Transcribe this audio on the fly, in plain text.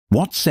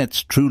What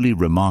sets truly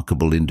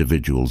remarkable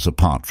individuals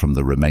apart from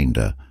the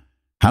remainder?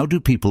 How do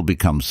people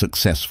become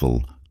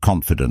successful,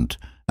 confident,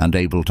 and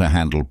able to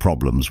handle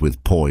problems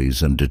with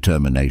poise and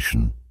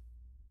determination?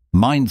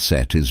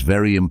 Mindset is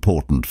very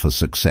important for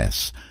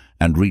success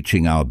and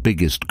reaching our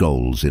biggest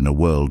goals in a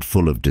world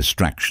full of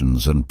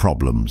distractions and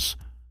problems.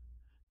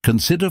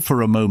 Consider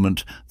for a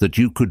moment that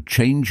you could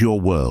change your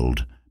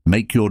world,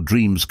 make your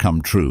dreams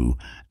come true,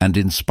 and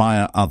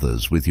inspire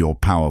others with your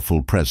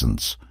powerful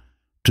presence.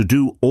 To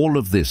do all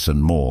of this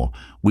and more,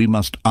 we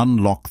must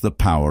unlock the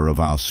power of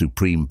our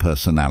supreme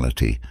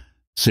personality.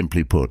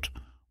 Simply put,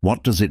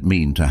 what does it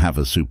mean to have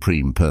a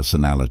supreme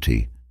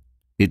personality?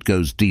 It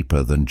goes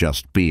deeper than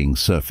just being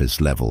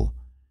surface level.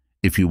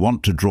 If you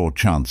want to draw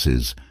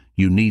chances,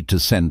 you need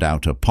to send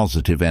out a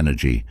positive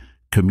energy,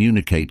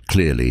 communicate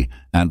clearly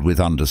and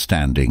with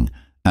understanding,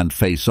 and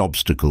face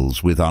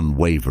obstacles with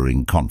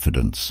unwavering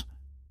confidence.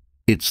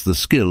 It's the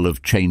skill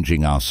of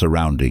changing our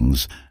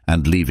surroundings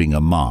and leaving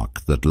a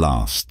mark that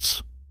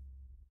lasts.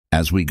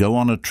 As we go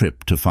on a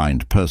trip to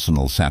find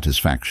personal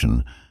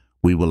satisfaction,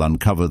 we will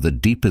uncover the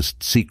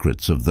deepest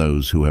secrets of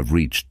those who have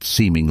reached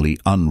seemingly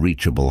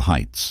unreachable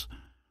heights.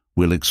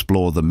 We'll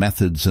explore the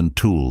methods and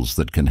tools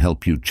that can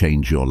help you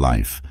change your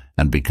life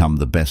and become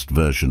the best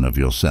version of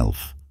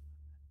yourself.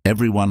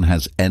 Everyone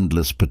has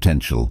endless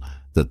potential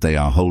that they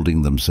are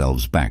holding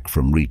themselves back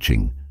from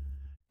reaching.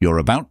 You're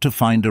about to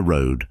find a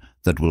road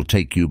that will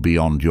take you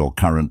beyond your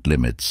current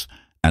limits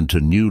and to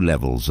new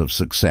levels of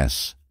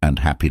success and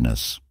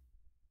happiness.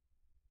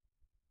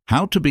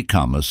 How to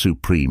become a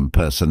supreme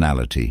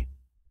personality.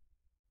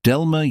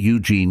 Delmer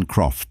Eugene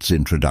Croft's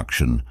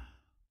introduction,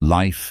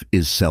 Life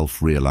is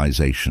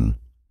Self-Realization.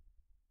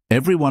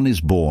 Everyone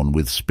is born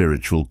with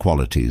spiritual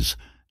qualities,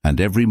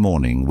 and every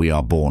morning we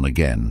are born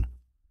again.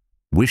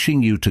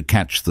 Wishing you to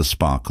catch the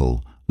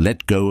sparkle,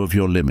 let go of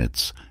your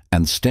limits,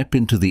 and step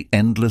into the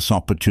endless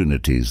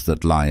opportunities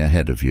that lie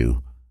ahead of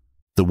you.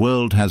 The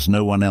world has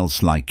no one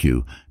else like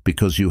you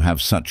because you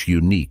have such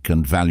unique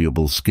and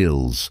valuable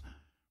skills.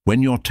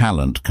 When your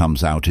talent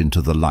comes out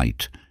into the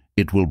light,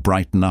 it will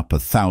brighten up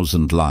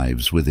 1,000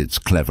 lives with its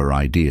clever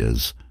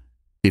ideas.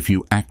 If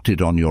you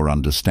acted on your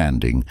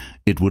understanding,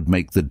 it would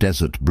make the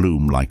desert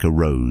bloom like a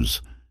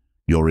rose.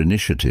 Your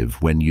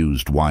initiative, when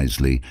used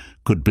wisely,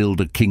 could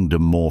build a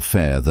kingdom more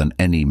fair than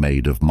any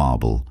made of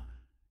marble.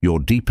 Your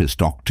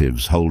deepest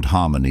octaves hold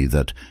harmony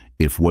that,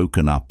 if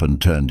woken up and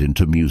turned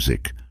into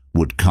music,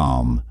 would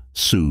calm,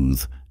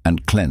 soothe,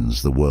 and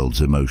cleanse the world's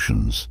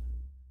emotions.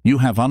 You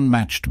have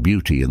unmatched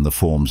beauty in the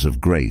forms of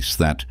grace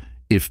that,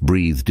 if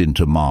breathed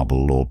into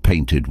marble or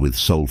painted with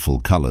soulful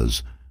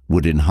colors,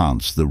 would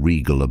enhance the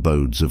regal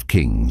abodes of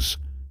kings.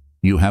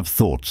 You have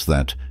thoughts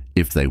that,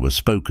 if they were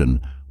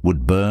spoken,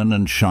 would burn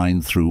and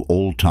shine through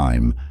all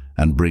time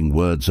and bring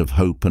words of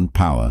hope and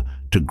power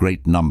to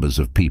great numbers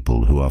of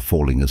people who are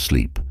falling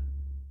asleep.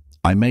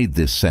 I made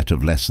this set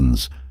of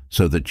lessons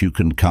so that you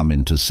can come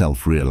into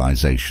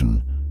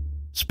self-realization.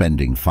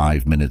 Spending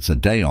 5 minutes a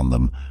day on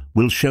them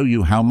will show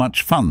you how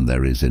much fun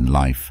there is in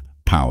life,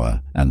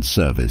 power, and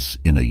service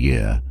in a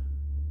year.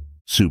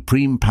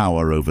 Supreme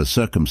power over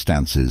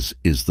circumstances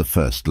is the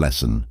first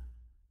lesson.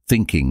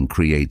 Thinking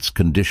creates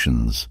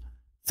conditions.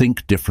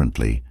 Think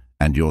differently,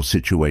 and your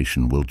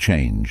situation will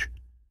change.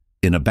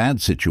 In a bad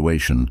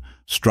situation,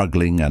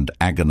 struggling and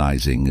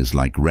agonizing is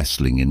like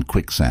wrestling in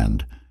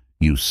quicksand.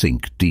 You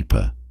sink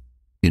deeper.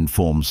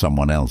 Inform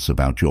someone else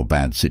about your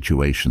bad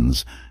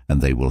situations, and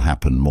they will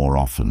happen more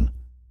often.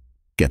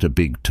 Get a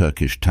big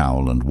Turkish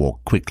towel and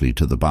walk quickly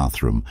to the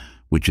bathroom,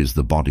 which is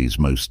the body's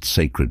most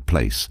sacred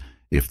place,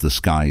 if the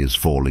sky is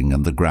falling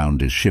and the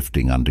ground is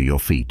shifting under your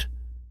feet.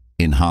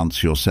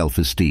 Enhance your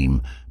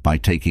self-esteem by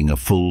taking a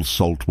full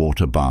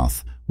saltwater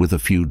bath with a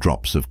few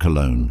drops of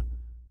cologne.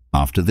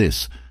 After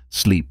this,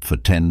 sleep for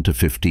 10 to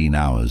 15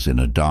 hours in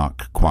a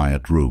dark,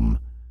 quiet room.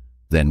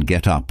 Then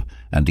get up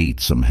and eat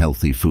some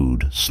healthy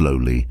food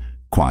slowly,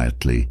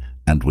 quietly,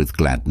 and with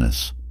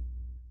gladness.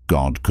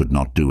 God could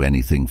not do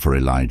anything for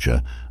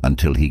Elijah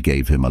until he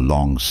gave him a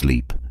long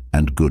sleep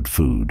and good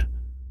food.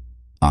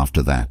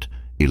 After that,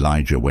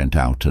 Elijah went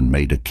out and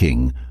made a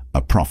king,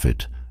 a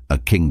prophet, a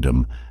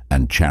kingdom,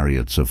 and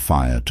chariots of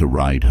fire to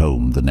ride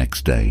home the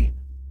next day.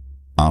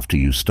 After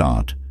you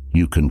start,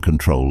 you can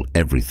control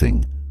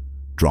everything.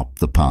 Drop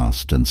the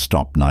past and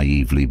stop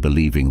naively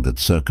believing that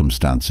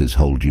circumstances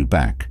hold you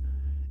back.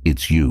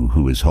 It's you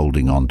who is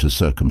holding on to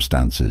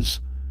circumstances.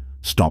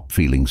 Stop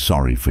feeling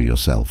sorry for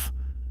yourself,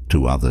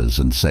 to others,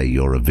 and say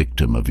you're a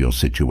victim of your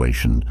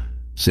situation.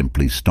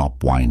 Simply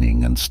stop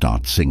whining and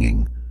start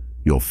singing.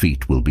 Your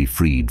feet will be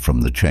freed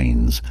from the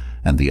chains,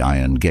 and the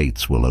iron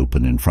gates will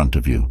open in front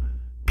of you.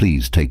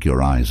 Please take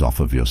your eyes off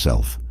of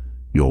yourself.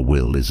 Your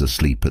will is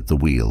asleep at the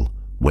wheel.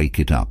 Wake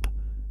it up.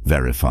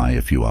 Verify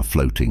if you are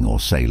floating or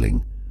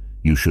sailing.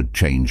 You should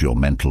change your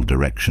mental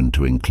direction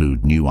to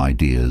include new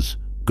ideas,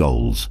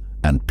 goals,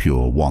 and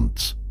pure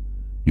wants.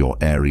 Your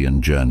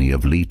Aryan journey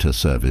of Lita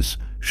service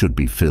should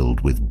be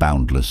filled with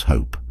boundless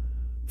hope.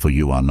 For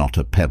you are not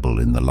a pebble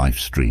in the life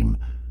stream.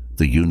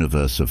 The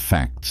universe of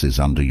facts is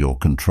under your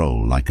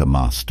control like a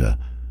master.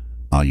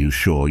 Are you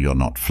sure you're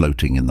not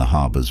floating in the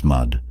harbor's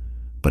mud?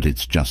 But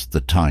it's just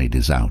the tide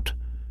is out.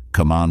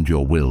 Command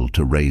your will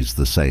to raise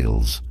the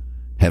sails.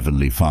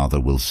 Heavenly Father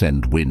will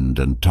send wind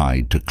and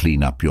tide to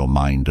clean up your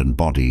mind and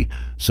body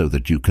so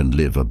that you can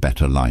live a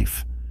better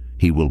life.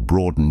 He will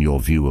broaden your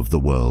view of the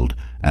world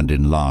and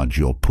enlarge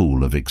your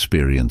pool of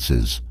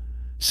experiences.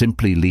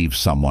 Simply leave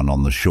someone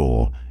on the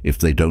shore if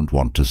they don't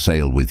want to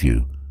sail with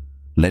you.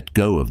 Let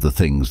go of the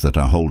things that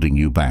are holding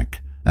you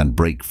back and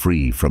break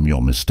free from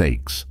your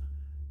mistakes.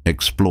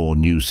 Explore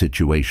new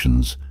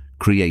situations,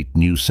 create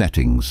new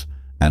settings,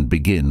 and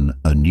begin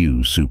a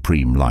new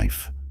supreme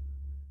life.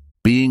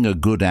 Being a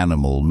good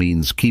animal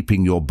means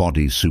keeping your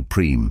body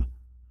supreme.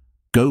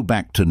 Go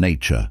back to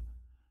nature.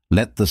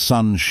 Let the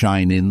sun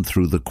shine in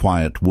through the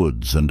quiet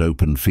woods and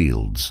open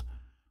fields.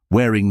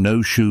 Wearing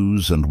no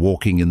shoes and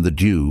walking in the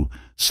dew,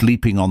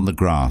 sleeping on the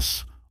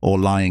grass, or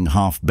lying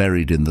half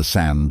buried in the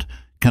sand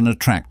can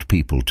attract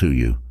people to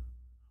you.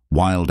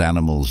 Wild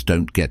animals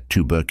don't get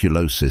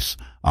tuberculosis,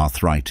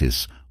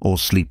 arthritis, or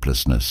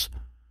sleeplessness.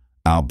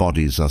 Our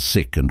bodies are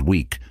sick and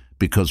weak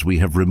because we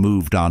have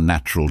removed our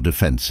natural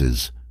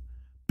defenses.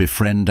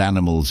 Befriend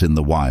animals in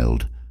the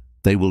wild.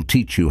 They will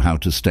teach you how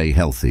to stay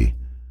healthy.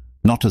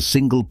 Not a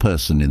single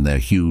person in their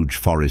huge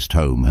forest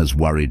home has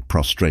worried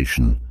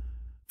prostration.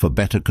 For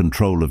better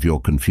control of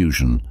your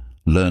confusion,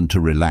 learn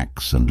to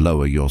relax and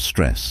lower your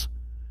stress.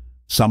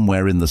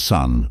 Somewhere in the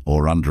sun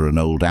or under an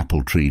old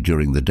apple tree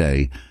during the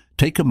day,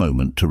 take a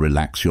moment to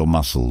relax your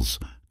muscles,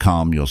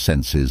 calm your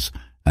senses,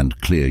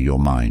 and clear your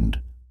mind.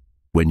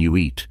 When you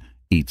eat,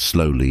 eat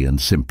slowly and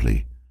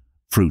simply.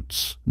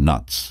 Fruits,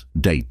 nuts,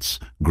 dates,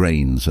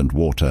 grains, and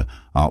water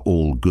are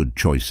all good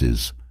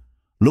choices.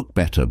 Look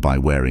better by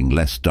wearing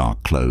less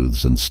dark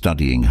clothes and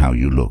studying how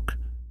you look.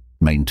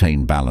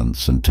 Maintain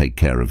balance and take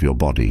care of your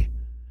body.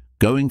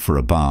 Going for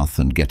a bath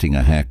and getting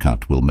a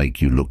haircut will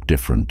make you look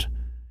different.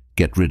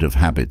 Get rid of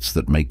habits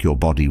that make your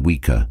body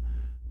weaker.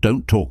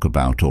 Don't talk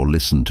about or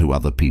listen to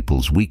other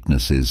people's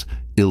weaknesses,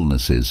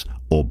 illnesses,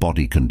 or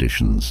body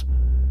conditions.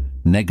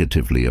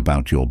 Negatively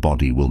about your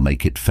body will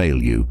make it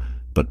fail you,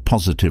 but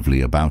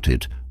positively about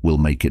it will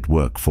make it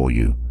work for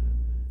you.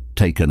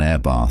 Take an air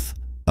bath,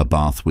 a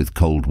bath with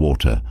cold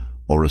water,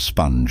 or a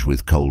sponge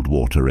with cold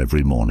water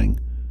every morning.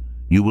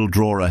 You will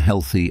draw a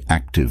healthy,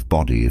 active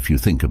body if you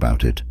think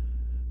about it.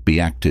 Be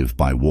active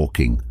by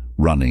walking,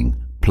 running,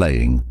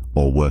 playing,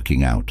 or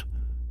working out,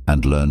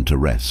 and learn to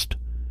rest.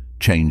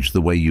 Change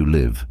the way you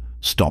live,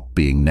 stop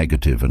being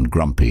negative and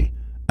grumpy,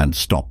 and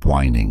stop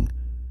whining.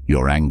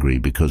 You're angry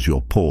because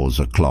your pores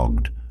are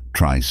clogged.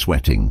 Try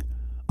sweating.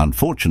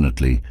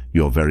 Unfortunately,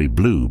 you're very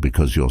blue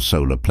because your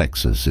solar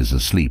plexus is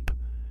asleep.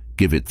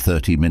 Give it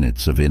 30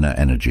 minutes of inner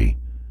energy.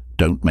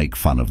 Don't make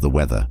fun of the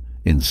weather.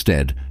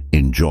 Instead,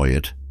 enjoy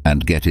it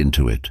and get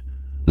into it.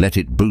 Let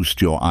it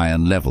boost your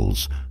iron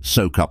levels,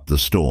 soak up the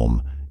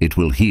storm. It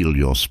will heal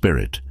your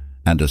spirit,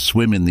 and a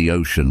swim in the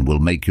ocean will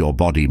make your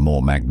body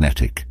more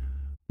magnetic.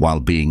 While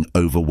being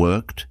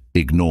overworked,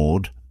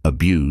 ignored,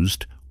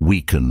 abused,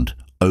 weakened,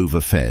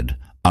 overfed,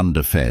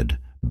 underfed,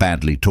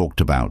 badly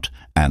talked about,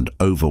 and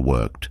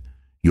overworked,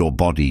 your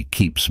body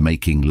keeps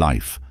making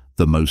life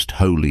the most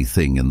holy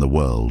thing in the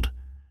world,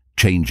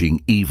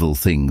 changing evil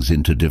things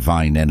into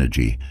divine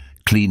energy,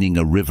 cleaning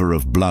a river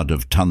of blood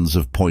of tons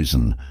of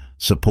poison,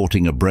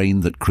 supporting a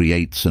brain that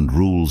creates and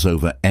rules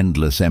over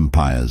endless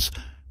empires,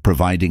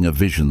 providing a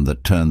vision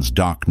that turns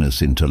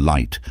darkness into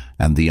light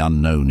and the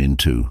unknown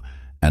into,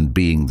 and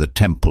being the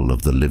temple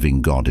of the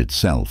living God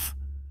itself.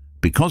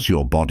 Because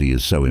your body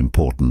is so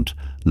important,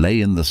 lay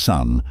in the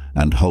sun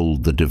and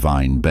hold the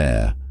divine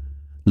bare.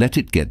 Let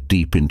it get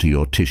deep into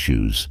your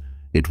tissues.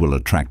 It will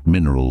attract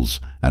minerals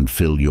and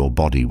fill your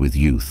body with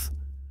youth.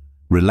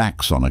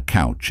 Relax on a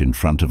couch in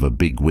front of a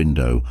big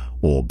window,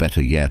 or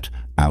better yet,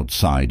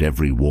 outside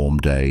every warm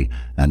day,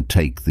 and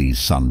take these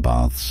sun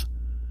baths.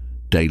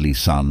 Daily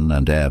sun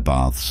and air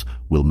baths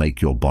will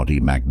make your body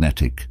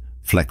magnetic,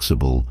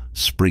 flexible,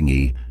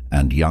 springy,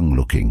 and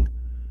young-looking.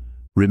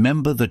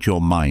 Remember that your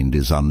mind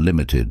is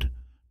unlimited.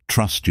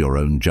 Trust your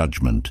own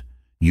judgment.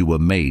 You were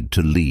made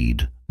to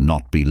lead,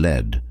 not be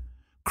led.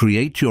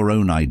 Create your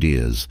own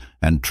ideas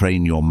and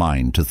train your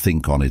mind to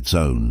think on its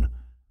own.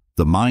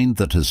 The mind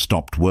that has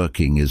stopped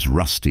working is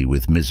rusty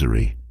with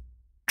misery.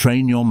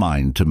 Train your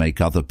mind to make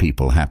other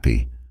people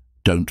happy.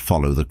 Don't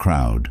follow the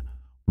crowd.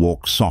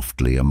 Walk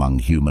softly among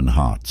human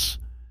hearts.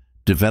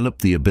 Develop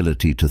the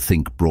ability to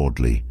think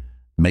broadly.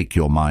 Make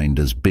your mind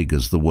as big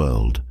as the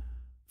world.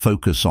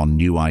 Focus on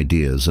new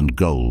ideas and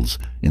goals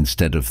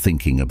instead of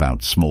thinking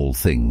about small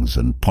things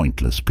and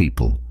pointless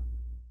people.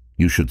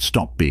 You should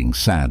stop being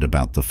sad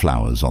about the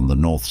flowers on the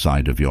north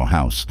side of your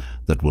house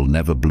that will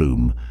never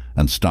bloom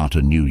and start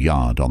a new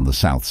yard on the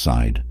south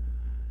side.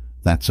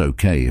 That's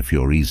okay if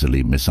you're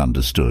easily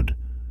misunderstood.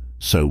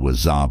 So were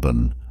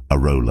Zarbon,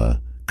 Arola,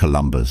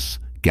 Columbus,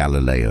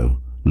 Galileo,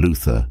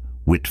 Luther,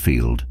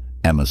 Whitfield,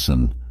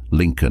 Emerson,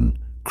 Lincoln,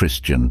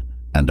 Christian,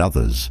 and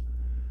others.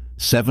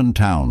 7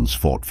 towns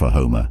fought for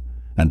Homer,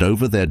 and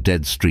over their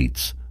dead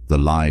streets, the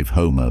live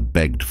Homer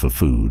begged for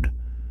food.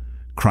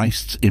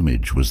 Christ's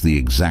image was the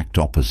exact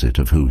opposite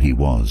of who he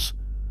was.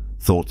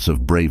 Thoughts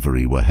of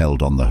bravery were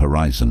held on the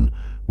horizon,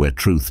 where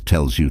truth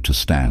tells you to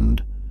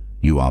stand.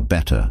 You are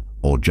better,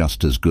 or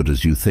just as good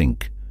as you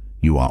think.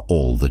 You are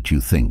all that you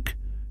think.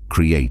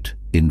 Create,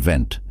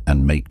 invent,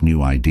 and make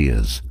new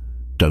ideas.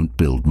 Don't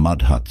build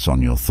mud huts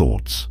on your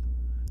thoughts.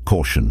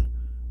 Caution: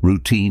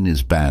 routine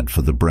is bad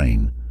for the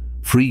brain.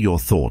 Free your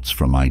thoughts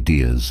from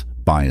ideas,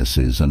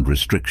 biases, and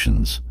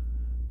restrictions.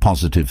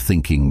 Positive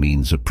thinking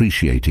means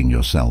appreciating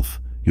yourself,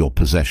 your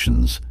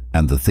possessions,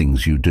 and the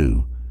things you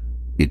do.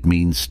 It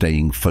means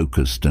staying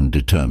focused and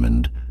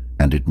determined,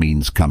 and it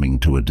means coming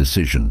to a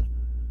decision.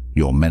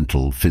 Your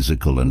mental,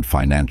 physical, and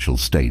financial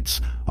states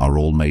are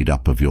all made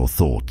up of your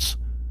thoughts.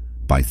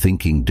 By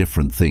thinking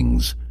different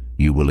things,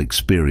 you will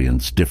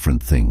experience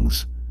different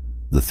things.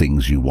 The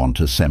things you want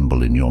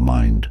assemble in your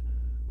mind.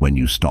 When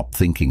you stop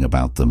thinking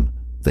about them,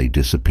 they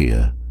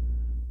disappear.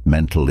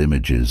 Mental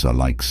images are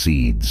like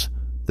seeds.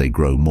 They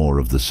grow more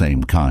of the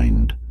same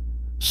kind.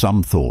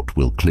 Some thought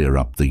will clear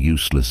up the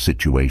useless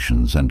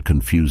situations and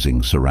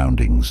confusing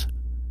surroundings.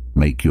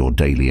 Make your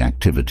daily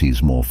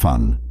activities more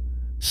fun.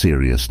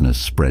 Seriousness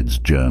spreads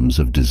germs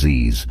of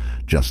disease,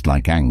 just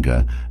like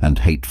anger and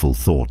hateful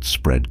thoughts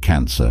spread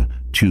cancer,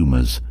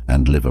 tumors,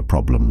 and liver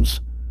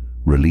problems.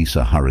 Release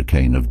a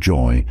hurricane of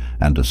joy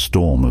and a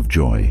storm of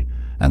joy,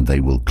 and they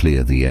will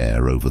clear the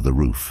air over the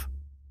roof.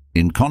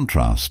 In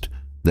contrast,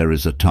 there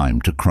is a time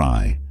to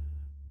cry.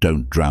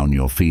 Don't drown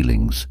your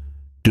feelings.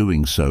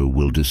 Doing so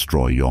will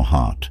destroy your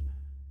heart.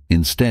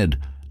 Instead,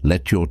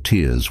 let your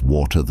tears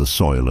water the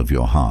soil of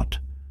your heart.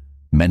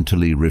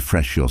 Mentally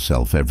refresh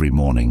yourself every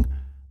morning.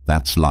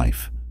 That's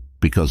life,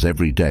 because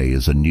every day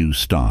is a new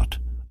start,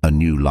 a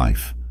new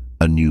life,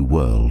 a new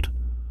world.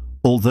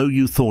 Although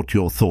you thought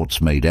your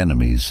thoughts made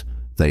enemies,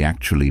 they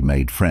actually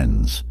made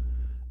friends.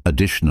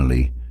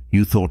 Additionally,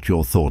 you thought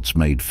your thoughts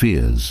made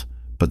fears,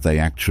 but they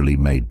actually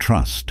made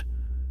trust.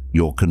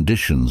 Your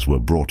conditions were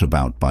brought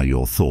about by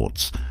your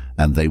thoughts,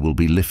 and they will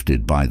be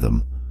lifted by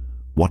them.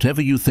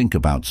 Whatever you think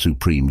about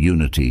supreme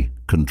unity,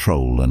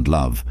 control, and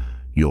love,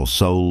 your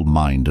soul,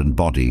 mind, and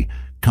body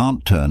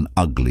can't turn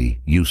ugly,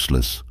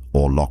 useless,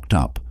 or locked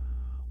up.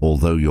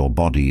 Although your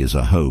body is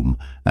a home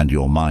and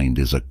your mind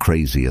is a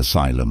crazy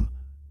asylum,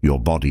 your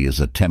body is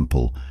a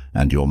temple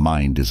and your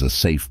mind is a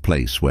safe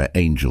place where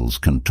angels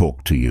can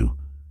talk to you.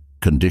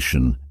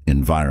 Condition,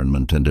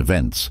 environment, and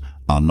events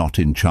are not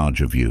in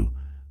charge of you.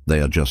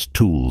 They are just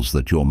tools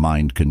that your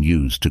mind can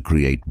use to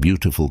create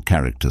beautiful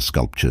character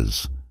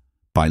sculptures.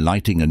 By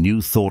lighting a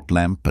new thought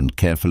lamp and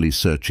carefully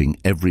searching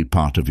every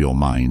part of your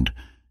mind,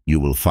 you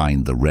will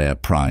find the rare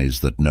prize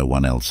that no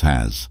one else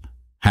has: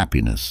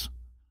 happiness.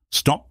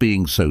 Stop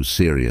being so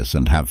serious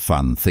and have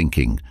fun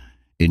thinking.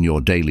 In your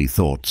daily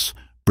thoughts,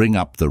 bring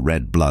up the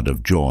red blood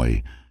of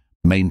joy.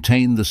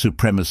 Maintain the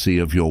supremacy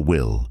of your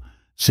will.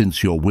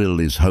 Since your will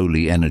is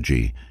holy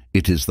energy,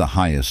 it is the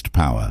highest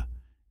power.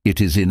 It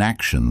is in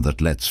action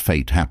that lets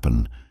fate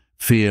happen.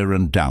 Fear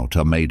and doubt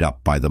are made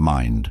up by the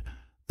mind.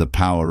 The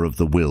power of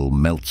the will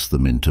melts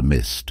them into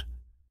mist.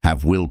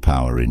 Have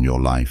willpower in your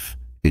life,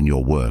 in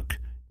your work,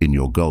 in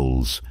your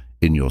goals,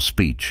 in your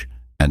speech,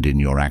 and in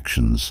your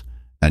actions,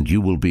 and you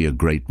will be a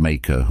great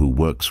maker who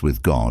works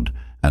with God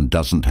and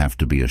doesn't have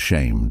to be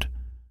ashamed.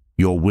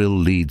 Your will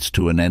leads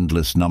to an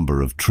endless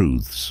number of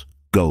truths,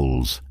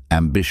 goals,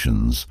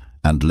 ambitions,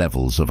 and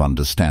levels of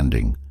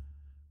understanding.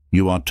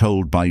 You are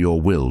told by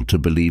your will to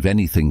believe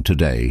anything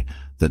today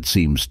that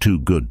seems too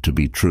good to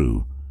be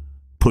true.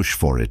 Push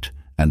for it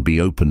and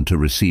be open to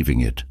receiving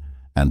it,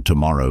 and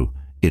tomorrow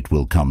it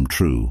will come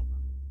true.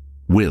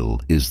 Will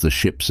is the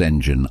ship's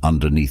engine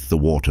underneath the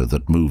water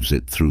that moves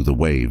it through the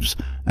waves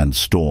and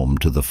storm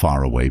to the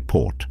faraway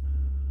port.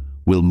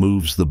 Will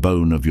moves the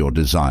bone of your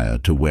desire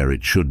to where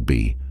it should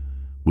be.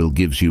 Will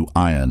gives you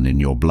iron in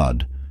your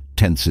blood,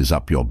 tenses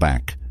up your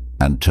back,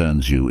 and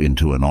turns you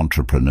into an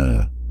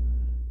entrepreneur.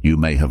 You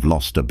may have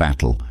lost a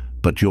battle,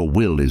 but your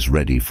will is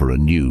ready for a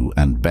new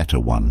and better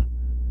one.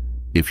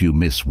 If you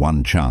miss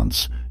one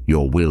chance,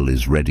 your will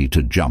is ready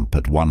to jump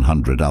at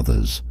 100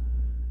 others.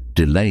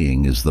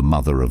 Delaying is the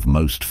mother of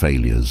most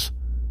failures.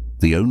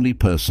 The only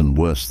person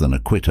worse than a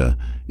quitter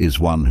is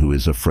one who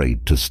is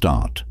afraid to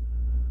start.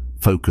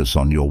 Focus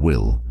on your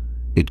will.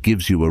 It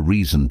gives you a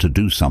reason to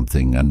do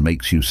something and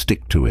makes you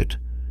stick to it.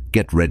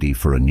 Get ready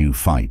for a new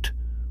fight.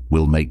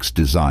 Will makes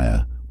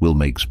desire, will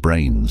makes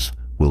brains,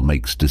 will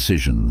makes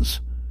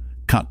decisions.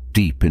 Cut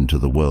deep into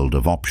the world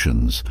of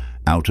options,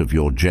 out of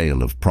your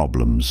jail of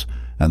problems,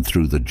 and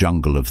through the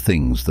jungle of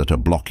things that are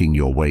blocking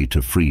your way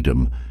to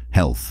freedom,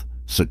 health,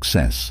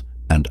 success,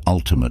 and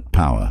ultimate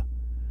power.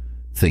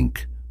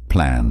 Think,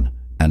 plan,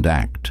 and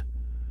act.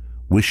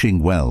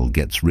 Wishing well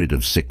gets rid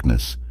of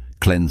sickness,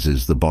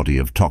 cleanses the body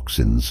of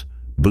toxins,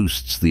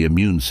 boosts the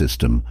immune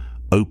system,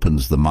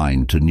 opens the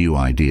mind to new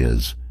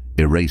ideas,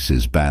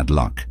 erases bad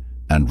luck,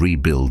 and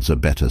rebuilds a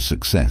better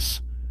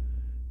success.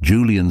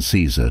 Julian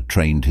Caesar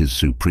trained his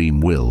supreme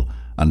will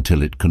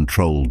until it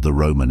controlled the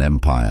Roman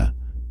Empire.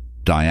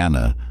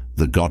 Diana,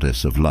 the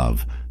goddess of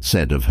love,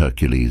 said of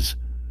Hercules,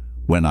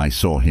 "When I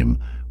saw him,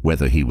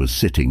 Whether he was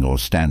sitting or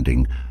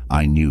standing,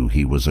 I knew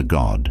he was a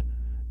god.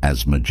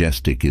 As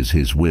majestic is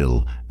his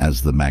will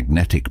as the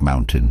magnetic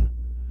mountain.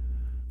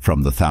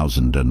 From the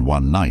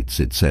 1001 Nights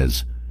it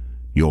says,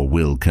 "Your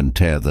will can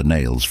tear the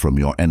nails from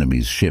your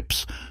enemies'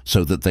 ships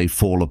so that they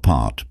fall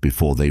apart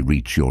before they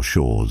reach your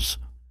shores."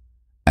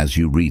 As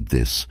you read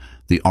this,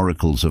 the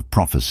oracles of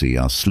prophecy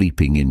are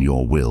sleeping in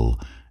your will,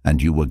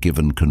 and you were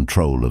given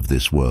control of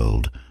this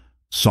world.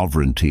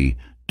 Sovereignty,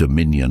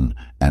 dominion,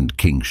 and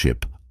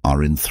kingship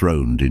are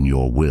enthroned in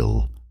your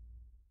will.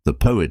 The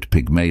poet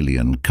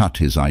Pygmalion cut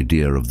his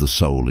idea of the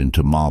soul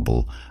into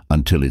marble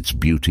until its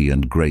beauty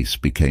and grace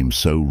became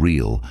so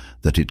real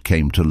that it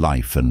came to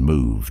life and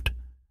moved.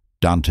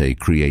 Dante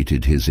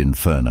created his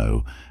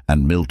Inferno,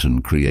 and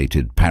Milton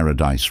created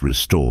Paradise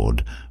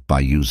Restored by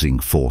using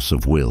force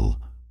of will.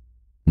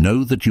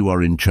 Know that you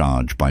are in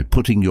charge by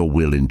putting your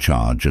will in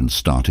charge and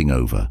starting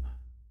over.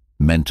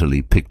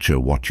 Mentally picture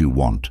what you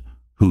want,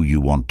 who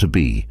you want to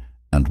be,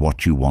 and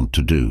what you want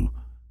to do.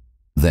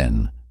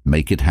 Then,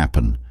 make it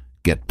happen.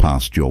 Get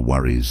past your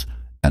worries,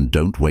 and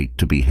don't wait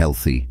to be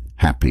healthy,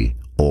 happy,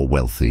 or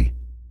wealthy.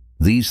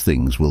 These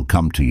things will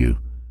come to you.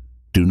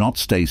 Do not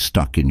stay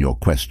stuck in your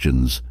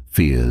questions,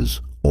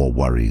 fears, or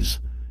worries.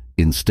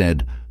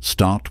 Instead,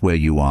 start where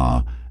you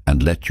are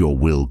and let your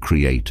will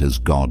create as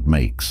God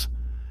makes.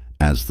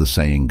 As the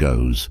saying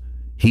goes,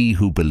 he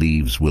who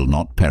believes will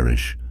not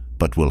perish,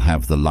 but will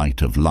have the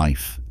light of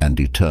life and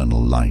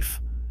eternal life.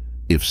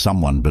 If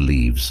someone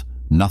believes,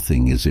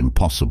 nothing is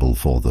impossible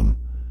for them.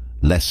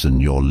 Lessen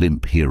your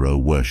limp hero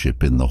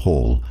worship in the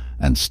hall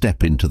and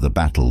step into the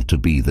battle to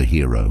be the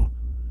hero.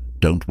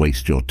 Don't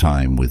waste your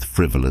time with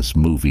frivolous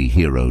movie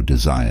hero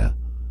desire.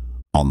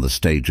 On the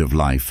stage of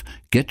life,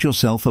 get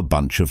yourself a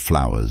bunch of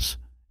flowers.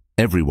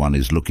 Everyone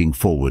is looking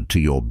forward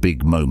to your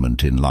big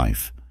moment in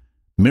life.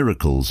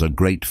 Miracles are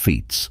great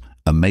feats,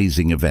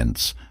 amazing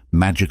events,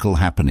 magical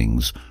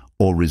happenings,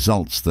 or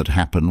results that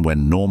happen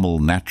when normal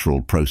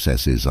natural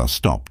processes are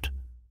stopped.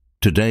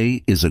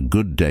 Today is a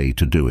good day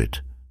to do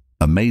it.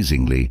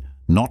 Amazingly,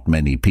 not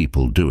many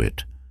people do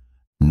it.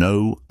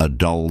 Know A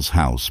Doll's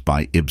House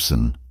by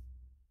Ibsen.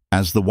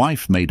 As the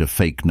wife made a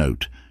fake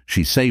note,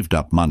 she saved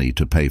up money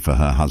to pay for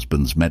her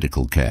husband's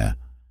medical care.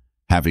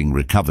 Having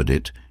recovered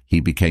it,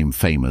 he became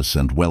famous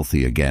and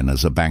wealthy again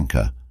as a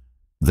banker.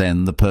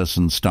 Then the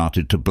person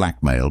started to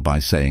blackmail by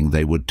saying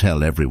they would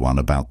tell everyone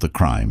about the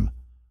crime.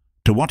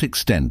 To what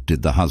extent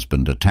did the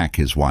husband attack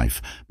his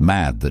wife,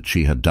 mad that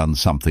she had done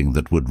something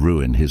that would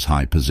ruin his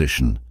high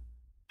position?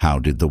 How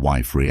did the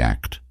wife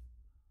react?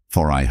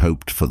 "For I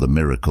hoped for the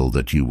miracle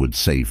that you would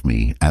save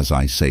me as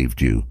I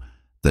saved you,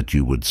 that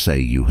you would say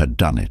you had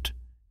done it.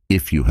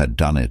 If you had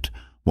done it,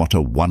 what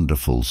a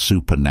wonderful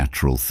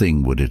supernatural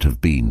thing would it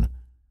have been.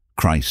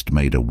 Christ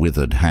made a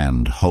withered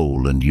hand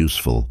whole and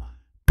useful.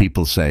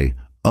 People say,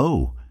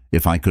 'Oh,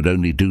 if I could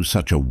only do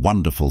such a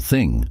wonderful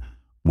thing.'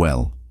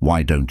 Well,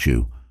 why don't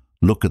you?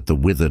 Look at the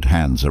withered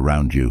hands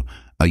around you,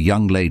 a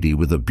young lady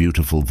with a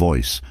beautiful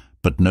voice,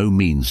 but no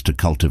means to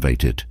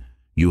cultivate it.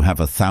 You have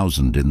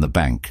 1,000 in the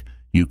bank.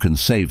 You can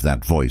save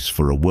that voice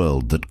for a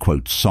world that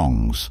quotes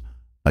songs.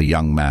 A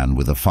young man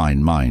with a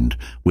fine mind,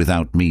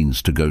 without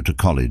means to go to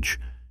college.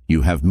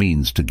 You have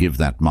means to give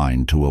that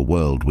mind to a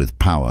world with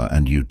power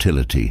and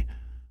utility.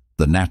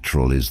 The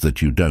natural is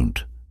that you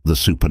don't, the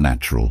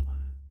supernatural.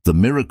 The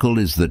miracle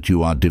is that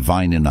you are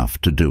divine enough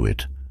to do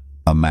it.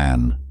 A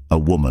man, a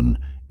woman,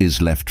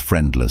 is left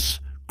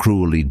friendless,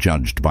 cruelly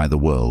judged by the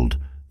world,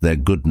 their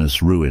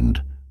goodness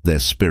ruined, their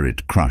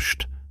spirit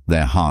crushed,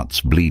 their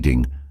hearts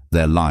bleeding,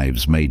 their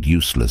lives made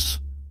useless,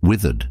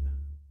 withered.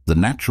 The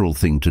natural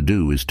thing to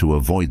do is to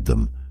avoid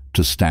them,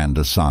 to stand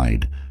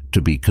aside,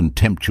 to be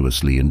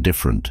contemptuously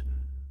indifferent.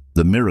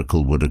 The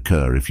miracle would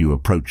occur if you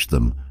approached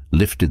them,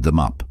 lifted them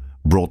up,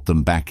 brought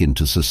them back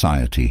into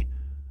society.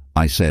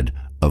 I said,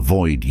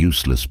 avoid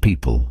useless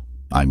people.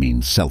 I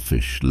mean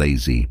selfish,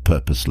 lazy,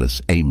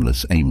 purposeless,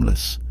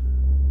 aimless.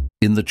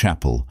 In the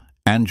chapel,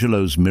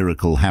 Angelo's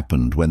miracle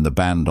happened when the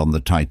band on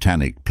the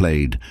Titanic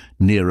played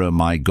 "Nearer,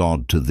 My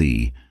God, to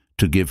Thee,"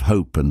 to give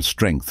hope and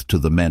strength to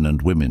the men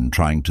and women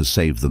trying to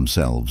save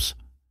themselves.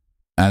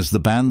 As the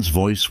band's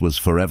voice was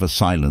forever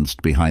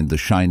silenced behind the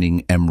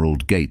shining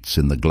emerald gates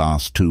in the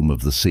glass tomb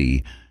of the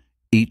sea,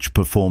 each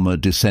performer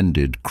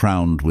descended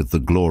crowned with the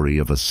glory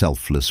of a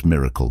selfless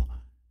miracle.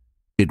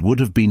 It would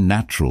have been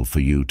natural for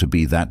you to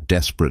be that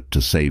desperate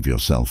to save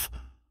yourself.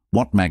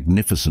 What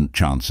magnificent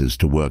chances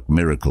to work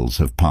miracles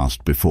have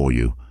passed before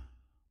you.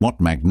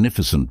 What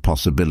magnificent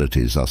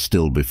possibilities are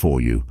still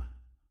before you.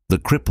 The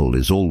cripple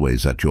is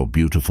always at your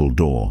beautiful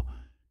door.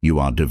 You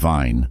are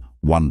divine,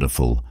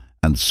 wonderful,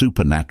 and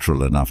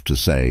supernatural enough to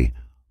say,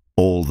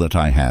 "All that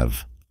I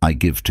have, I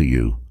give to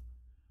you."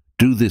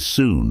 Do this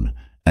soon,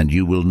 and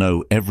you will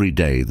know every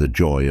day the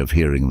joy of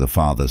hearing the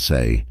Father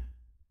say,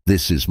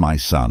 "This is my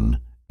Son,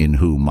 in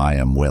whom I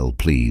am well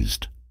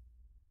pleased."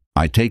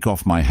 I take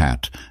off my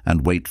hat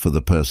and wait for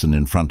the person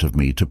in front of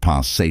me to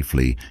pass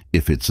safely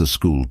if it's a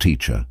school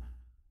teacher.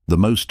 The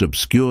most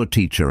obscure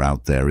teacher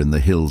out there in the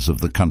hills of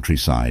the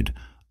countryside,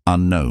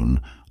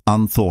 unknown,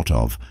 unthought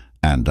of,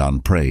 and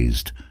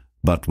unpraised,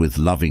 but with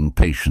loving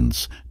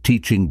patience,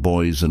 teaching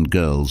boys and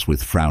girls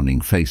with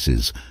frowning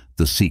faces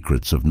the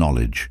secrets of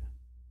knowledge.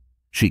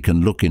 She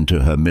can look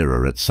into her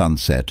mirror at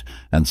sunset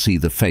and see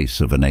the face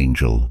of an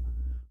angel.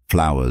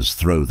 Flowers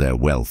throw their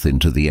wealth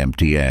into the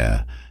empty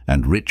air,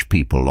 and rich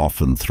people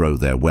often throw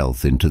their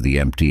wealth into the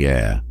empty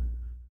air.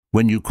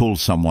 When you call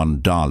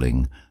someone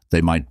darling,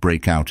 they might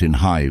break out in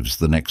hives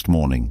the next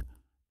morning.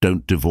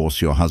 Don't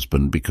divorce your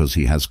husband because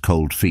he has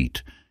cold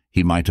feet.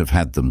 He might have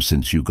had them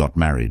since you got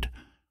married.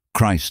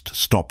 Christ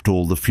stopped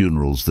all the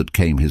funerals that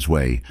came his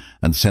way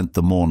and sent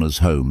the mourners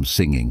home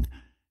singing.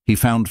 He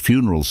found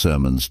funeral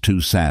sermons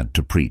too sad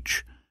to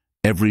preach.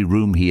 Every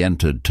room he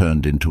entered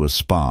turned into a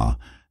spa,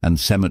 and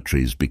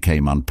cemeteries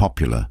became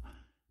unpopular.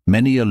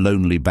 Many a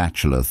lonely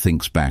bachelor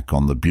thinks back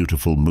on the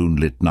beautiful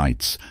moonlit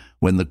nights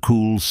when the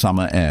cool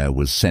summer air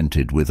was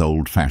scented with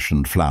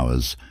old-fashioned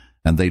flowers,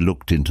 and they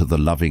looked into the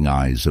loving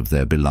eyes of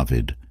their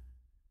beloved.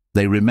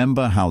 They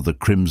remember how the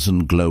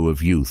crimson glow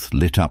of youth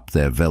lit up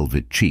their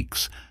velvet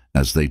cheeks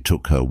as they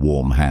took her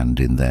warm hand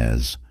in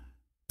theirs.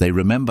 They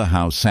remember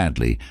how,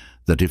 sadly,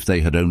 that if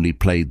they had only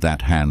played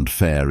that hand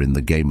fair in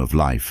the game of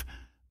life,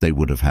 they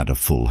would have had a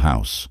full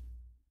house.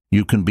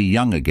 You can be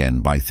young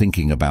again by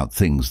thinking about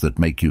things that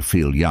make you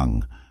feel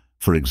young.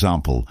 For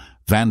example,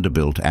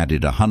 Vanderbilt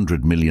added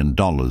 $100 million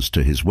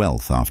to his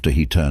wealth after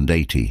he turned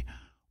 80.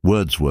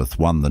 Wordsworth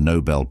won the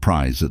Nobel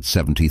Prize at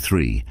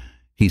 73.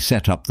 He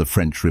set up the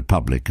French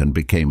Republic and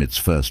became its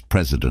first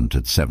president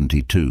at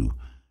 72.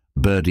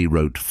 Birdie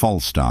wrote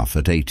Falstaff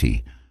at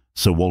 80.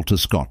 Sir Walter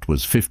Scott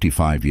was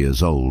 55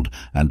 years old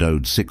and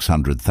owed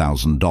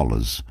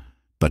 $600,000.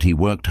 But he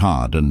worked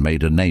hard and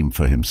made a name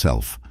for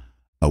himself.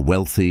 A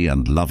wealthy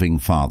and loving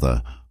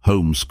father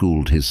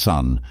homeschooled his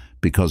son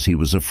because he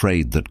was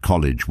afraid that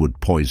college would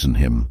poison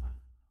him.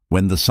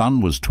 When the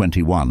son was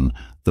 21,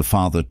 the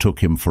father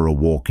took him for a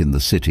walk in the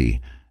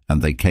city,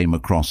 and they came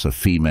across a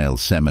female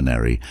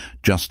seminary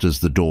just as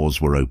the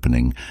doors were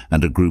opening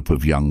and a group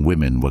of young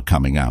women were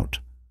coming out.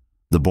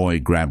 The boy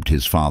grabbed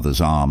his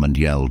father's arm and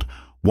yelled,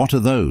 "What are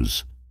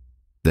those?"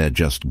 "They're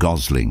just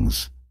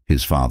goslings,"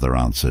 his father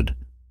answered.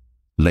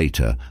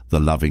 Later, the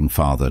loving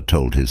father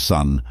told his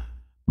son,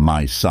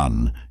 "My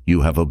son,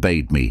 you have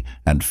obeyed me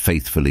and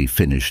faithfully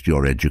finished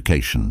your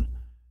education.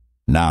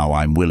 Now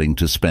I'm willing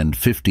to spend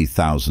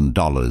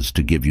 $50,000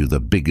 to give you the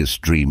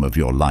biggest dream of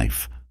your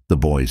life," the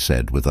boy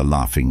said with a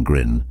laughing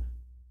grin.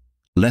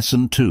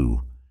 Lesson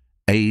 2.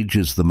 Age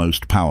is the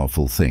most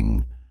powerful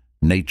thing.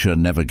 Nature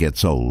never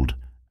gets old,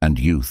 and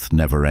youth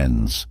never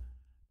ends.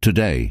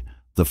 Today,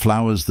 the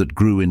flowers that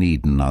grew in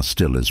Eden are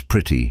still as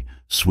pretty,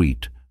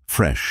 sweet,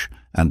 fresh,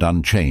 and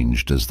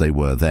unchanged as they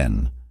were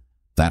then.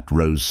 That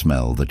rose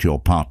smell that your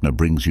partner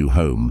brings you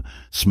home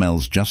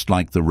smells just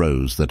like the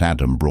rose that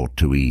Adam brought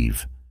to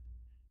Eve.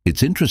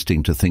 It's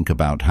interesting to think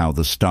about how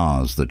the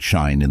stars that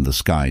shine in the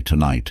sky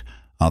tonight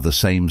are the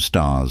same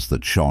stars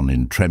that shone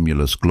in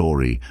tremulous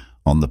glory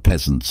on the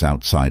peasants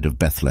outside of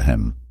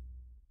Bethlehem.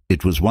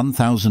 It was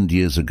 1,000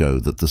 years ago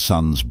that the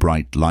sun's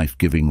bright,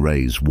 life-giving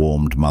rays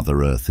warmed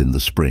Mother Earth in the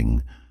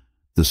spring.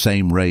 The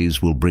same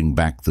rays will bring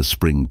back the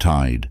spring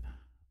tide.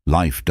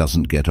 Life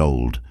doesn't get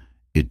old,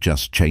 it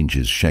just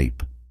changes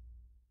shape.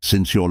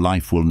 Since your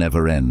life will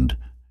never end,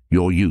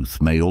 your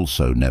youth may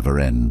also never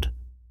end.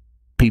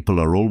 People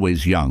are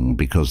always young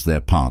because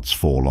their parts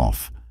fall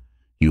off.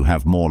 You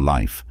have more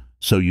life,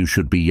 so you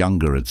should be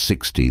younger at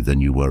 60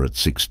 than you were at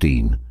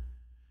 16.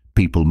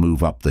 People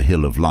move up the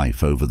hill of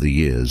life over the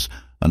years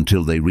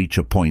until they reach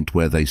a point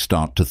where they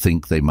start to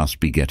think they must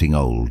be getting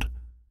old.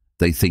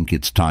 They think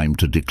it's time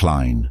to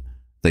decline.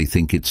 They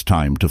think it's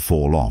time to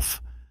fall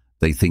off.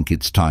 They think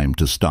it's time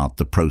to start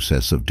the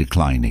process of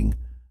declining.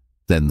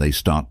 Then they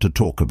start to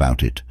talk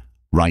about it,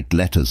 write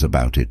letters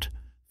about it,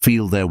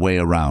 feel their way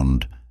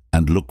around,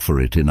 and look for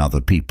it in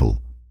other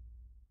people.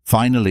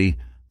 Finally,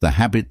 the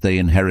habit they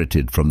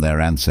inherited from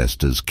their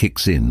ancestors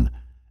kicks in,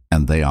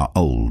 and they are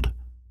old.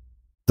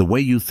 The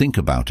way you think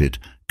about it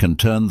can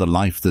turn the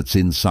life that's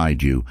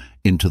inside you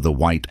into the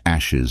white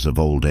ashes of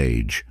old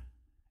age.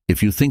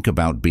 If you think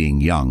about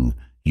being young,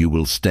 you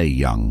will stay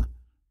young.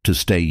 To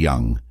stay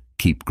young,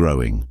 keep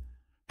growing.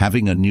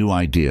 Having a new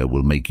idea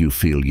will make you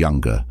feel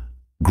younger.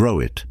 Grow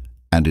it,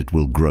 and it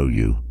will grow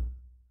you.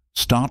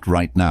 Start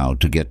right now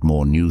to get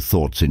more new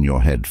thoughts in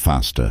your head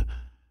faster.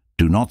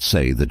 Do not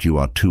say that you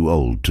are too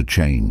old to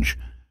change.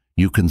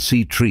 You can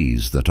see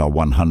trees that are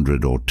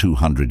 100 or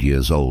 200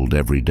 years old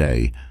every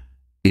day.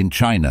 In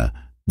China,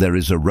 there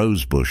is a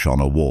rose bush on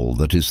a wall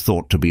that is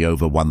thought to be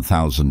over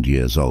 1,000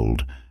 years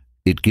old.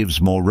 It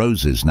gives more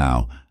roses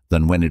now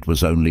than when it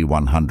was only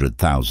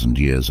 100,000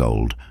 years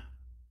old.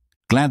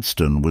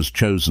 Gladstone was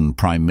chosen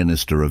Prime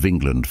Minister of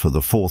England for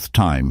the 4th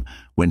time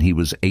when he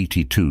was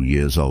 82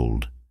 years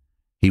old.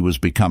 He was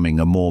becoming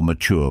a more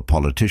mature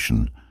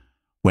politician.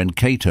 When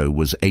Cato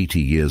was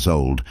 80 years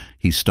old,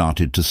 he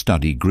started to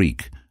study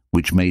Greek,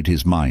 which made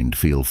his mind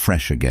feel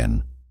fresh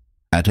again.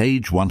 At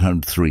age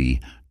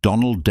 103,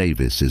 Donald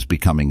Davis is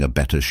becoming a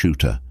better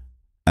shooter.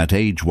 At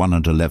age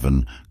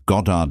 111,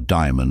 Goddard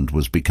Diamond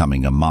was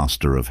becoming a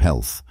master of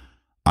health.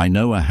 I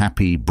know a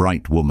happy,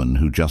 bright woman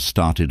who just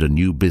started a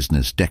new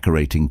business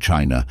decorating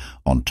china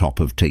on top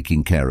of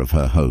taking care of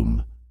her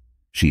home.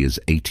 She is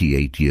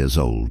 88 years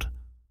old.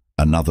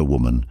 Another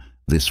woman,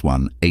 this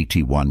one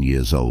 81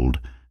 years old,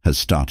 has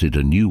started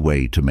a new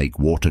way to make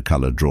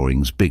watercolor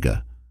drawings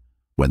bigger.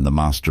 When the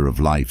master of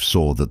life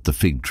saw that the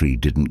fig tree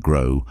didn't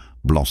grow,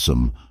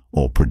 blossom,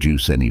 or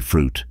produce any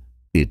fruit,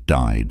 it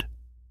died.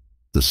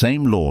 The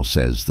same law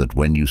says that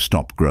when you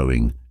stop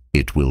growing,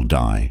 it will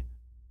die.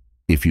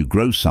 If you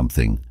grow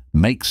something,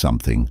 make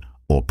something,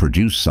 or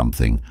produce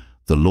something,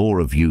 the law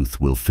of youth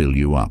will fill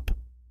you up.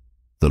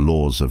 The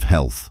laws of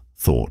health,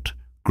 thought,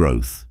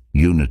 growth,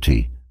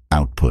 unity,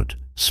 output,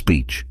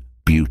 speech,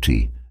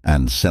 beauty,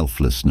 and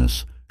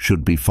selflessness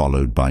should be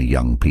followed by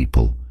young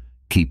people.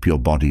 Keep your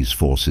body's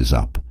forces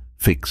up,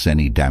 fix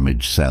any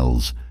damaged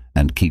cells,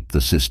 and keep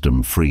the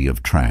system free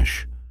of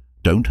trash.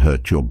 Don't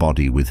hurt your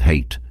body with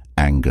hate,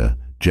 anger,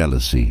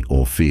 jealousy,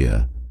 or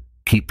fear.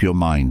 Keep your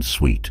mind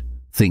sweet,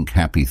 think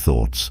happy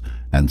thoughts,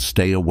 and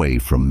stay away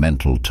from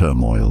mental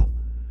turmoil.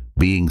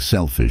 Being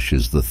selfish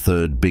is the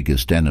third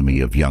biggest enemy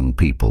of young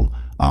people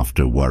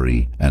after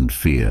worry and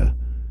fear.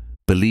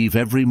 Believe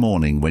every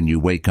morning when you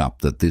wake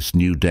up that this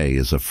new day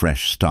is a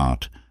fresh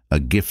start, a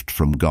gift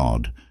from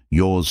God,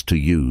 yours to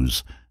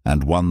use,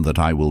 and one that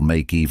I will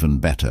make even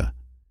better.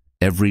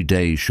 Every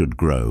day should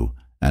grow,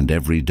 and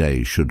every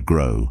day should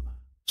grow.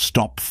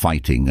 Stop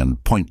fighting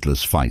and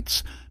pointless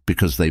fights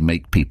because they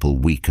make people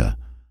weaker.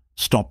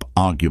 Stop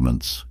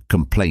arguments,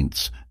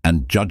 complaints,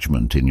 and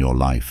judgment in your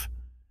life.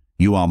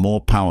 You are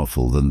more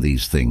powerful than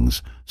these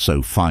things,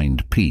 so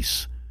find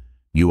peace.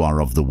 You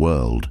are of the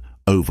world,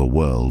 over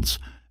worlds,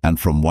 and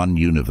from one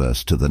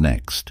universe to the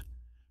next.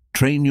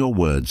 Train your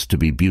words to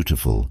be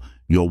beautiful,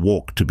 your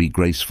walk to be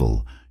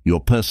graceful, your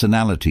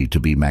personality to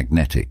be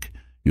magnetic,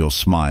 your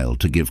smile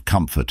to give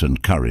comfort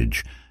and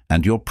courage,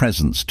 and your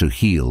presence to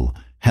heal,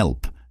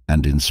 help,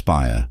 and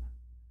inspire.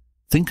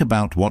 Think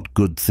about what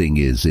good thing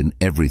is in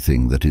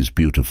everything that is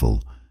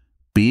beautiful.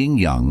 Being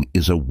young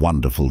is a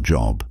wonderful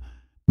job.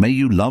 May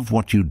you love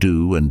what you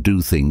do and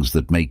do things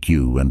that make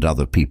you and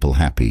other people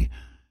happy.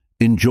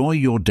 Enjoy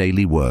your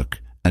daily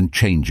work and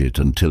change it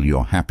until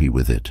you're happy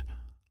with it.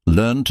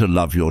 Learn to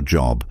love your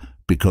job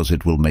because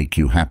it will make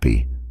you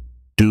happy.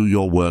 Do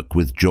your work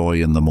with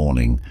joy in the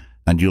morning,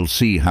 and you'll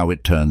see how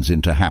it turns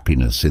into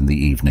happiness in the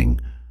evening.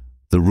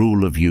 The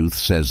rule of youth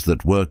says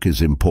that work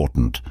is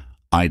important,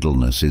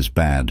 idleness is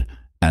bad,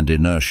 and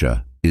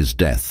inertia is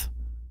death.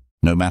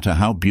 No matter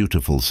how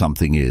beautiful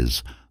something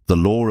is, the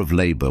law of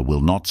labor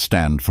will not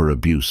stand for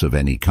abuse of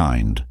any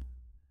kind.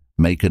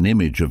 Make an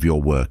image of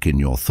your work in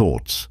your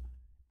thoughts.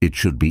 It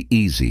should be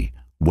easy,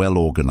 well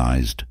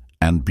organized,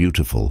 and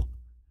beautiful.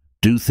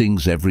 Do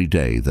things every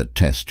day that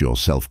test your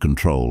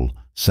self-control,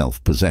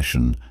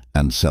 self-possession,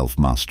 and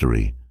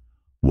self-mastery.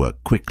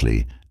 Work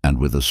quickly and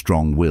with a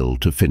strong will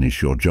to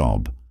finish your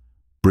job.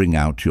 Bring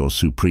out your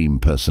supreme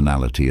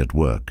personality at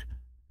work.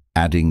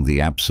 Adding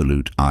the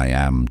absolute I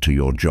am to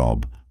your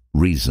job,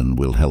 reason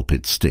will help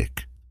it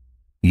stick.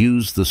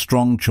 Use the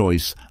strong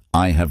choice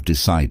I have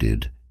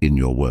decided in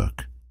your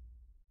work.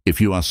 If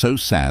you are so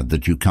sad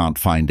that you can't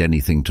find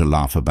anything to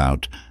laugh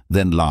about,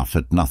 then laugh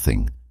at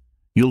nothing.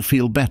 You'll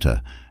feel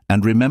better,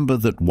 and remember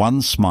that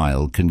one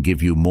smile can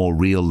give you more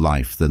real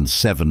life than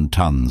 7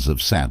 tons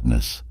of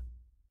sadness.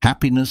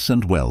 Happiness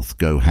and wealth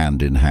go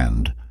hand in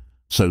hand.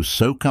 So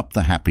soak up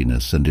the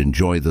happiness and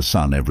enjoy the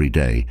sun every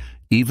day,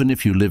 even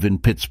if you live in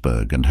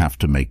Pittsburgh and have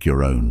to make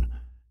your own.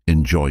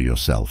 Enjoy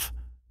yourself.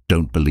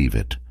 Don't believe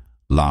it.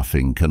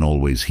 Laughing can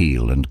always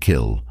heal and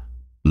kill.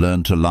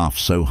 Learn to laugh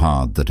so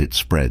hard that it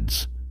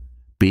spreads.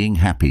 Being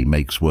happy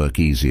makes work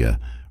easier.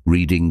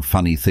 Reading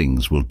funny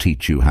things will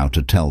teach you how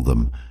to tell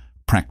them.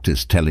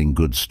 Practice telling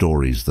good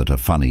stories that are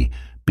funny.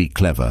 Be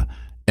clever.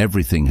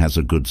 Everything has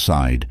a good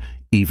side,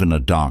 even a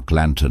dark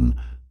lantern.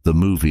 The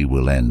movie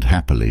will end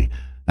happily,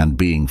 and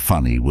being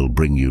funny will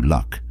bring you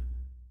luck.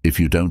 If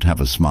you don't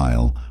have a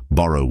smile,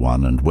 borrow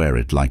one and wear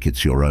it like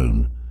it's your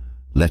own.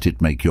 Let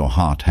it make your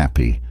heart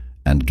happy,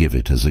 and give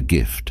it as a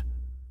gift.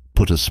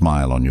 Put a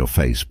smile on your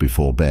face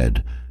before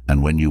bed,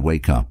 and when you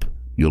wake up,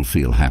 you'll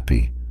feel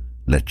happy.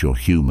 Let your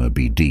humor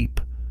be deep.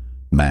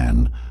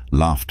 Man,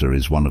 laughter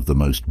is one of the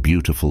most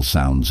beautiful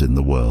sounds in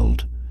the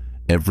world.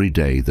 Every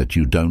day that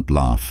you don't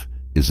laugh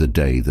is a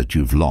day that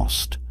you've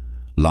lost.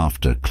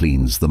 Laughter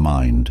cleans the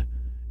mind.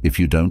 If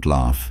you don't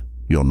laugh,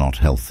 you're not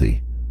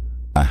healthy.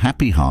 A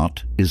happy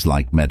heart is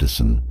like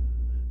medicine.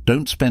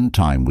 Don't spend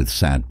time with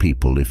sad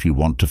people if you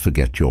want to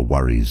forget your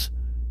worries.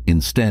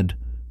 Instead,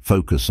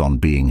 focus on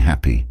being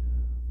happy.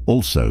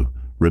 Also,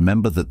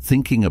 remember that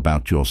thinking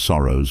about your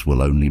sorrows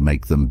will only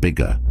make them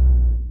bigger.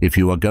 If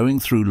you are going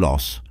through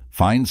loss,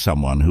 find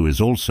someone who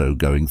is also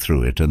going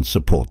through it and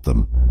support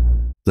them.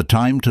 The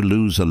time to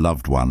lose a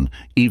loved one,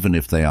 even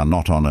if they are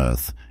not on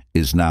earth,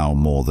 is now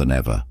more than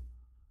ever.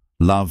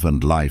 Love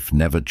and life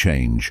never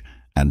change,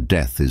 and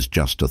death is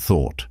just a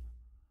thought.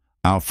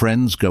 Our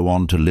friends go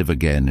on to live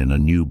again in a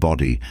new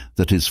body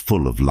that is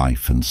full of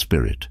life and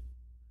spirit.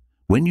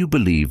 When you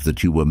believe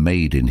that you were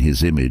made in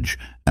His image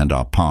and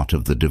are part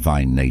of the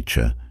divine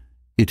nature,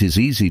 it is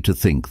easy to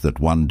think that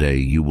one day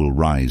you will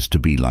rise to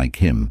be like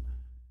Him.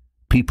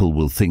 People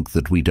will think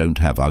that we don't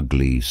have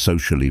ugly,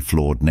 socially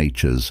flawed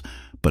natures,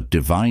 but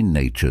divine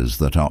natures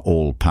that are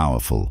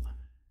all-powerful.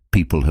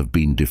 People have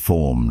been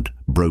deformed,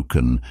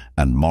 broken,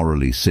 and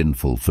morally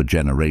sinful for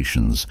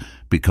generations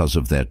because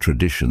of their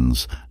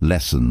traditions,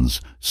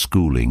 lessons,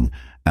 schooling,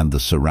 and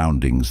the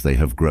surroundings they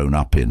have grown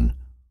up in.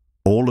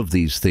 All of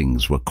these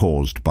things were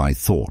caused by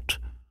thought.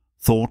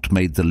 Thought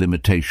made the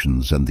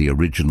limitations and the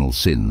original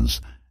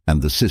sins,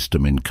 and the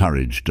system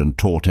encouraged and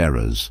taught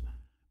errors.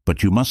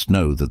 But you must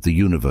know that the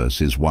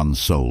universe is one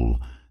soul,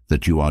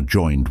 that you are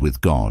joined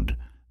with God,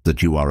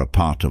 that you are a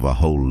part of a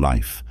whole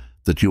life,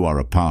 that you are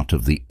a part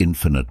of the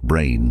infinite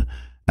brain,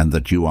 and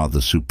that you are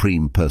the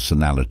supreme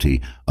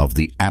personality of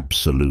the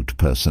absolute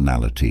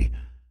personality.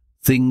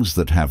 Things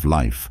that have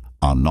life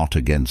are not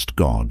against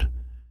God.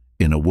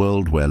 In a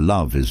world where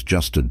love is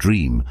just a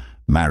dream,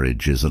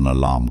 marriage is an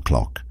alarm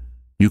clock.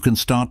 You can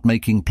start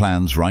making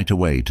plans right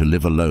away to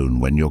live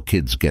alone when your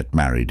kids get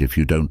married if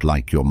you don't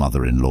like your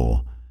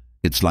mother-in-law.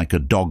 It's like a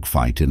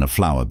dogfight in a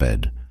flower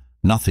bed.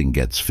 Nothing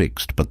gets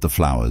fixed but the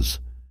flowers.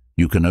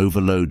 You can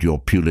overload your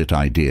Pullet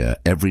idea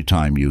every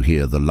time you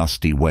hear the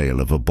lusty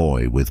wail of a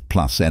boy with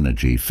plus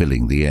energy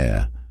filling the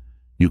air.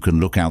 You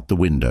can look out the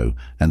window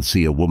and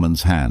see a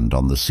woman's hand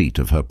on the seat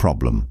of her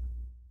problem.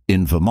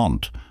 In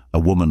Vermont, a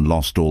woman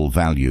lost all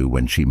value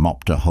when she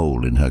mopped a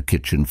hole in her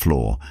kitchen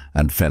floor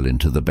and fell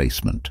into the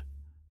basement.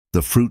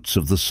 The fruits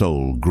of the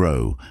soul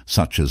grow,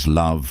 such as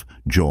love,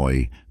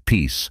 joy,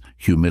 peace,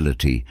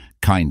 humility,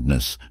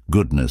 kindness,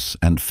 goodness,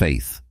 and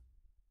faith.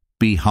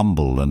 Be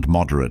humble and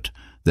moderate.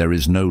 There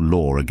is no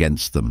law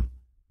against them.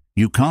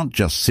 You can't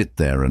just sit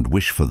there and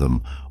wish for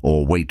them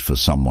or wait for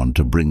someone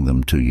to bring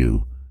them to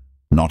you.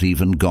 Not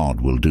even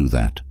God will do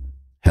that.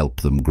 Help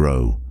them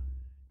grow.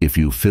 If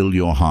you fill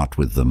your heart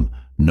with them,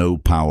 no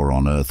power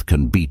on earth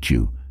can beat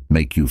you,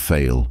 make you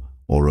fail,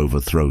 or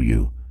overthrow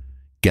you.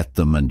 Get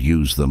them and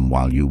use them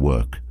while you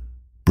work.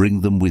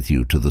 Bring them with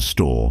you to the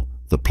store,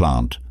 the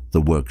plant,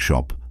 the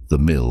workshop, the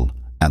mill,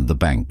 and the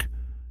bank.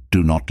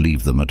 Do not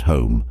leave them at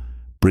home.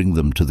 Bring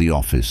them to the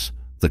office,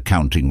 the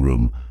counting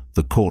room,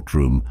 the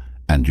courtroom,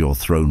 and your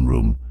throne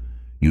room.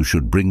 You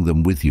should bring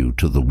them with you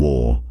to the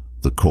war,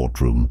 the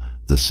courtroom,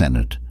 the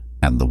Senate,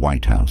 and the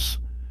White House.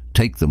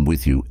 Take them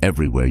with you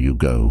everywhere you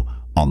go,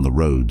 on the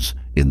roads,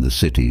 in the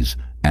cities,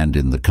 and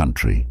in the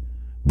country.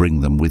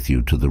 Bring them with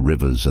you to the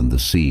rivers and the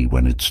sea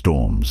when it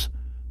storms.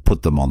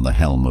 Put them on the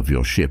helm of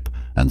your ship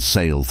and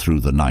sail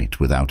through the night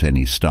without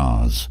any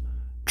stars.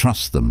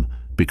 Trust them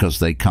because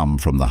they come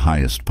from the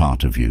highest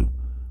part of you.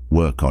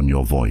 Work on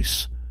your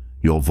voice.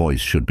 Your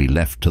voice should be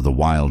left to the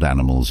wild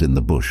animals in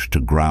the bush to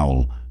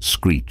growl,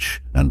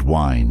 screech, and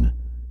whine.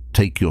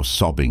 Take your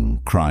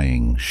sobbing,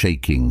 crying,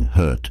 shaking,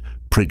 hurt,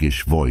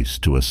 priggish voice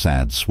to a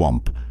sad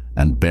swamp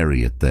and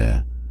bury it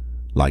there.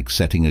 Like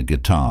setting a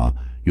guitar,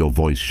 your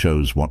voice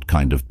shows what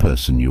kind of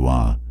person you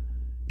are.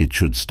 It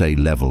should stay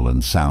level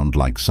and sound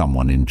like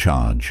someone in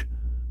charge.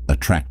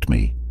 Attract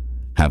me.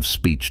 Have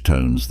speech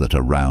tones that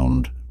are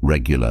round,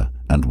 regular,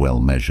 and well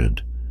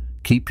measured.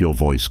 Keep your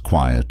voice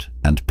quiet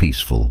and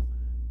peaceful.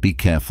 Be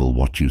careful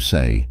what you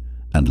say,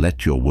 and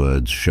let your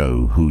words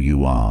show who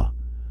you are.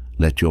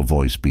 Let your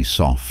voice be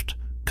soft,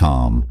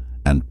 calm,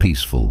 and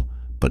peaceful,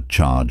 but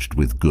charged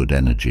with good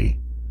energy.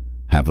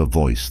 Have a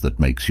voice that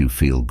makes you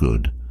feel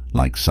good,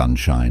 like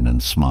sunshine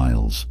and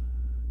smiles.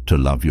 To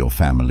love your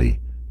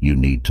family, you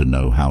need to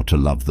know how to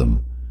love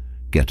them.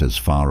 Get as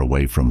far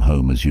away from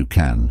home as you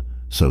can,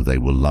 so they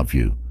will love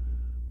you.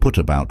 Put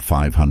about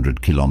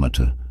 500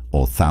 kilometers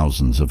or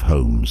thousands of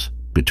homes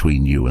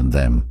between you and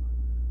them.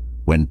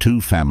 When two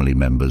family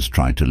members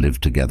try to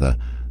live together,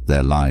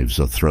 their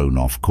lives are thrown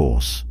off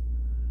course.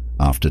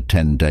 After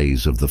 10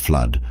 days of the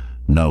flood,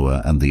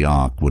 Noah and the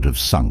ark would have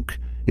sunk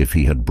if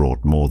he had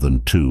brought more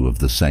than two of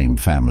the same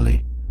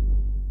family.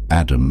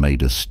 Adam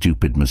made a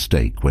stupid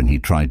mistake when he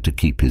tried to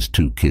keep his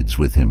 2 kids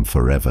with him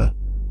forever.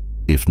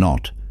 If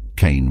not,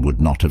 Cain would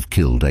not have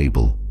killed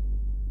Abel.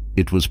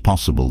 It was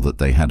possible that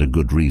they had a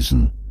good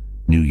reason.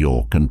 New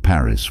York and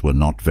Paris were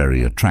not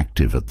very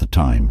attractive at the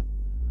time.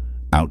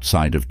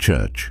 Outside of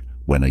church,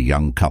 when a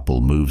young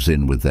couple moves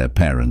in with their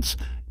parents,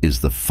 is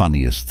the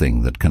funniest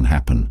thing that can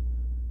happen.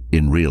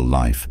 In real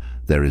life,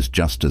 there is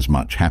just as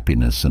much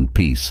happiness and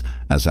peace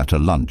as at a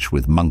lunch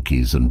with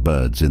monkeys and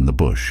birds in the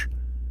bush.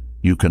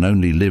 You can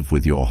only live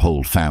with your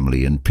whole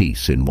family in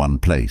peace in one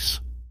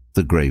place,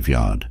 the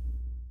graveyard.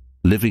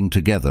 Living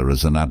together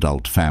as an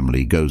adult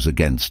family goes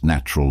against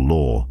natural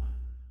law.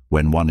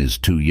 When one is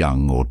too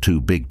young or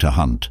too big to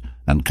hunt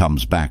and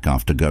comes back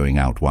after going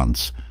out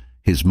once,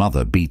 his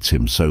mother beats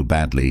him so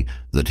badly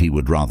that he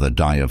would rather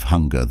die of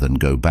hunger than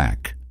go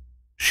back.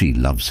 She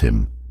loves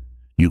him.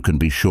 You can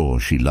be sure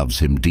she loves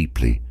him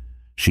deeply.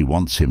 She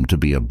wants him to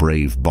be a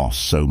brave boss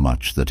so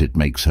much that it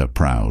makes her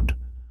proud.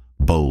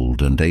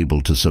 Bold and able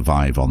to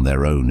survive on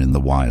their own in the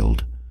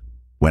wild.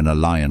 When a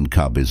lion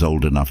cub is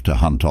old enough to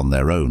hunt on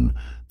their own,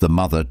 The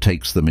mother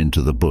takes them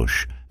into the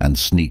bush and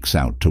sneaks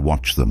out to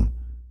watch them.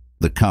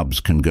 The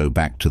cubs can go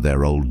back to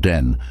their old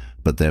den,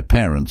 but their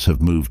parents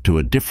have moved to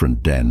a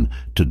different den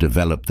to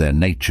develop their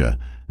nature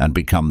and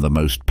become the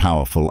most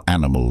powerful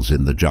animals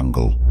in the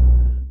jungle.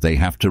 They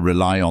have to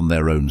rely on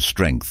their own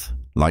strength,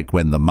 like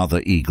when the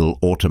mother eagle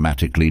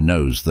automatically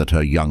knows that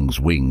her young's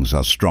wings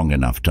are strong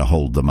enough to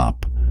hold them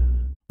up.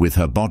 With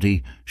her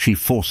body, she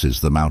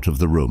forces them out of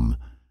the room.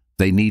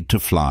 They need to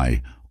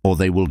fly, or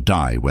they will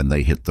die when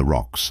they hit the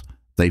rocks.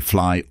 They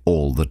fly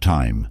all the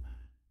time.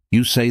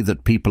 You say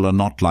that people are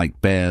not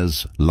like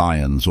bears,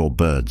 lions, or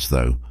birds,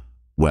 though.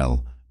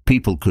 Well,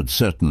 people could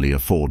certainly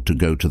afford to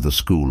go to the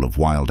school of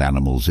wild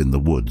animals in the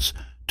woods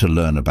to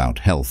learn about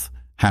health,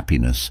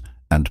 happiness,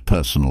 and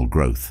personal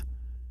growth.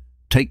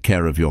 Take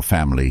care of your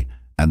family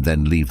and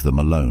then leave them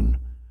alone.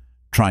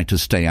 Try to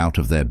stay out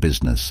of their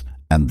business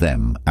and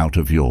them out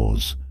of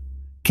yours.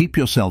 Keep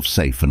yourself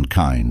safe and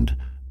kind,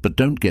 but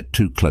don't get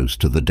too close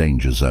to the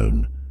danger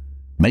zone.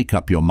 Make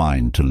up your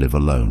mind to live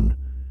alone.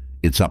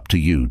 It's up to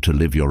you to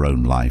live your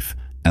own life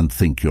and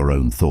think your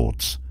own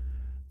thoughts.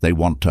 They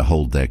want to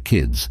hold their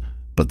kids,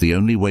 but the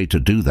only way to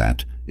do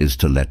that is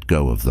to let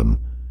go of them.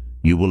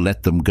 You will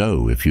let them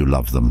go if you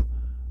love them.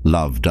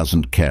 Love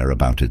doesn't care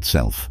about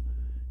itself.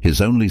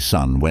 His only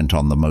son went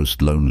on the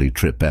most lonely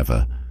trip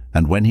ever,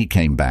 and when he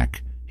came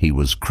back, he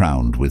was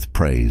crowned with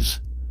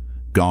praise.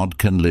 God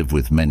can live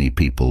with many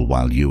people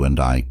while you and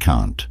I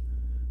can't.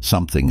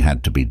 Something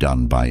had to be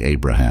done by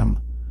Abraham.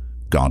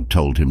 God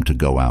told him to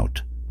go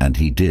out, and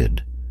he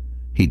did.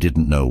 He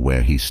didn't know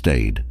where he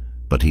stayed,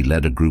 but he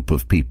led a group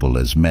of people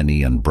as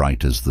many and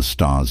bright as the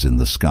stars in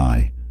the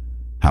sky.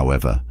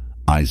 However,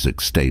 Isaac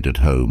stayed at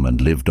home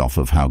and lived off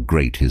of how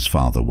great his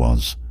father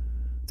was.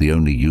 The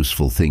only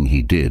useful thing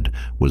he did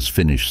was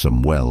finish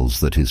some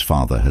wells that his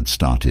father had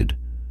started.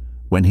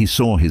 When he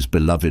saw his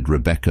beloved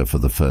Rebekah for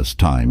the first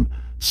time,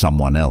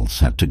 someone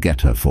else had to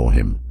get her for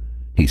him.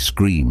 He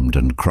screamed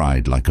and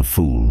cried like a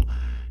fool.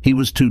 He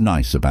was too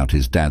nice about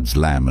his dad's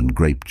lamb and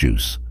grape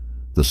juice.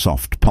 The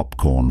soft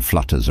popcorn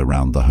flutters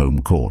around the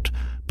home court,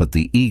 but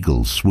the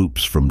eagle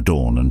swoops from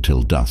dawn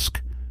until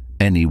dusk.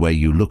 Any way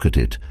you look at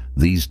it,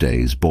 these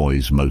days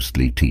boys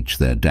mostly teach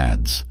their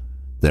dads.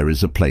 There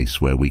is a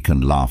place where we can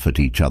laugh at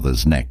each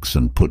other's necks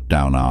and put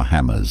down our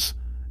hammers.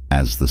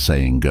 As the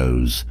saying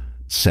goes,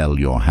 sell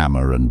your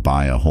hammer and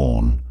buy a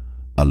horn.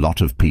 A lot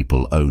of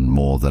people own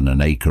more than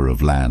an acre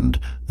of land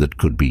that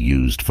could be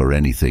used for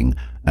anything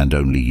and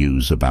only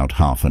use about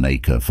half an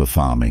acre for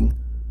farming.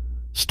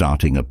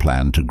 Starting a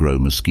plan to grow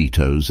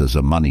mosquitoes as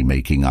a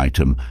money-making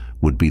item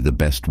would be the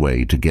best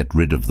way to get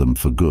rid of them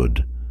for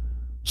good.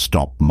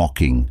 Stop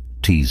mocking,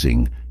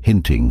 teasing,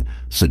 hinting,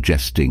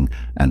 suggesting,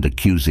 and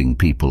accusing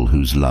people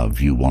whose love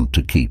you want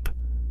to keep.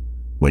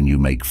 When you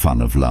make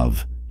fun of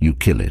love, you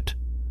kill it.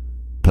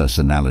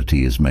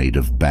 Personality is made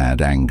of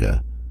bad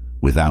anger.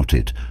 Without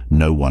it,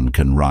 no one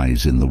can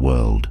rise in the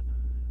world.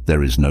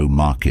 There is no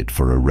market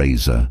for a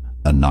razor,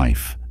 a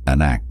knife,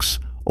 an axe,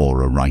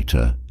 or a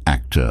writer,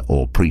 actor,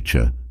 or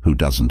preacher who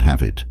doesn't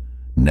have it.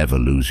 Never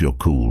lose your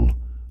cool.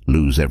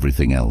 Lose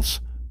everything else,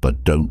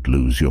 but don't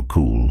lose your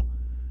cool.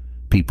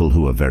 People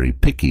who are very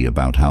picky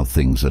about how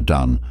things are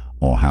done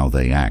or how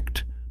they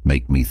act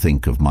make me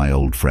think of my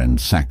old friend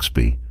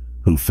Saxby,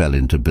 who fell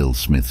into Bill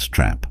Smith's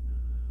trap.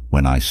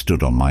 When I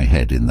stood on my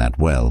head in that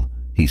well,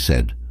 he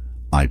said,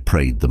 "I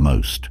prayed the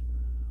most."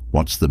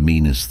 What's the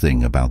meanest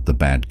thing about the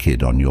bad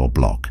kid on your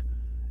block?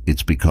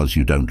 It's because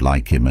you don't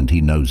like him and he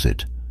knows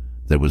it.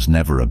 There was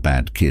never a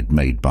bad kid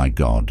made by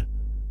God,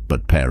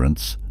 but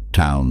parents,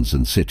 towns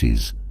and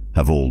cities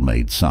have all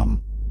made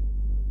some.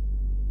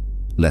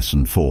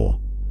 Lesson 4.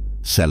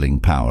 Selling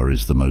power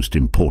is the most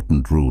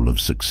important rule of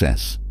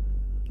success.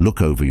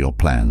 Look over your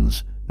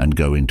plans and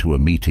go into a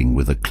meeting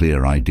with a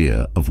clear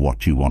idea of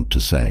what you want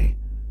to say.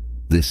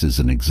 This is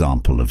an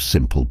example of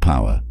simple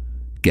power,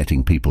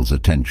 getting people's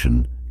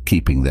attention,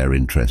 keeping their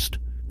interest,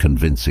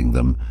 convincing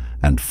them,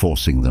 and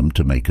forcing them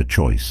to make a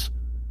choice.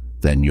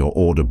 Then your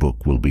order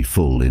book will be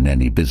full in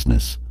any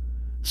business.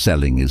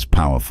 Selling is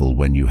powerful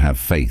when you have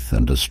faith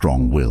and a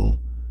strong will.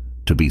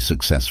 To be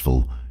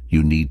successful,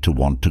 you need to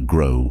want to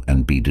grow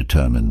and be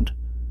determined.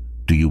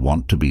 Do you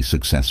want to be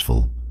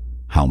successful?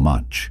 How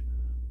much?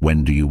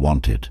 When do you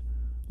want it?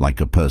 Like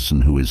a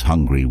person who is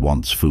hungry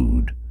wants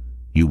food.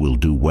 You will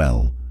do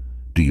well.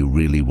 Do you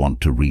really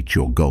want to reach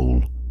your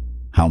goal?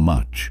 How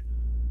much?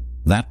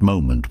 That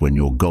moment when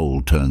your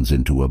goal turns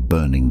into a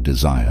burning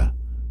desire.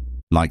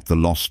 Like the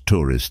lost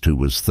tourist who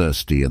was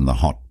thirsty in the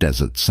hot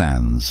desert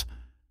sands.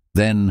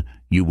 Then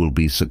you will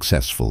be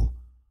successful.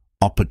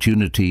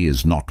 Opportunity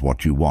is not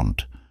what you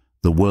want.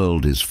 The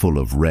world is full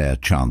of rare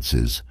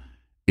chances.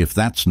 If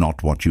that's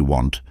not what you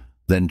want,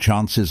 then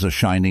chances are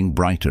shining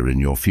brighter in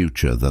your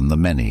future than the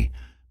many,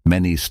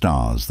 many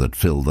stars that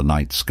fill the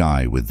night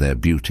sky with their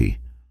beauty.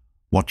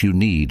 What you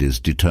need is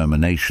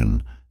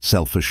determination,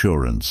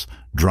 self-assurance,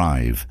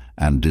 drive,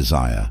 and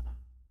desire.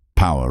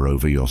 Power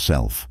over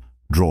yourself,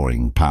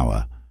 drawing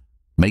power.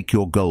 Make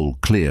your goal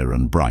clear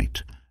and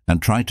bright,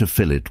 and try to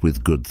fill it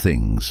with good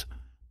things.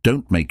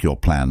 Don't make your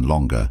plan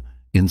longer.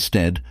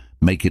 Instead,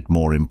 make it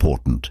more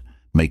important.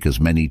 Make as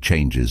many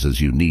changes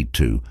as you need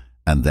to,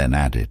 and then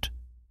add it.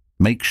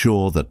 Make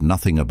sure that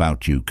nothing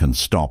about you can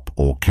stop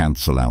or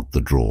cancel out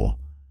the draw.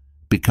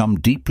 Become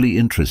deeply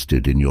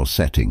interested in your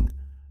setting.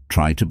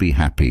 Try to be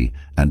happy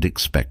and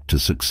expect to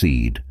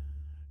succeed.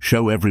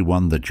 Show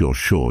everyone that you're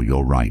sure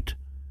you're right.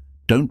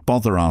 Don't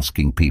bother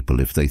asking people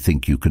if they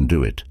think you can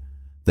do it.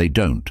 They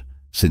don't,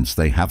 since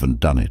they haven't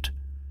done it.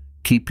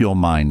 Keep your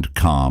mind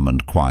calm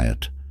and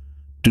quiet.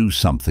 Do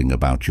something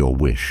about your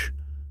wish.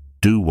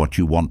 Do what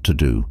you want to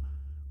do.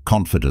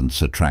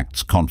 Confidence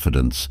attracts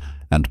confidence,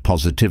 and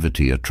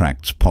positivity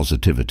attracts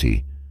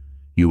positivity.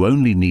 You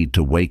only need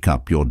to wake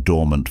up your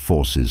dormant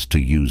forces to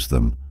use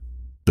them.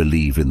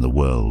 Believe in the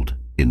world,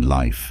 in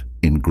life,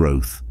 in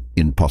growth,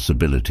 in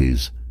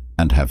possibilities,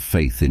 and have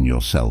faith in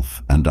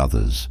yourself and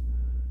others.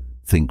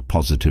 Think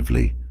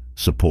positively,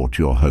 support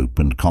your hope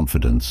and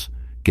confidence,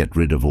 get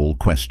rid of all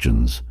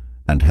questions,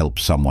 and help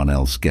someone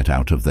else get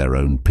out of their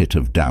own pit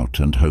of doubt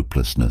and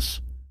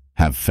hopelessness.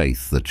 Have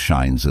faith that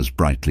shines as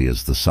brightly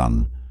as the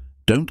sun.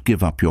 Don't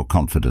give up your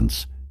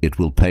confidence. It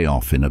will pay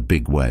off in a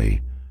big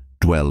way.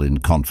 Dwell in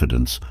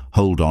confidence,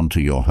 hold on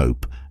to your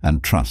hope,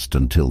 and trust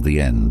until the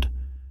end.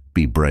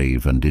 Be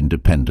brave and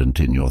independent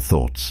in your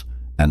thoughts,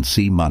 and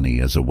see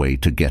money as a way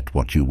to get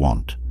what you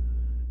want.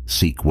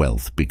 Seek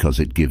wealth because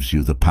it gives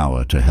you the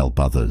power to help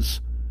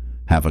others.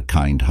 Have a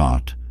kind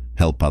heart,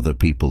 help other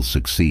people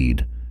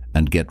succeed,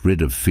 and get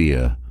rid of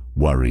fear,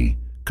 worry,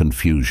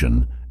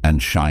 confusion,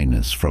 and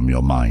shyness from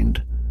your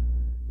mind.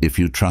 If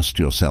you trust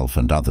yourself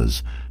and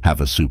others,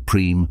 have a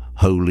supreme,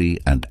 holy,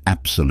 and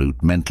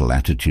absolute mental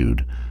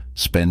attitude.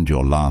 Spend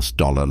your last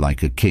dollar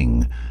like a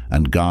king,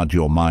 and guard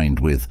your mind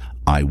with,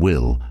 I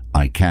will,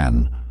 I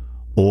can.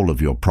 All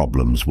of your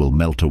problems will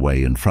melt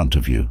away in front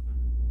of you.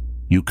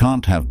 You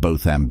can't have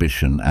both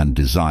ambition and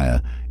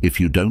desire if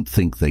you don't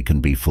think they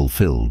can be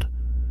fulfilled.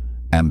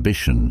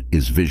 Ambition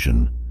is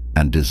vision,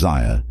 and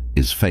desire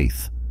is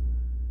faith.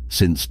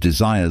 Since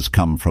desires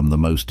come from the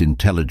most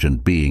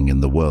intelligent being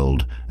in the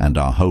world and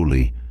are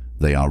holy,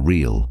 they are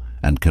real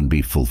and can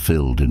be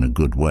fulfilled in a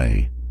good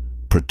way.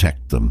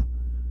 Protect them.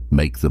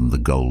 Make them the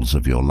goals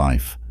of your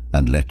life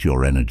and let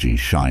your energy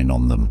shine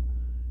on them.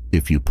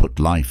 If you put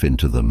life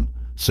into them,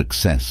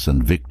 success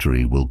and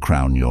victory will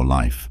crown your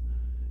life.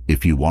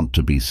 If you want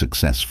to be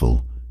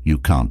successful, you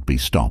can't be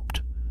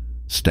stopped.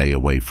 Stay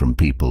away from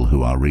people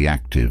who are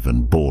reactive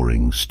and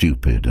boring,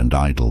 stupid and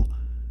idle.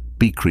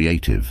 Be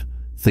creative.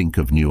 Think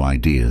of new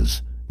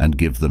ideas and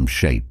give them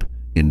shape.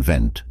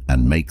 Invent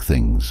and make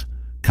things.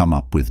 Come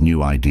up with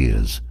new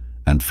ideas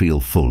and feel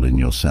full in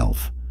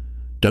yourself.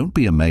 Don't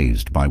be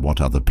amazed by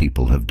what other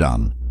people have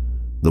done.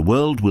 The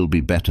world will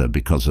be better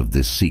because of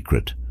this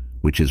secret,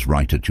 which is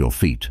right at your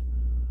feet.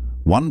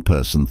 One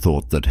person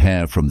thought that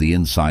hair from the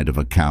inside of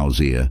a cow's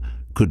ear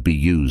could be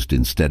used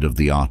instead of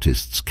the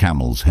artist's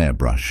camel's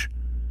hairbrush.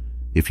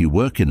 If you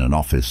work in an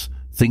office,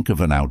 think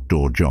of an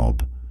outdoor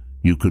job.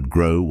 You could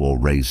grow or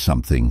raise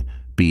something,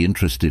 be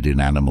interested in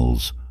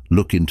animals,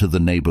 look into the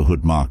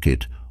neighborhood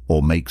market,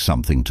 or make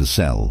something to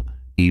sell,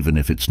 even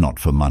if it's not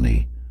for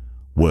money.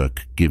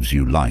 Work gives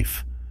you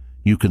life.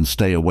 You can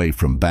stay away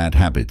from bad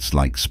habits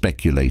like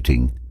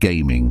speculating,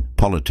 gaming,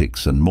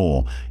 politics, and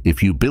more.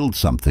 If you build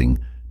something,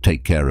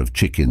 take care of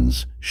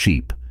chickens,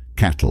 sheep,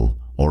 cattle,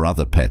 or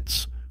other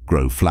pets,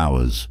 grow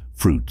flowers,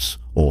 fruits,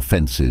 or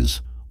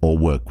fences, or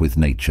work with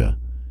nature.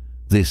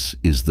 This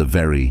is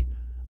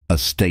a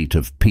state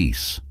of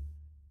peace.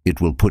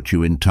 It will put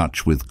you in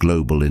touch with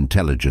global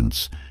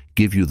intelligence,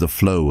 give you the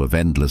flow of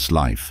endless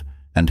life,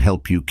 and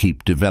help you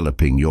keep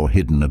developing your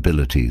hidden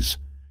abilities.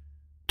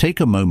 Take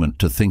a moment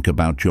to think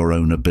about your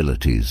own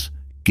abilities,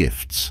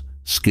 gifts,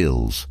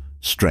 skills,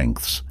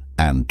 strengths,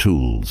 and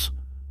tools.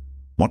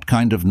 What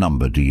kind of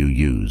number do you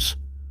use?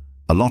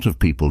 A lot of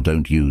people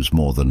don't use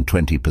more than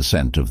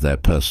 20% of their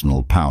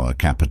personal power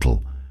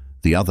capital.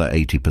 The other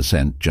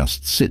 80%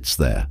 just sits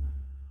there.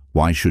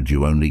 Why should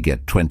you only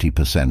get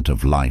 20%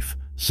 of life,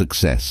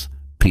 success,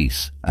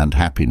 peace, and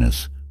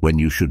happiness when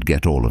you should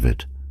get all of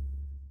it?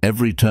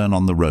 Every turn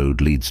on the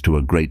road leads to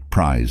a great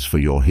prize for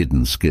your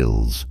hidden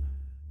skills.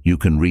 You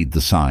can read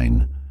the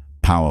sign,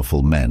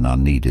 powerful men are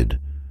needed.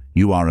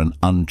 You are an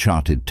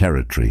uncharted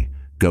territory.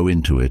 Go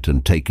into it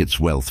and take its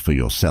wealth for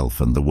yourself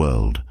and the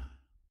world.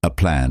 A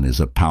plan is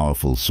a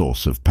powerful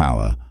source of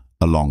power,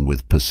 along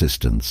with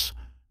persistence.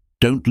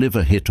 Don't live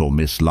a hit or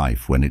miss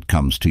life when it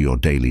comes to your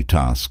daily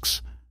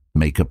tasks.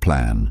 Make a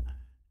plan.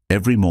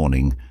 Every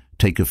morning,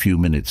 take a few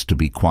minutes to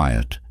be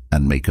quiet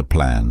and make a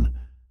plan.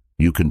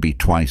 You can be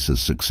twice as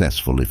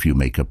successful if you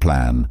make a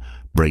plan,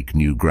 break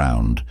new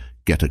ground,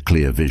 get a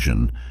clear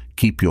vision,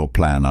 keep your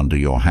plan under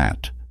your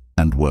hat,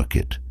 and work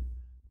it.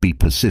 Be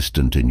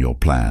persistent in your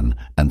plan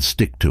and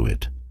stick to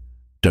it.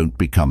 Don't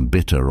become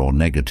bitter or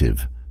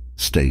negative.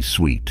 Stay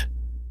sweet.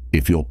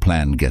 If your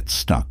plan gets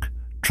stuck,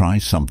 try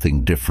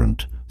something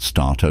different,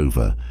 start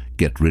over,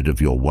 get rid of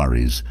your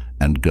worries,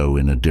 and go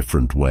in a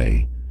different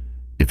way.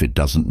 If it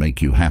doesn't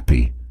make you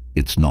happy,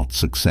 it's not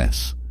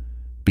success.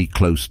 Be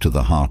close to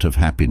the heart of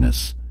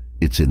happiness.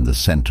 It's in the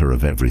center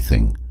of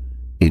everything.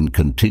 In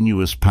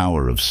continuous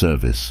power of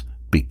service,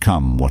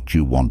 become what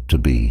you want to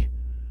be.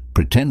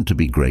 Pretend to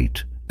be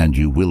great, and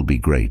you will be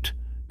great.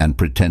 And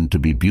pretend to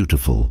be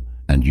beautiful,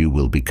 and you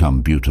will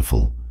become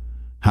beautiful.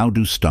 How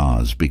do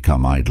stars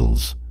become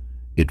idols?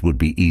 It would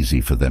be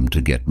easy for them to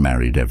get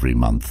married every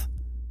month.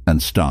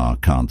 And star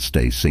can't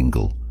stay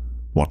single.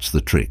 What's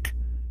the trick?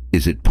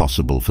 Is it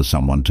possible for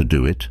someone to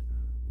do it?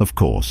 Of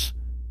course.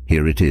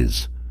 Here it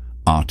is.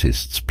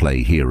 Artists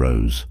play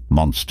heroes,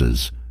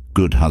 monsters,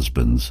 good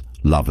husbands,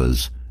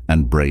 lovers,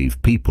 and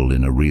brave people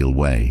in a real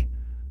way.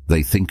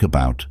 They think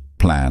about,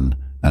 plan,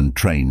 and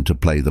train to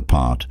play the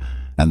part,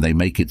 and they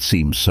make it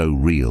seem so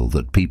real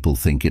that people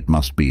think it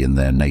must be in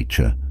their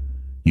nature.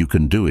 You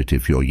can do it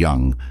if you're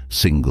young,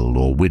 single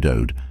or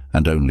widowed,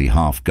 and only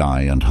half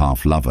guy and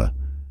half lover.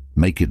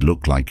 Make it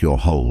look like you're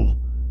whole.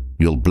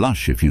 You'll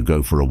blush if you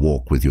go for a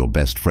walk with your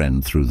best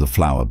friend through the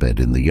flower bed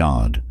in the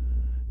yard.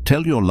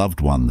 Tell your loved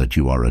one that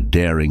you are a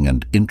daring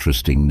and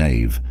interesting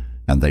knave,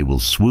 and they will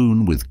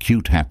swoon with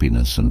cute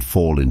happiness and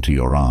fall into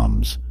your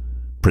arms.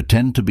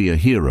 Pretend to be a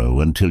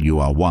hero until you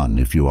are one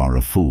if you are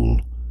a fool.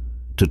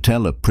 To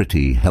tell a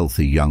pretty,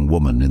 healthy young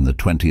woman in the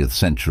 20th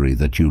century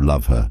that you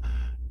love her,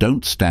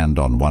 don't stand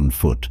on one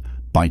foot,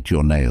 bite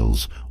your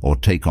nails, or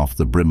take off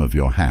the brim of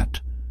your hat.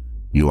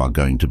 You are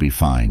going to be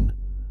fine.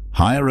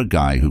 Hire a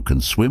guy who can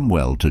swim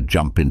well to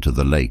jump into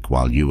the lake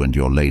while you and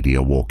your lady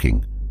are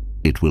walking.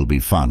 It will be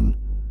fun.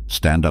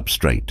 Stand up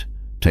straight,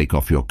 take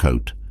off your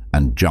coat,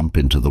 and jump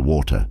into the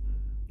water.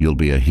 You'll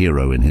be a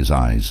hero in his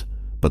eyes,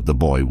 but the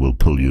boy will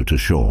pull you to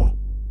shore.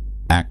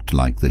 Act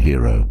like the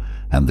hero,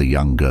 and the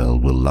young girl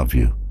will love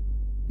you.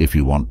 If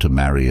you want to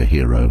marry a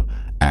hero,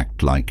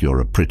 act like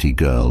you're a pretty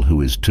girl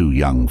who is too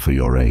young for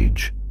your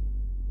age.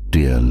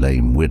 Dear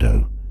lame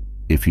widow,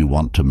 if you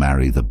want to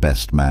marry the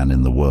best man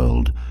in the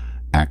world,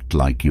 act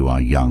like you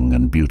are young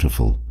and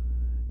beautiful.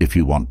 If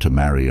you want to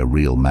marry a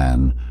real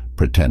man,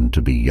 pretend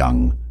to be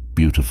young,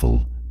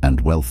 beautiful, and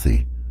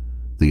wealthy.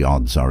 The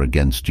odds are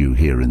against you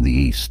here in the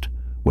East,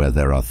 where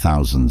there are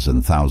thousands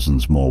and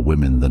thousands more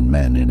women than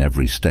men in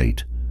every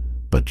state.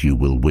 But you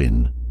will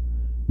win.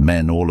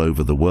 Men all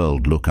over the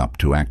world look up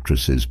to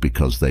actresses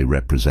because they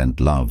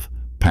represent love,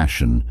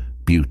 passion,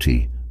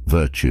 beauty,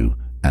 virtue,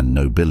 and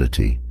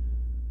nobility.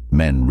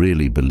 Men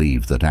really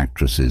believe that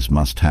actresses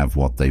must have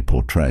what they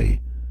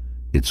portray.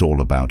 It's all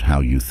about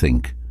how you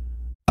think.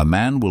 A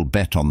man will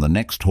bet on the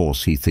next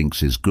horse he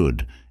thinks is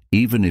good,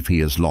 even if he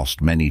has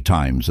lost many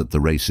times at the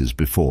races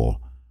before.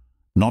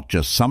 Not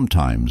just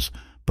sometimes,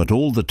 but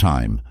all the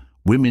time,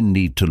 women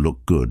need to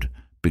look good,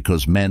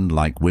 because men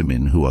like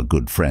women who are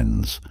good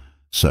friends.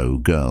 So,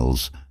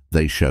 girls,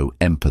 they show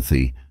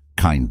empathy,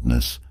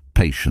 kindness,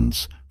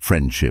 patience,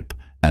 friendship,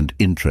 and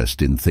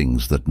interest in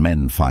things that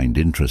men find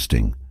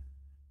interesting.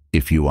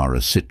 If you are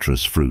a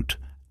citrus fruit,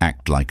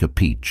 act like a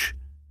peach.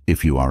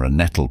 If you are a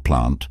nettle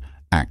plant,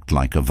 act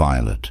like a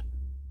violet.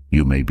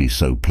 You may be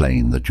so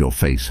plain that your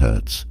face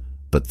hurts,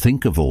 but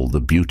think of all the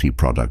beauty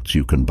products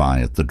you can buy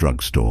at the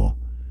drugstore.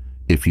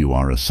 If you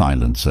are a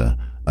silencer,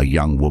 a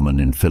young woman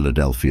in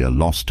Philadelphia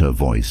lost her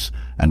voice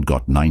and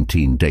got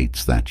 19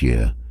 dates that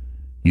year.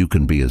 You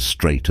can be as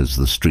straight as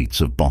the streets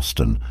of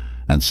Boston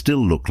and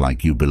still look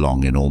like you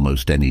belong in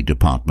almost any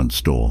department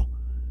store.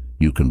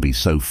 You can be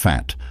so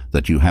fat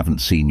that you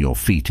haven't seen your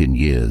feet in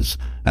years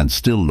and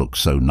still look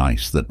so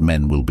nice that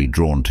men will be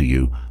drawn to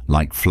you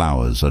like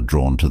flowers are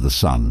drawn to the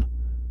sun.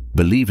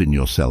 Believe in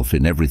yourself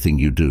in everything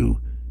you do,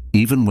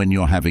 even when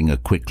you're having a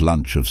quick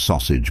lunch of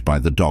sausage by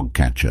the dog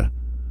catcher.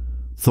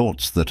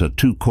 Thoughts that are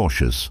too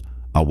cautious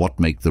are what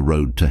make the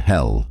road to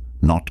hell,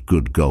 not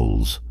good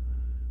goals.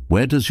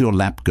 Where does your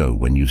lap go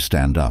when you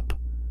stand up?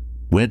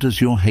 Where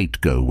does your hate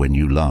go when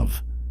you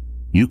love?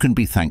 You can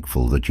be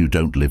thankful that you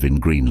don't live in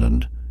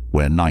Greenland,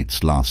 where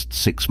nights last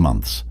 6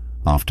 months,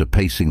 after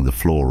pacing the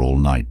floor all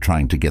night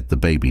trying to get the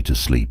baby to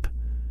sleep.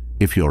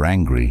 If you're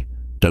angry,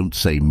 don't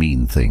say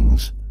mean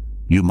things.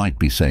 You might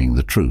be saying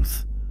the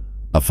truth.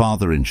 A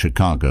father in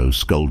Chicago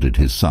scolded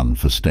his son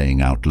for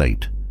staying out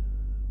late.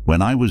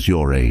 "When I was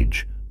your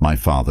age, my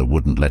father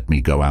wouldn't let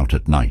me go out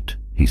at night,"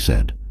 he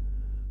said.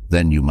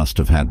 "Then you must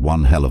have had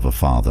one hell of a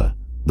father,"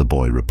 the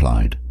boy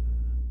replied.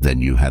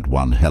 "Then you had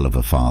one hell of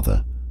a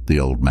father," the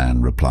old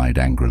man replied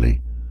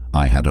angrily.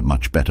 "I had a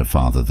much better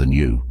father than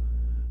you.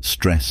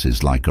 Stress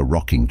is like a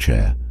rocking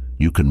chair.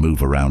 You can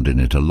move around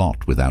in it a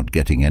lot without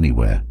getting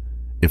anywhere.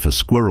 If a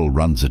squirrel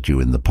runs at you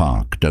in the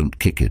park, don't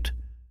kick it.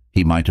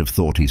 He might have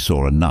thought he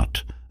saw a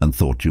nut and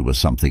thought you were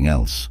something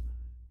else.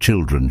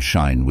 Children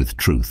shine with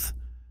truth.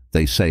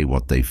 They say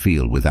what they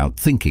feel without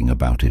thinking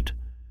about it.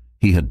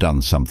 He had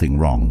done something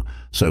wrong,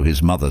 so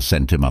his mother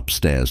sent him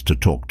upstairs to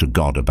talk to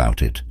God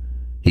about it.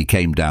 He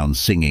came down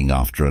singing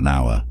after an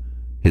hour.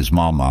 His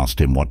mom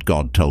asked him what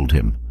God told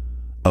him.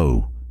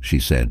 "Oh," she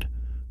said,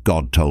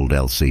 "God told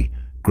Elsie,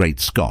 'Great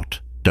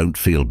Scott, don't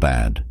feel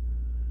bad.'"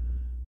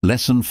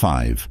 Lesson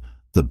 5.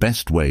 The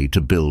best way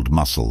to build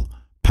muscle: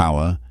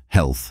 power,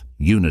 health,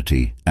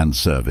 unity, and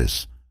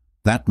service.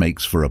 That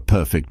makes for a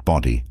perfect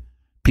body.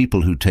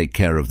 People who take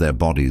care of their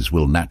bodies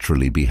will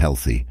naturally be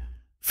healthy.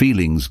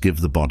 Feelings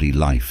give the body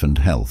life and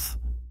health.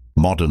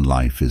 Modern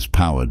life is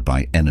powered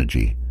by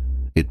energy.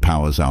 It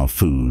powers our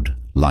food,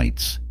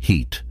 lights,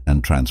 heat,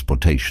 and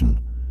transportation.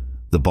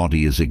 The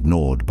body is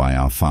ignored by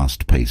our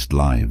fast-paced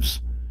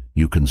lives.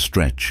 You can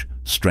stretch,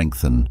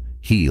 strengthen,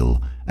 heal,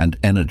 and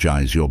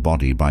energize your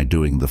body by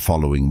doing the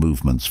following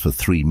movements for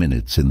 3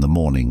 minutes in the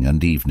morning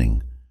and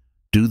evening.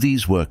 Do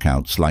these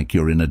workouts like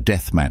you're in a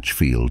deathmatch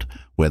field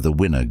where the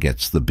winner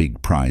gets the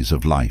big prize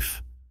of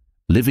life.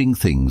 Living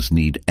things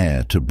need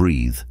air to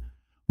breathe.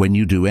 When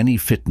you do any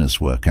fitness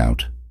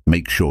workout,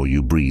 make sure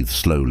you breathe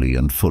slowly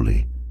and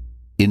fully.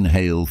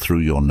 Inhale through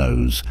your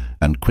nose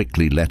and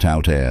quickly let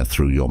out air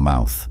through your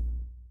mouth.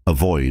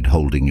 Avoid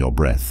holding your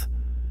breath.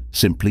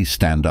 Simply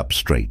stand up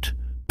straight,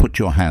 put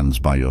your hands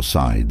by your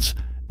sides,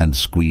 and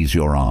squeeze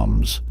your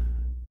arms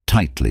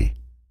tightly.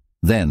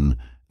 Then,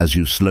 as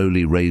you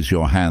slowly raise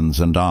your hands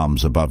and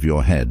arms above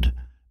your head,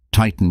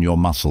 tighten your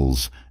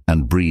muscles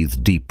and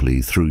breathe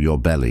deeply through your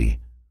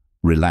belly.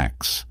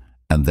 Relax,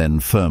 and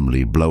then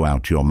firmly blow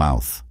out your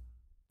mouth.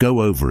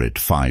 Go over it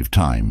 5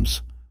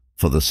 times.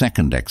 For the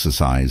second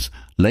exercise,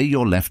 lay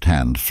your left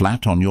hand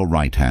flat on your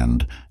right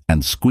hand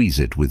and squeeze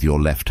it with your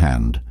left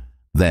hand.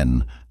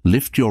 Then,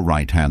 lift your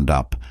right hand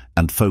up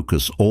and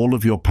focus all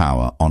of your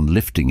power on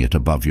lifting it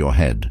above your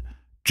head,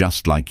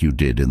 just like you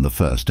did in the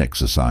first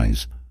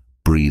exercise.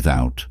 Breathe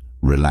out,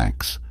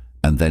 relax,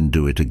 and then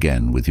do it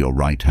again with your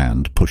right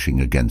hand pushing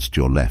against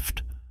your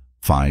left,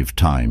 5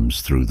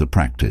 times through the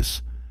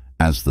practice.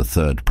 As the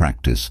third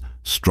practice,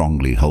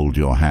 strongly hold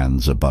your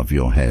hands above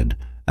your head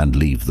and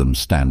leave them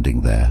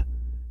standing there.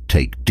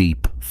 Take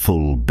deep,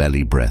 full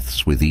belly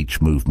breaths with each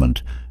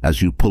movement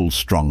as you pull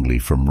strongly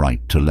from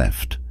right to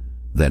left.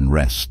 Then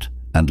rest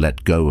and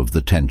let go of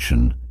the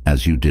tension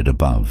as you did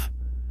above.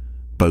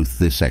 Both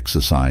this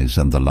exercise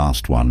and the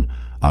last one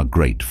are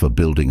great for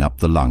building up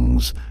the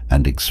lungs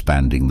and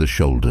expanding the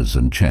shoulders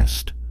and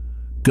chest.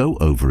 Go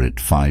over it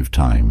 5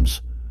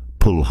 times.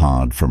 Pull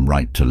hard from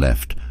right to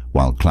left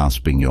while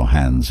clasping your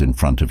hands in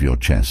front of your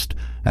chest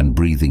and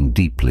breathing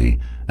deeply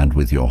and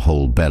with your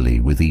whole belly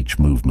with each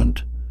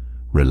movement.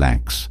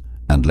 Relax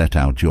and let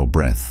out your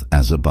breath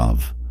as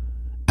above.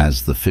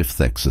 As the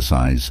 5th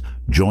exercise,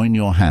 join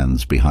your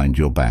hands behind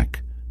your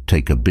back,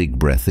 take a big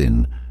breath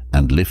in,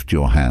 and lift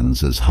your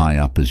hands as high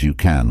up as you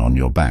can on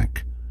your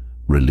back.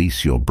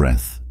 Release your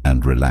breath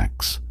and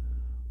relax.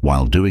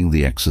 While doing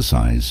the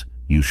exercise,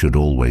 you should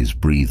always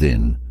breathe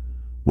in.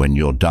 When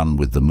you're done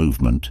with the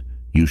movement,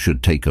 you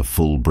should take a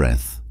full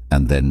breath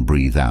and then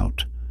breathe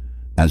out.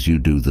 As you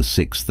do the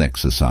 6th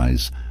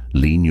exercise,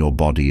 lean your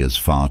body as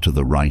far to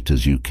the right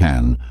as you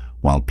can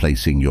while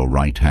placing your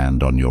right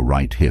hand on your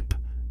right hip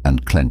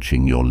and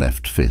clenching your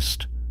left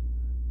fist.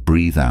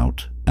 Breathe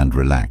out and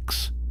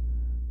relax.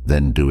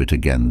 Then do it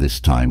again,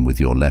 this time with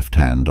your left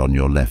hand on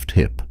your left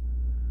hip.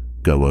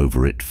 Go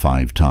over it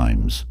 5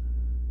 times.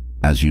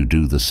 As you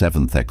do the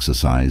 7th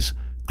exercise,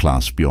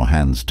 clasp your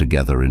hands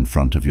together in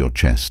front of your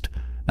chest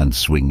and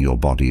swing your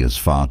body as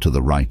far to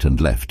the right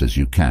and left as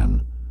you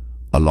can.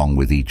 Along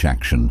with each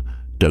action,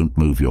 don't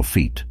move your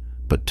feet,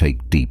 but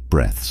take deep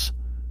breaths.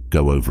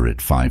 Go over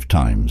it 5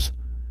 times.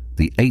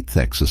 The 8th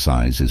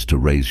exercise is to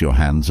raise your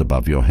hands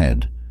above your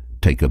head.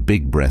 Take a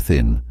big breath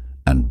in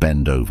and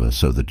bend over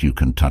so that you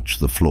can touch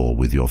the floor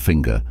with your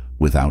finger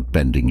without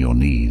bending your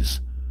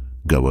knees.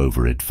 Go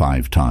over it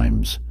 5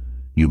 times.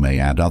 You may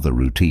add other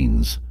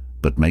routines,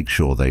 but make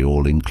sure they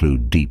all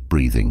include deep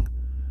breathing.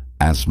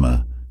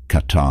 Asthma,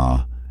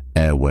 catarrh,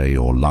 airway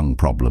or lung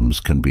problems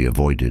can be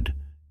avoided.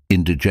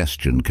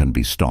 Indigestion can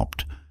be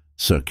stopped.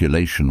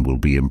 Circulation will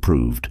be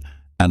improved,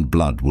 and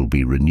blood will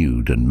be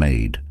renewed and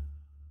made.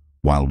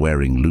 While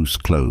wearing loose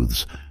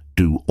clothes,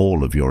 do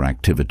all of your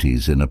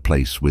activities in a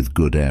place with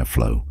good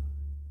airflow.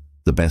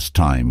 The best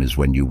time is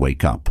when you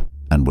wake up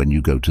and when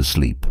you go to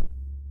sleep.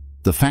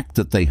 The fact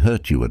that they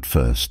hurt you at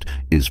first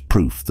is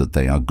proof that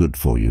they are good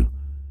for you.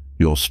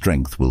 Your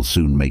strength will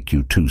soon make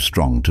you too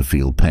strong to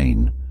feel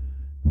pain.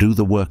 Do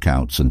the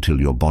workouts until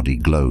your body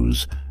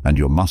glows and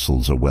your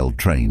muscles are well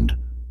trained,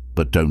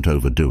 but don't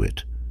overdo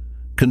it.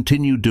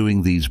 Continue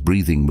doing these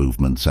breathing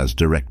movements as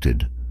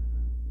directed.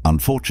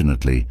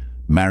 Unfortunately,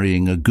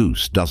 marrying a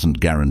goose doesn't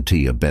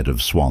guarantee a bed of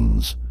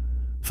swans.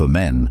 For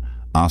men,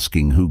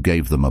 asking who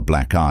gave them a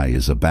black eye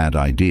is a bad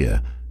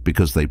idea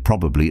because they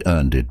probably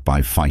earned it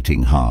by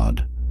fighting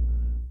hard.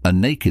 A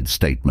naked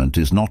statement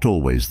is not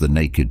always the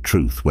naked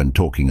truth when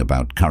talking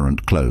about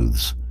current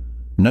clothes.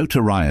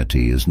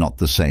 Notoriety is not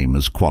the same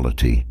as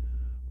quality.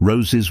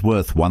 Roses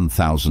worth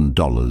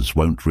 $1,000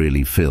 won't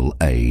really fill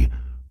a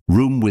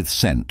room with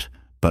scent,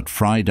 but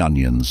fried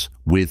onions,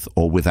 with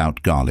or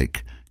without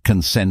garlic,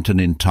 can scent an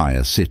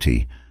entire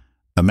city.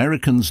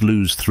 Americans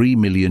lose 3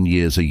 million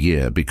years a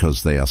year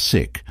because they are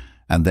sick,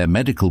 and their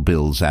medical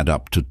bills add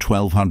up to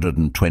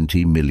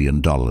 $1,220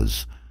 million.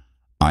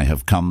 I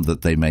have come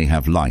that they may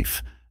have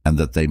life, and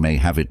that they may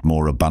have it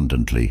more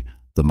abundantly,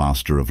 the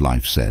Master of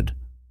Life said.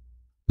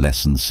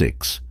 Lesson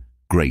 6.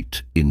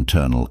 Great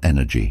internal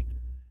energy.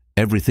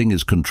 Everything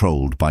is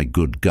controlled by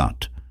good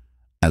gut.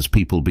 As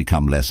people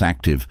become less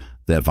active,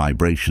 their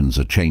vibrations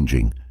are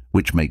changing,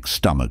 which makes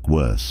stomach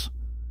worse.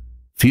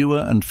 Fewer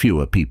and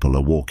fewer people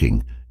are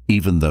walking,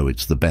 even though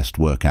it's the best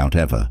workout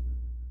ever.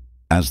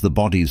 As the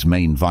body's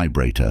main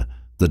vibrator,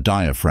 the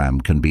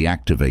diaphragm can be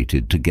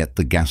activated to get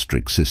the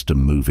gastric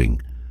system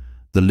moving.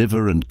 The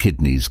liver and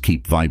kidneys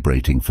keep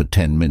vibrating for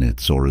 10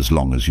 minutes or as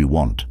long as you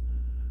want.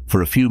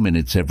 For a few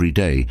minutes every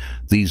day,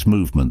 these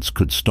movements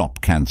could stop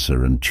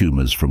cancer and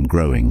tumors from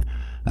growing,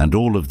 and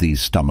all of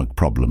these stomach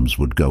problems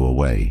would go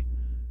away.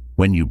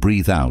 When you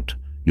breathe out,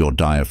 your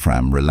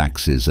diaphragm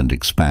relaxes and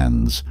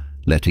expands,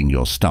 letting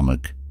your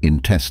stomach,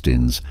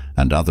 intestines,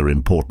 and other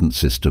important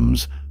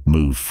systems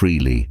move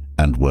freely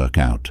and work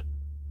out.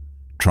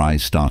 Try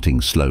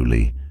starting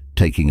slowly,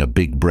 taking a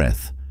big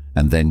breath,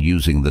 and then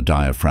using the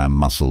diaphragm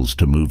muscles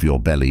to move your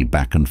belly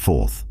back and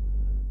forth.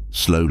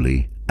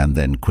 Slowly and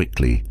then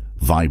quickly,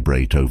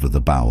 vibrate over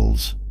the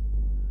bowels.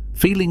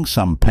 Feeling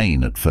some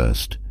pain at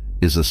first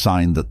is a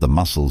sign that the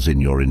muscles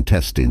in your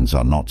intestines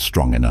are not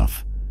strong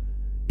enough.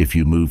 If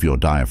you move your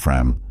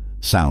diaphragm,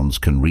 sounds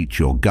can reach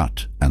your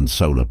gut and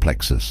solar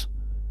plexus.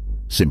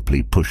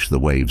 Simply push the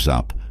waves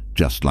up,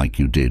 just like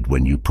you did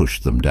when you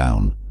pushed them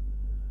down.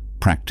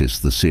 Practice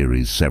the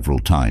series several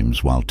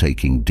times while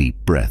taking deep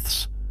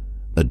breaths.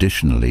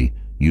 Additionally,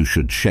 you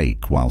should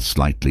shake while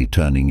slightly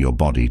turning your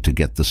body to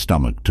get the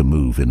stomach to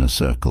move in a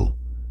circle.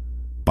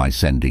 By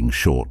sending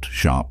short,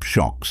 sharp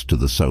shocks to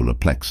the solar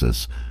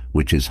plexus,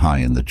 which is high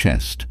in the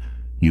chest,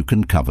 you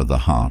can cover the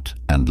heart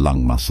and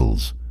lung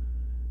muscles.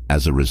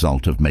 As a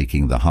result of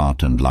making the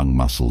heart and lung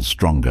muscles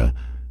stronger,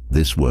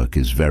 this work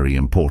is very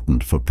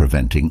important for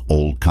preventing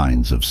all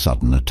kinds of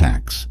sudden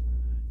attacks.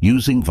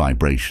 Using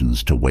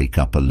vibrations to wake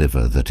up a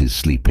liver that is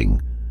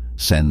sleeping.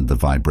 Send the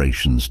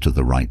vibrations to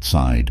the right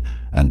side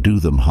and do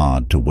them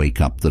hard to wake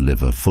up the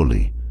liver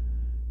fully.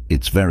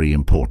 It's very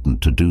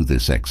important to do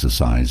this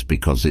exercise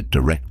because it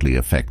directly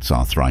affects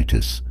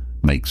arthritis,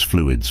 makes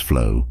fluids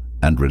flow,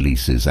 and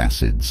releases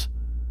acids.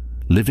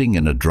 Living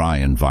in a dry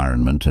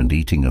environment and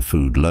eating a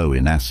food low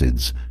in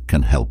acids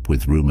can help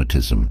with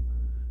rheumatism.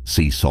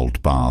 Sea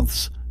salt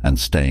baths and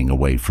staying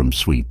away from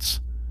sweets.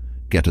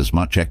 Get as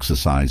much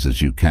exercise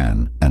as you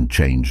can and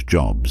change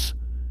jobs.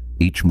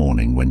 Each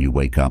morning when you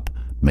wake up,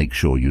 make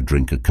sure you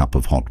drink a cup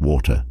of hot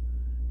water.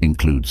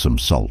 Include some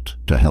salt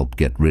to help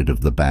get rid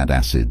of the bad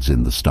acids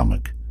in the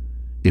stomach.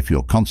 If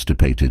you're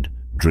constipated,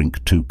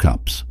 drink 2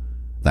 cups.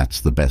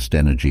 That's the best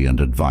energy and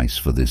advice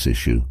for this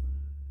issue.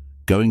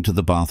 Going to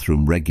the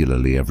bathroom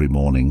regularly every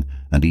morning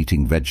and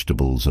eating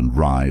vegetables and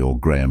rye or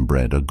graham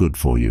bread are good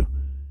for you.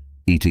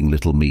 Eating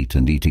little meat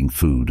and eating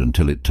food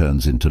until it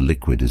turns into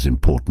liquid is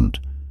important.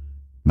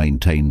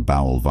 Maintain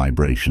bowel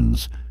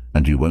vibrations,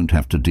 and you won't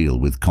have to deal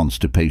with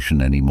constipation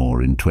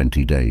anymore in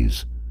 20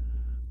 days.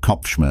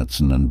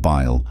 Kopfschmerzen and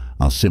bile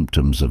are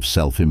symptoms of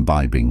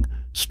self-imbibing,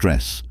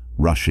 stress,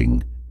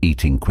 rushing,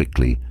 eating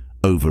quickly,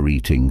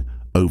 overeating,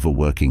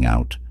 overworking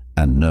out,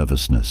 and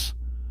nervousness.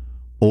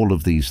 All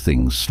of these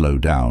things slow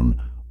down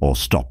or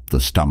stop the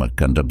stomach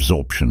and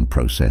absorption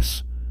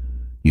process.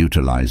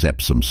 Utilize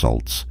Epsom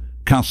salts,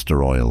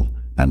 castor oil,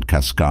 and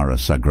cascara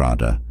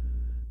sagrada.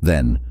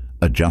 Then,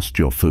 adjust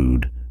your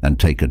food and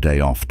take a day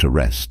off to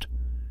rest.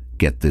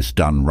 Get this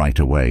done right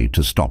away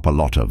to stop a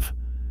lot of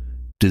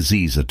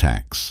disease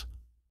attacks.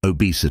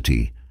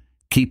 Obesity.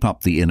 Keep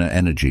up the inner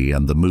energy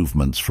and the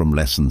movements from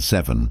Lesson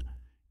 7.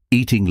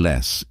 Eating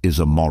less is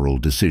a moral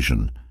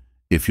decision.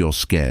 If you're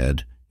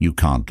scared, you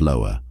can't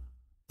lower.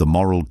 The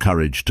moral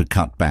courage to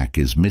cut back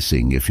is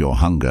missing if your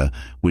hunger,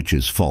 which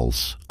is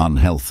false,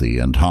 unhealthy,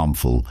 and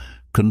harmful,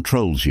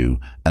 controls you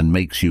and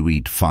makes you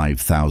eat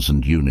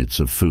 5,000 units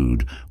of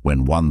food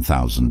when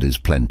 1,000 is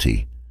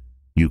plenty.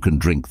 You can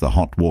drink the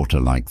hot water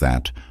like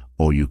that,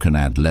 or you can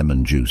add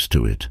lemon juice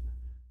to it.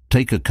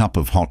 Take a cup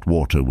of hot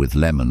water with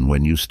lemon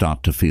when you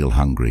start to feel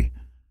hungry.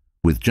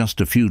 With just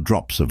a few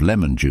drops of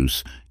lemon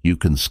juice, you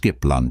can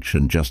skip lunch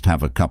and just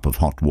have a cup of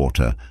hot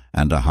water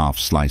and a half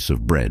slice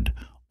of bread,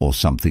 or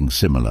something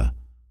similar.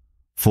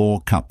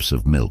 4 cups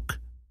of milk.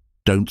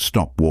 Don't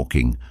stop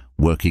walking,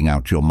 working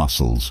out your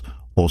muscles,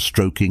 or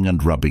stroking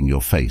and rubbing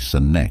your face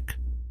and neck.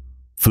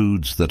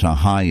 Foods that are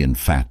high in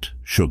fat,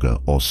 sugar,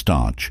 or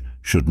starch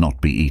should not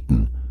be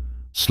eaten.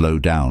 Slow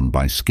down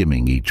by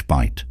skimming each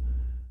bite.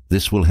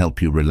 This will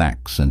help you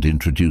relax and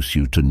introduce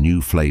you to new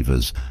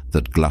flavors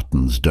that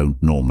gluttons don't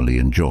normally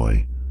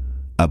enjoy.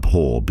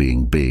 Abhor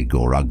being big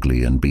or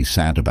ugly and be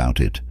sad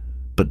about it,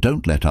 but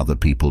don't let other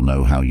people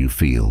know how you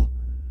feel.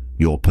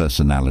 Your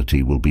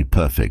personality will be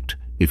perfect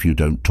if you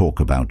don't talk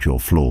about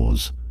your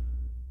flaws.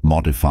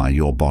 Modify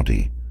your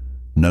body.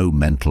 No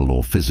mental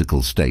or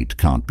physical state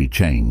can't be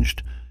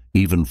changed.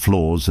 Even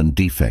flaws and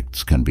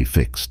defects can be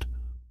fixed.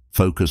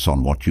 Focus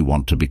on what you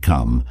want to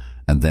become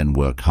and then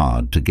work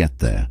hard to get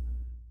there.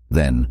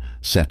 Then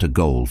set a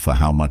goal for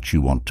how much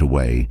you want to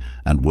weigh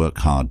and work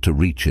hard to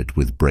reach it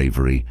with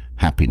bravery,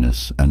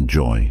 happiness, and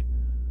joy.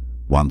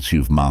 Once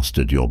you've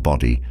mastered your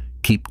body,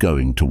 keep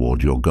going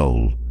toward your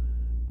goal.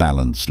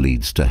 Balance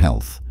leads to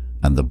health,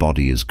 and the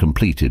body is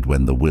completed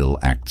when the will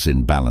acts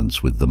in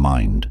balance with the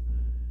mind.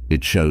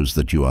 It shows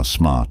that you are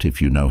smart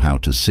if you know how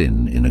to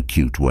sin in a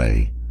cute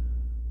way.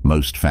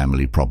 Most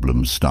family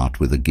problems start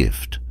with a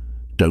gift.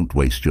 Don't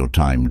waste your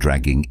time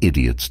dragging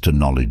idiots to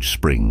knowledge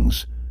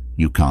springs.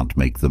 You can't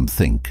make them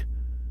think.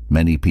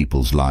 Many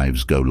people's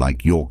lives go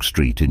like York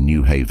Street in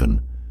New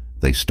Haven.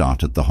 They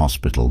start at the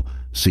hospital,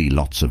 see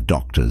lots of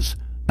doctors,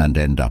 and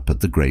end up at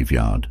the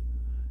graveyard.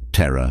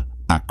 Terra,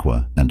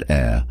 aqua, and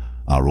air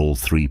are all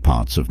three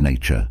parts of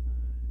nature.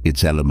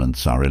 Its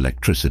elements are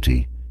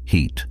electricity,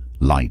 heat,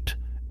 light,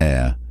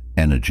 air,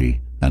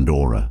 energy, and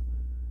aura.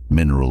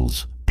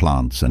 Minerals,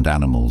 plants, and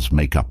animals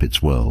make up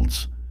its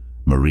worlds.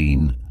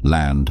 Marine,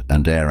 land,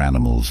 and air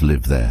animals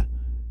live there.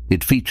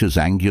 It features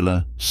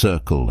angular,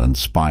 circle, and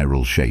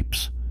spiral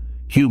shapes.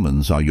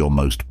 Humans are your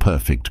most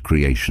perfect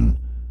creation.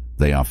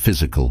 They are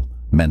physical,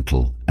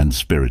 mental, and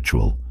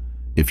spiritual.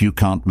 If you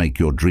can't make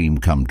your dream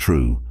come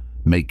true,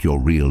 make your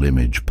real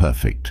image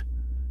perfect.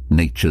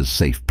 Nature's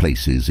safe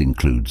places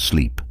include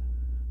sleep.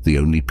 The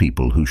only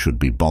people who should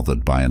be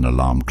bothered by an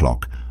alarm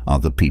clock are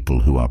the people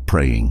who are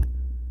praying.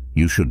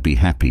 You should be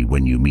happy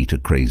when you meet a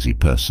crazy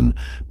person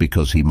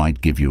because he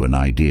might give you an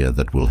idea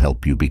that will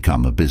help you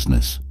become a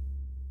business.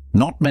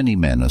 Not many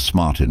men are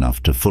smart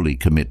enough to fully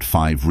commit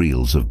 5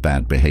 reels of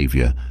bad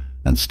behavior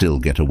and still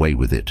get away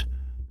with it,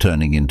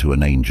 turning into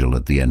an angel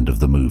at the end of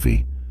the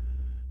movie.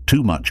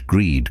 Too much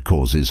greed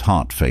causes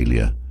heart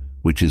failure,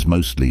 which is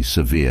mostly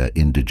severe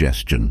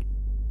indigestion.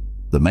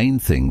 The main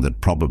thing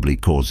that probably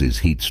causes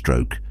heat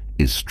stroke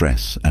is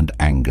stress and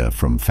anger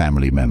from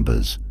family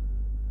members.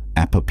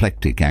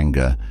 Apoplectic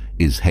anger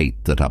is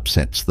hate that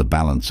upsets the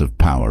balance of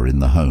power in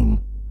the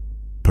home.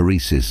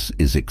 Paresis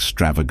is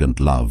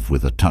extravagant love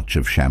with a touch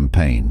of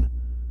champagne.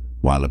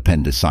 While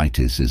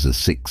appendicitis is a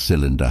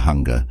 6-cylinder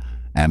hunger,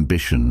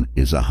 ambition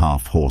is a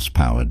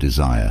half-horsepower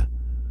desire.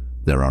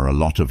 There are a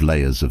lot of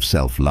layers of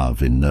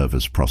self-love in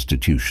nervous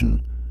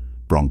prostitution.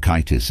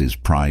 Bronchitis is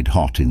pride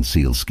hot in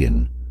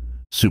sealskin.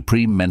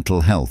 Supreme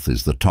mental health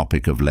is the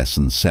topic of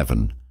Lesson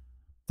 7,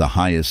 the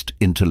highest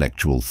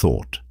intellectual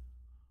thought.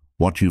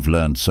 What you've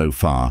learned so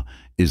far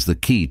is the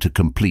key to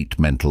complete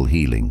mental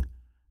healing.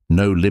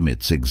 No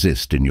limits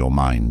exist in your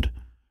mind.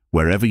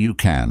 Wherever you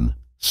can,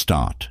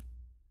 start.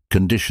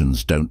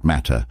 Conditions don't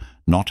matter,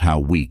 not how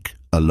weak,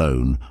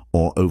 alone,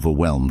 or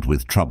overwhelmed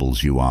with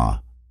troubles you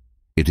are.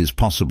 It is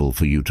possible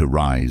for you to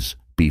rise,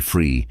 be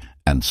free,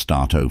 and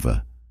start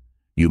over.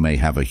 You may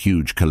have a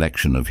huge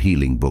collection of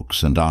healing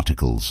books and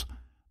articles.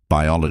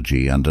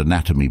 Biology and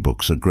anatomy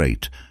books are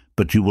great,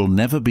 but you will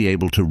never be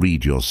able to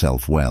read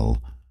yourself well.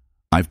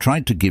 I've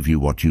tried to give you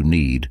what you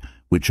need,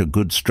 which are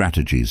good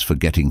strategies for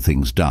getting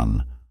things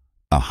done.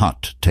 A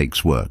hut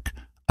takes work,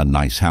 a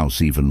nice house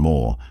even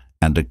more,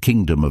 and a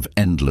kingdom of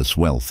endless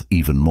wealth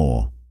even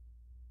more.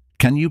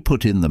 Can you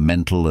put in the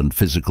mental and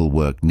physical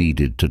work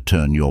needed to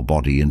turn your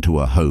body into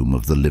a home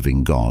of the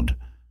living God?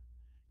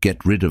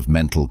 Get rid of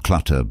mental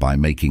clutter by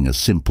making a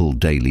simple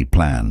daily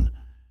plan.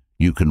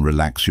 You can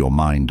relax your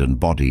mind and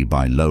body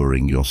by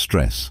lowering your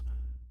stress.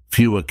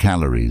 Fewer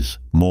calories,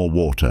 more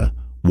water,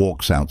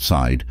 walks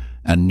outside,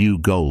 and new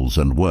goals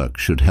and work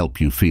should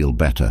help you feel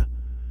better.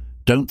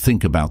 Don't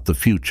think about the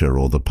future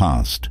or the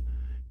past.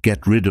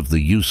 Get rid of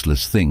the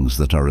useless things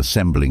that are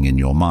assembling in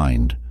your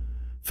mind.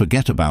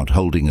 Forget about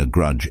holding a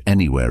grudge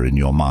anywhere in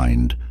your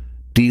mind.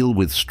 Deal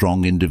with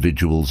strong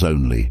individuals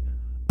only.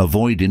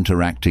 Avoid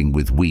interacting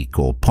with weak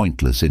or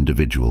pointless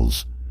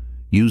individuals.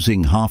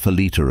 Using half a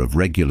liter of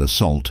regular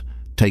salt,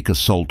 take a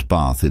salt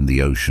bath in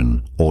the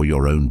ocean or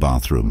your own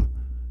bathroom.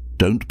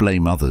 Don't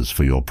blame others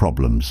for your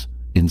problems.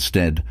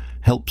 Instead,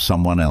 help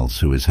someone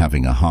else who is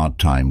having a hard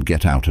time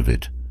get out of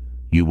it.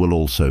 You will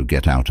also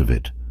get out of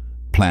it.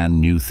 Plan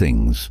new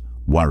things,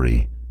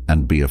 worry,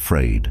 and be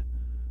afraid.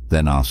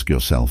 Then ask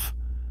yourself,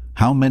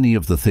 how many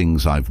of the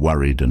things I've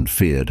worried and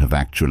feared have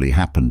actually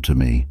happened to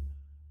me?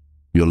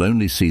 You'll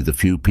only see the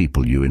few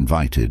people you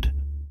invited.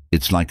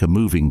 It's like a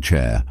moving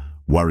chair.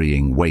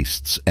 Worrying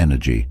wastes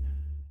energy.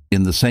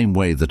 In the same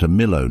way that a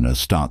mill owner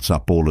starts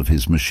up all of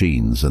his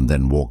machines and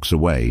then walks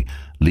away,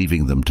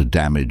 leaving them to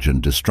damage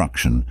and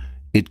destruction,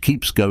 it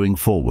keeps going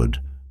forward,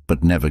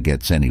 but never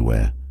gets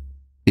anywhere.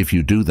 If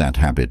you do that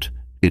habit,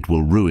 it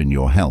will ruin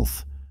your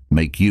health,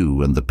 make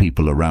you and the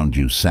people around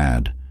you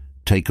sad,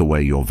 take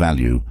away your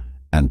value,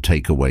 and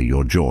take away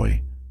your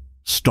joy.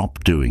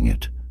 Stop doing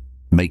it.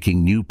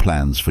 Making new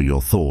plans for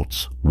your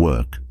thoughts,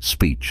 work,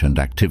 speech, and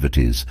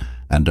activities,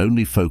 and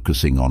only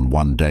focusing on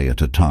one day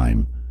at a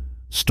time.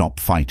 Stop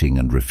fighting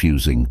and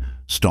refusing,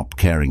 stop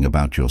caring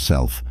about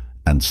yourself,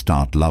 and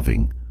start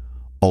loving.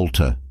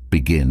 Alter,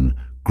 begin,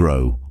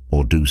 grow,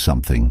 or do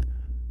something.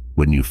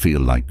 When you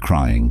feel like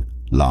crying,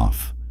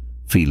 laugh.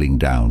 Feeling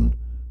down,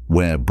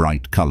 wear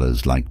bright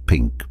colors like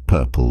pink,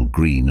 purple,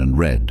 green, and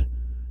red.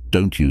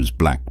 Don't use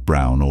black,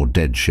 brown, or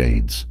dead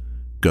shades.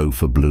 Go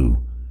for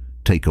blue.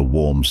 Take a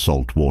warm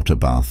salt water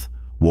bath,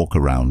 walk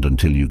around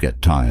until you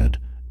get tired,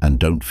 and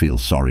don't feel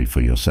sorry for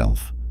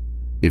yourself.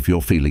 If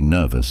you're feeling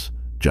nervous,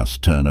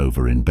 just turn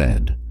over in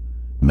bed.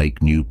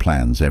 Make new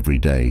plans every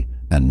day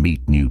and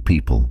meet new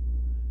people.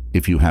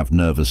 If you have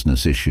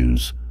nervousness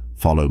issues,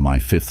 follow my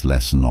 5th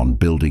lesson on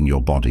building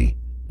your body,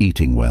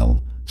 eating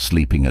well,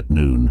 sleeping at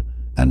noon,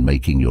 and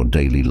making your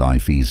daily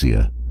life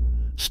easier.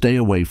 Stay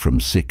away from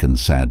sick and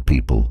sad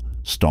people.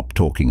 Stop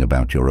talking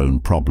about your own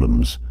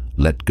problems.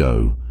 Let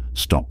go.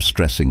 Stop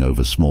stressing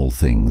over small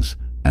things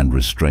and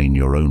restrain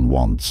your own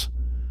wants.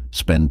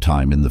 Spend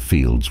time in the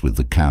fields with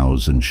the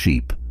cows and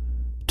sheep.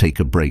 Take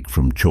a break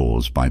from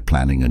chores by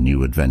planning a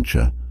new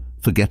adventure.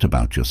 Forget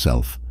about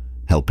yourself.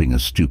 Helping a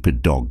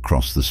stupid dog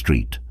cross the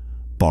street,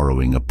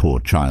 borrowing a poor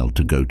child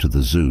to go to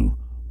the zoo,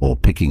 or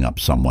picking up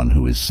someone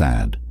who is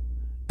sad.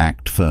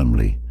 Act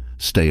firmly.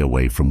 Stay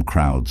away from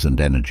crowds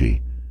and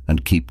energy,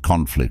 and keep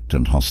conflict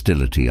and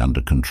hostility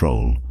under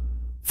control.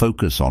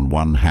 Focus on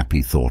one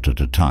happy thought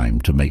at a time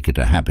to make it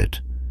a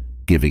habit.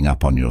 Giving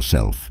up on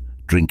yourself,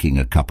 drinking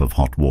a cup of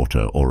hot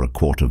water or a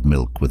quart of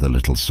milk with a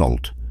little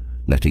salt,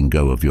 letting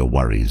go of your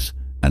worries,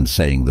 and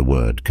saying the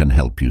word can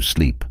help you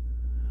sleep.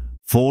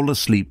 Fall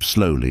asleep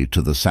slowly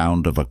to the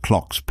sound of a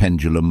clock's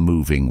pendulum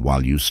moving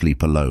while you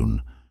sleep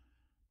alone.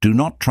 Do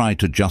not try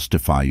to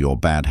justify your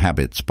bad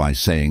habits by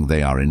saying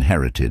they are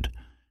inherited.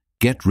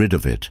 Get rid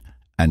of it,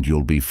 and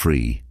you'll be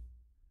free.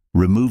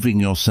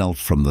 Removing yourself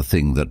from the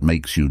thing that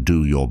makes you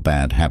do your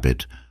bad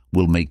habit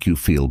will make you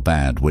feel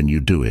bad when you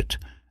do it,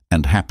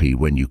 and happy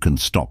when you can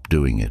stop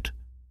doing it.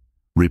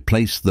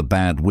 Replace the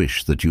bad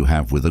wish that you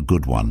have with a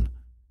good one.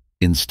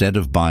 Instead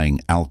of buying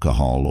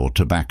alcohol or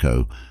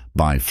tobacco,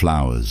 buy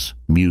flowers,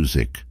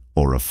 music,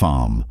 or a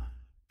farm.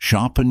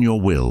 Sharpen your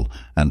will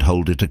and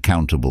hold it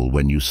accountable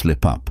when you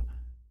slip up.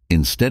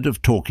 Instead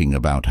of talking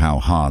about how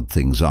hard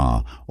things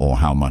are or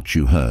how much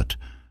you hurt,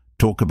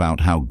 talk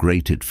about how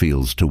great it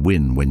feels to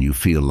win when you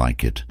feel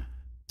like it.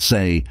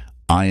 Say,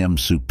 "I am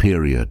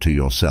superior" to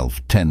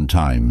yourself 10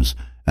 times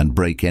and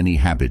break any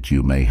habit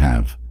you may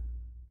have.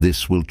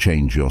 This will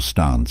change your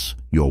stance,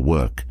 your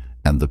work,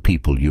 and the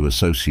people you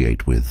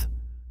associate with.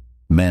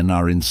 Men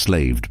are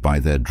enslaved by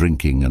their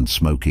drinking and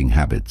smoking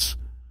habits.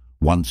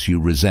 Once you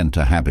resent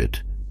a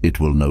habit,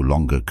 it will no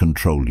longer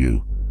control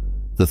you.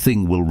 The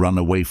thing will run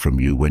away from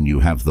you when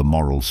you have the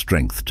moral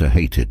strength to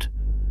hate it.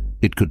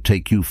 It could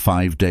take you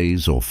 5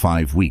 days or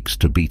 5 weeks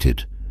to beat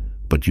it,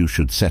 but you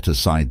should set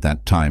aside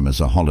that time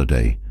as a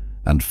holiday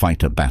and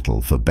fight a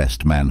battle for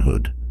best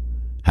manhood.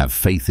 Have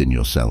faith in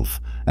yourself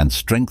and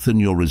strengthen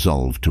your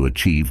resolve to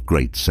achieve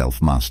great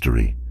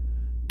self-mastery.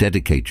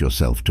 Dedicate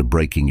yourself to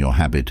breaking your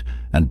habit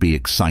and be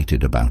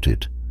excited about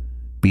it.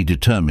 Be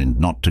determined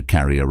not to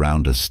carry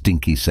around a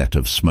stinky set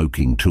of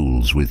smoking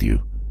tools with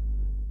you.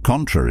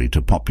 Contrary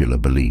to popular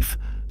belief,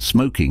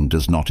 smoking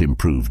does not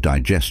improve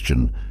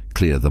digestion,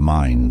 clear the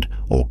mind,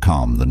 or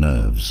calm the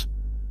nerves.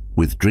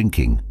 With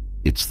drinking,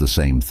 it's the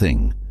same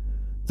thing.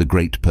 The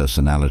great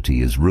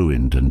personality is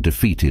ruined and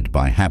defeated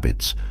by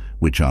habits,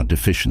 which are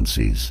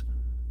deficiencies.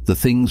 The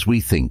things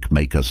we think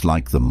make us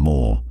like them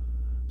more.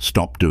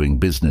 Stop doing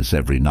business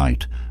every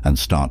night and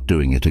start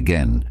doing it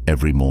again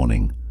every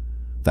morning.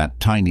 That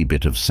tiny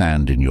bit of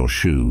sand in your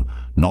shoe,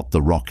 not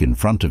the rock in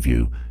front of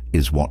you,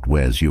 is what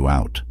wears you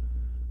out.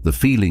 The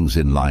feelings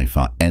in life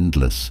are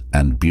endless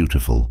and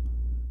beautiful.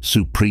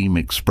 Supreme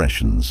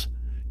expressions.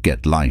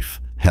 Get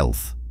life,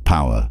 health,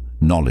 power,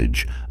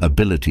 knowledge,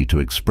 ability to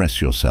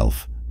express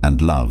yourself,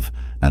 and love,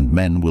 and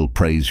men will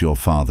praise your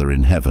Father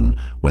in heaven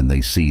when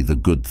they see the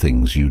good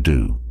things you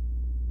do.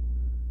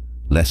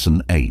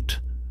 Lesson 8.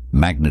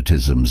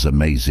 Magnetism's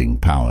amazing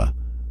power.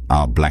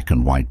 Our black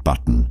and white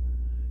button.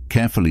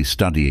 Carefully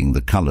studying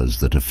the colors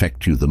that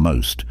affect you the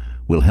most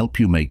will help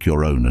you make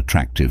your own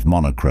attractive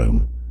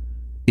monochrome.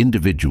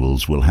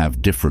 Individuals will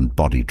have different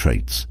body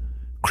traits.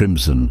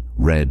 Crimson,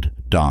 red,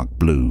 dark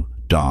blue,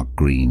 dark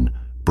green,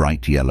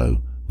 bright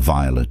yellow,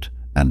 violet,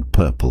 and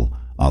purple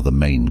are the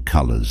main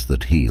colors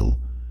that heal.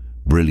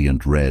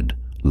 Brilliant red,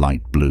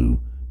 light blue,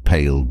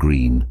 pale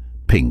green,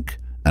 pink,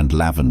 and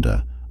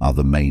lavender are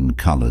the main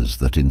colors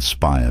that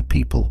inspire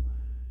people.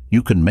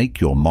 You can make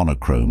your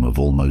monochrome of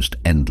almost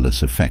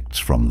endless effects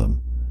from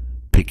them.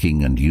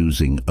 Picking and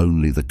using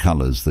only the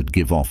colors that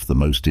give off the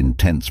most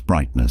intense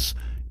brightness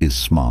is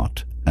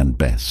smart and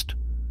best.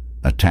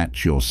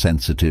 Attach your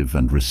sensitive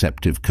and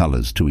receptive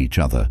colors to each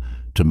other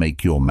to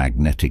make your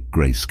magnetic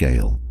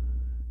grayscale.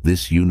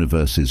 This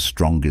universe's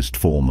strongest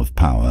form of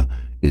power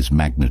is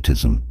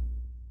magnetism.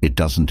 It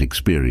doesn't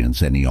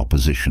experience any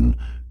opposition,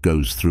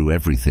 goes through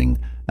everything,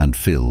 and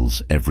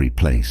fills every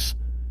place.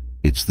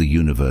 It's the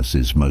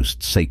universe's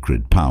most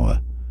sacred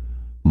power.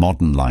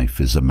 Modern life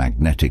is a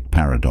magnetic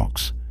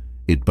paradox.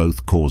 It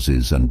both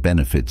causes and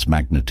benefits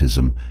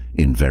magnetism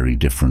in very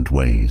different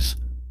ways.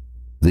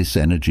 This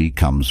energy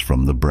comes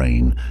from the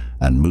brain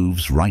and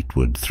moves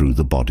rightward through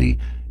the body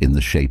in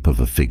the shape of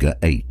a figure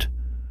 8,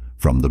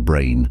 from the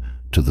brain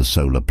to the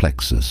solar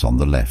plexus on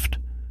the left,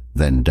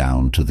 then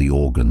down to the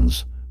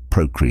organs,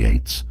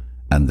 procreates,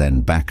 and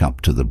then back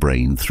up to the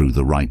brain through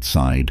the right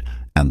side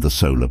and the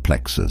solar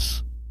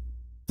plexus.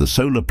 The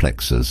solar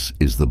plexus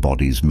is the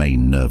body's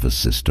main nervous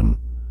system.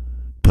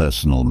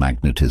 Personal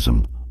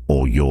magnetism,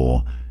 or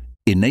your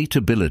innate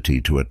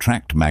ability to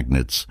attract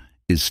magnets,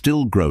 is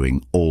still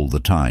growing all the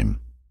time.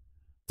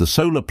 The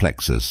solar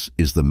plexus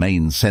is the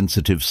main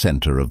sensitive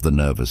center of the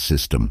nervous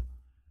system.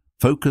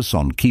 Focus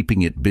on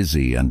keeping it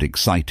busy and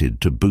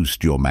excited to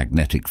boost your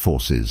magnetic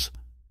forces.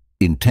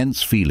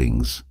 Intense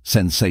feelings,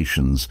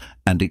 sensations,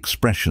 and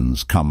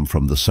expressions come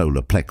from the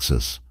solar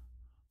plexus.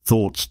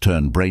 Thoughts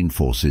turn brain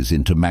forces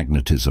into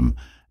magnetism,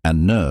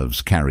 and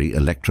nerves carry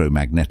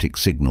electromagnetic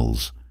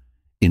signals.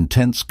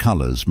 Intense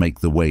colors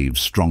make the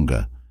waves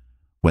stronger.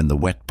 When the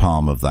wet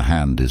palm of the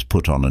hand is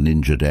put on an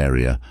injured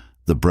area,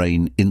 the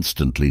brain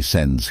instantly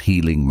sends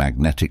healing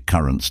magnetic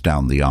currents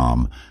down the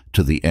arm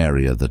to the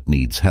area that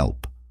needs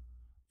help.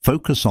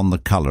 Focus on the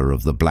color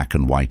of the black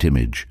and white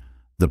image.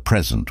 The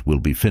present will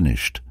be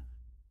finished.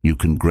 You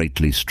can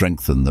greatly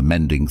strengthen the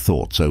mending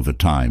thoughts over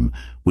time,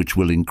 which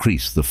will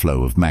increase the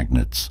flow of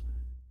magnets.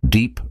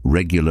 Deep,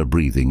 regular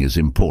breathing is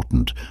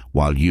important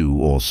while you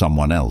or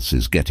someone else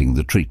is getting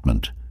the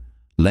treatment.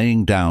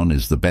 Laying down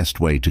is the best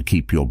way to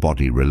keep your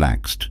body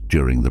relaxed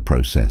during the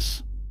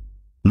process.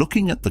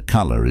 Looking at the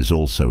color is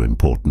also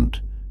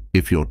important.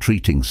 If you're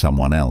treating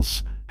someone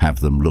else, have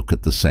them look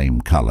at the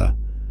same color.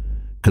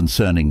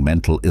 Concerning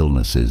mental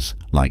illnesses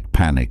like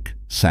panic,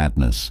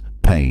 sadness,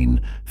 pain,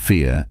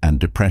 fear, and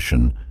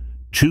depression,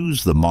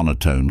 choose the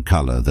monotone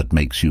color that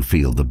makes you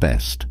feel the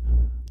best.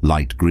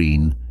 Light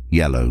green,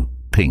 yellow,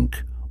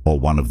 pink, or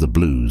one of the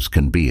blues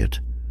can be it.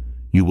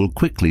 You will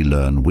quickly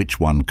learn which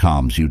one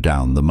calms you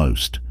down the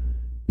most.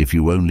 If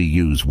you only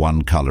use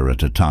one color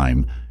at a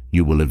time,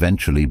 you will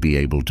eventually be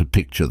able to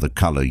picture the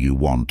color you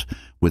want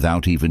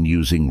without even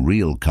using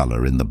real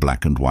color in the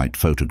black and white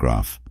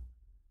photograph.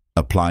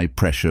 Apply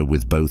pressure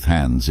with both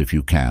hands if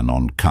you can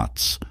on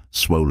cuts,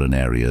 swollen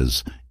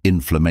areas,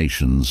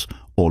 inflammations,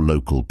 or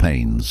local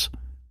pains.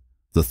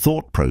 The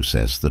thought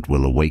process that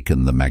will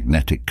awaken the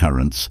magnetic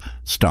currents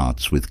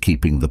starts with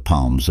keeping the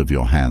palms of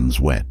your hands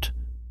wet.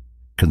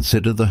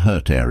 Consider the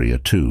hurt area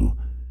too.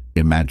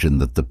 Imagine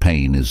that the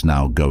pain is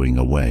now going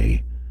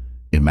away.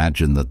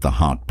 Imagine that the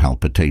heart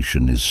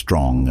palpitation is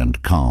strong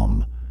and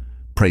calm.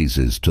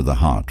 Praises to the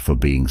heart for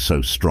being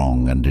so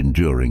strong and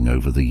enduring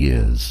over the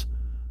years.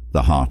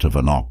 The heart of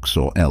an ox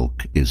or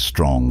elk is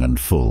strong and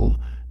full,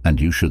 and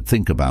you should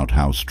think about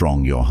how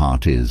strong your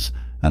heart is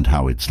and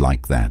how it's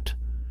like that.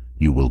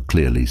 You will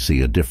clearly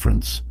see a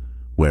difference.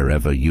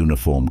 Wherever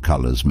uniform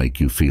colors make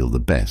you feel the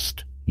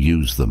best,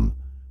 use them.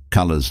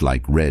 Colors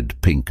like red,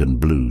 pink, and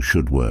blue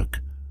should work.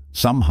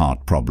 Some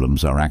heart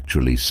problems are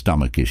actually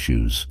stomach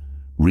issues.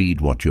 Read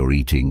what you're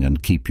eating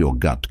and keep your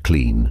gut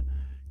clean.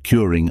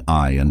 Curing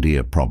eye and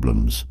ear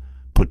problems.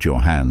 Put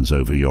your hands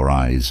over your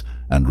eyes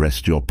and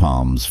rest your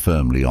palms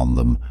firmly on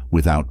them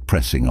without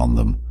pressing on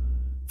them.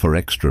 For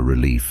extra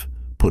relief,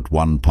 put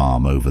one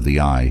palm over the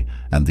eye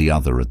and the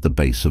other at the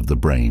base of the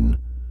brain.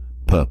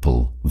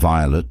 Purple,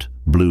 violet,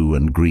 blue,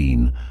 and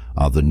green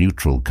are the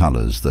neutral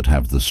colors that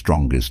have the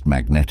strongest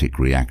magnetic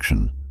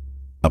reaction.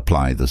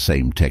 Apply the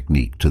same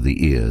technique to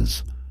the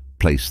ears.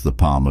 Place the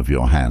palm of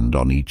your hand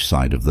on each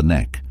side of the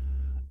neck.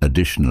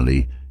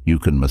 Additionally, you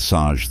can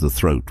massage the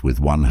throat with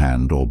one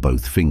hand or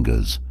both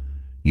fingers.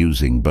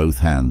 Using both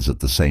hands at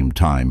the same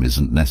time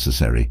isn't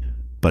necessary,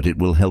 but it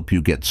will help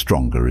you get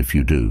stronger if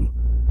you do.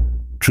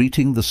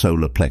 Treating the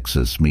solar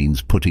plexus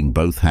means putting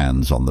both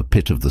hands on the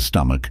pit of the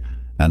stomach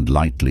and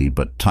lightly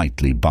but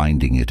tightly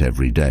binding it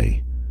every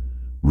day.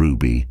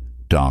 Ruby,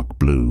 dark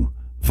blue,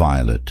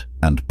 violet,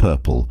 and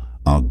purple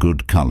are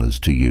good colors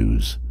to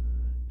use.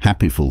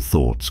 Happyful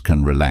thoughts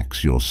can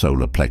relax your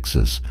solar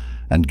plexus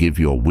and give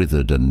your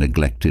withered and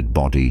neglected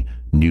body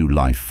new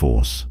life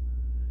force.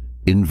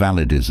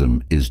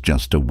 Invalidism is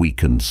just a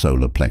weakened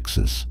solar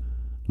plexus.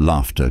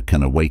 Laughter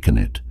can awaken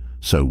it,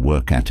 so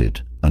work at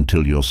it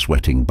until you're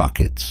sweating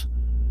buckets.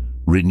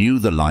 Renew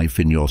the life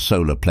in your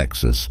solar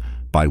plexus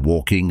by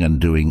walking and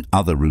doing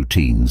other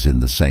routines in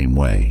the same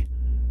way.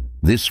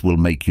 This will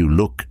make you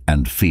look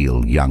and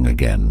feel young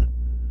again.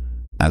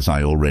 As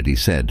I already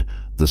said,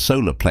 the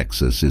solar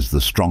plexus is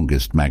the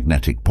strongest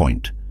magnetic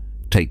point.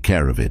 Take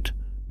care of it.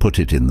 Put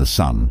it in the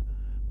sun.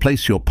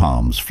 Place your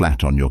palms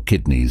flat on your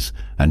kidneys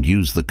and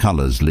use the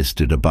colors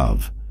listed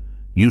above.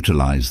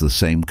 Utilize the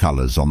same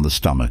colors on the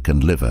stomach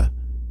and liver,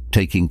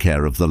 taking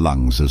care of the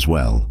lungs as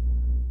well.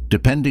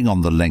 Depending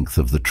on the length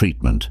of the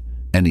treatment,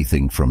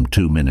 anything from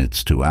 2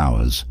 minutes to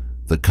hours,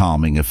 the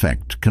calming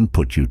effect can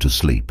put you to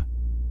sleep.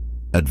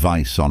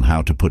 Advice on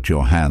how to put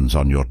your hands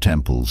on your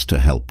temples to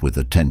help with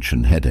a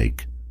tension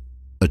headache.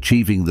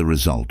 Achieving the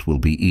result will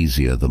be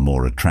easier the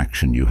more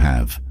attraction you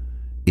have.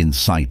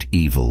 Incite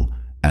evil,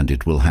 and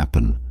it will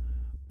happen.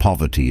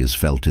 Poverty is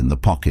felt in the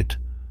pocket.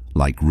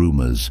 Like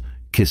rumors,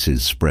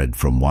 kisses spread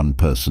from one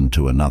person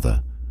to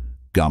another.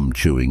 Gum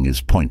chewing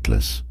is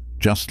pointless,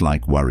 just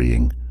like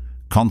worrying.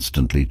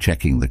 Constantly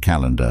checking the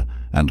calendar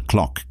and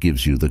clock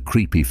gives you the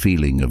creepy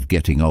feeling of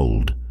getting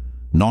old.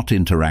 Not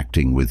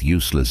interacting with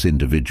useless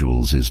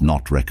individuals is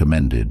not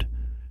recommended.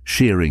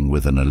 Shearing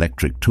with an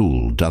electric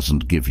tool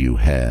doesn't give you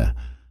hair.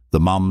 The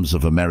mums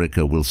of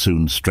America will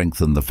soon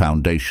strengthen the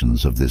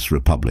foundations of this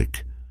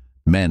republic.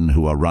 Men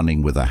who are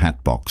running with a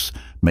hatbox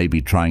may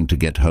be trying to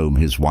get home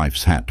his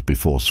wife's hat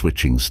before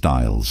switching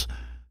styles.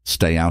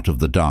 Stay out of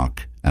the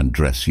dark and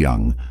dress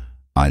young.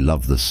 I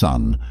love the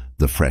sun,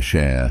 the fresh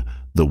air,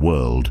 the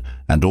world,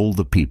 and all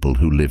the people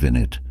who live in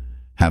it.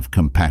 Have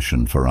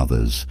compassion for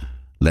others.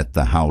 Let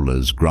the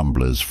howlers,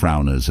 grumblers,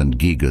 frowners, and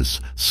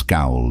giggers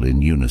scowl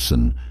in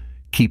unison.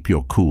 Keep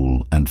your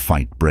cool and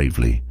fight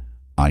bravely.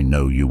 I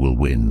know you will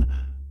win.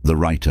 The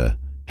writer,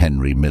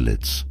 Henry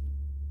Millets.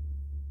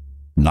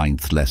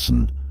 Ninth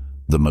lesson,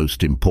 the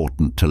most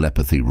important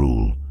telepathy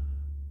rule.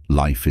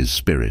 Life is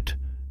spirit,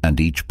 and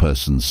each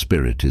person's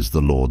spirit is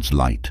the Lord's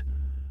light.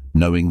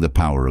 Knowing the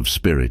power of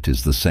spirit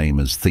is the same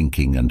as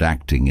thinking and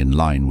acting in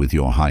line with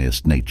your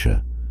highest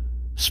nature.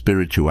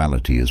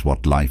 Spirituality is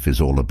what life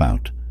is all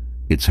about.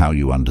 It's how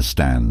you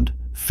understand,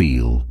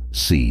 feel,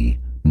 see,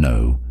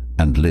 know,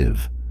 and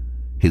live.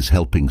 His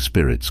helping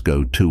spirits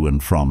go to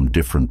and from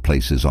different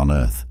places on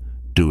earth,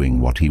 doing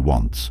what he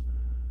wants.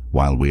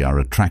 While we are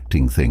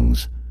attracting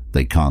things,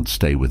 they can't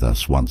stay with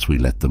us once we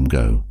let them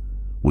go.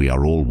 We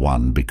are all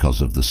one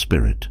because of the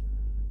Spirit.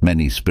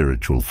 Many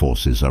spiritual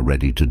forces are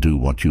ready to do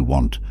what you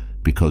want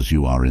because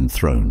you are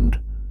enthroned.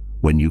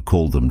 When you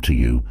call them to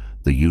you,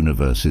 the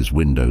universe's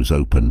windows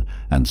open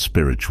and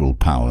spiritual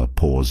power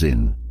pours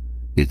in.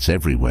 It's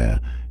everywhere.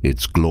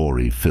 Its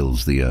glory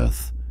fills the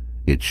earth.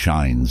 It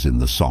shines in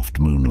the soft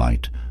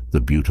moonlight,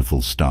 the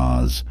beautiful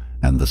stars,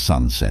 and the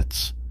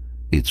sunsets.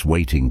 It's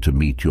waiting to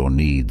meet your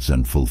needs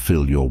and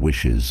fulfill your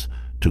wishes,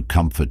 to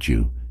comfort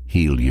you,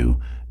 heal you,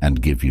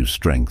 and give you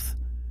strength.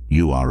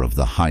 You are of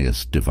the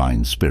highest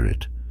divine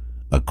spirit.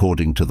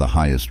 According to the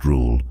highest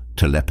rule,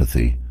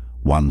 telepathy,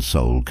 one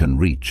soul can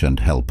reach and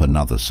help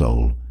another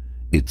soul.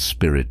 Its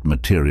spirit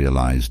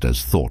materialized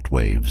as thought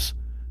waves,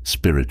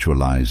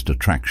 spiritualized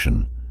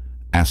attraction.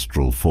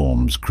 Astral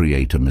forms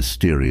create a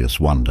mysterious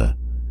wonder,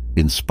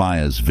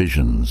 inspires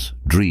visions,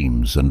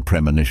 dreams, and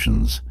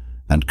premonitions,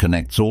 and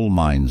connects all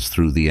minds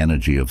through the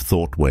energy of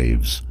thought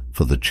waves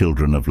for the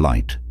children of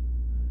light.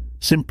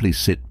 Simply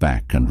sit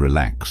back and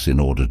relax in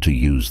order to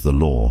use the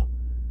law.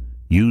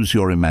 Use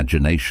your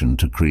imagination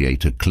to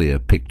create a clear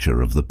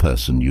picture of the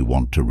person you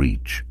want to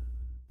reach.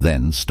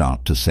 Then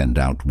start to send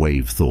out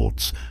wave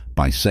thoughts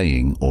by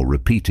saying or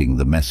repeating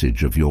the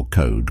message of your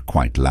code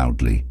quite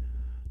loudly.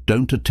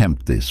 Don't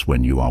attempt this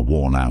when you are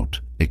worn out,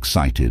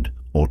 excited,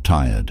 or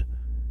tired.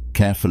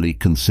 Carefully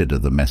consider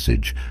the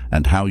message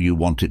and how you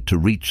want it to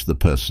reach the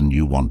person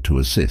you want to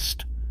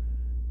assist.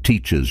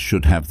 Teachers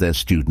should have their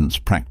students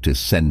practice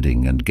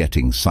sending and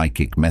getting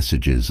psychic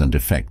messages and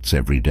effects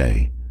every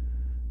day.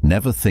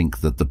 Never think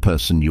that the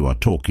person you are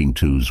talking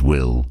to's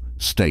will,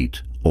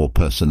 state, or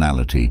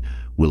personality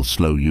will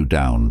slow you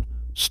down,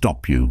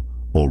 stop you,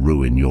 or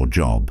ruin your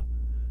job.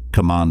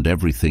 Command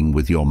everything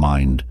with your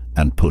mind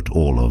and put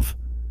all of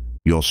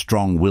your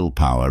strong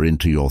willpower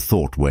into your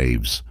thought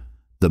waves.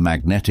 The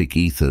magnetic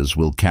ethers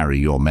will carry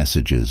your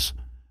messages.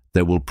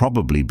 There will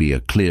probably be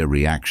a clear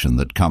reaction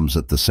that comes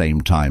at the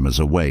same time as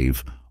a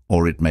wave,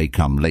 or it may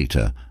come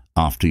later,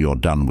 after you're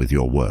done with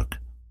your work.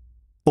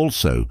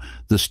 Also,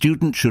 the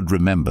student should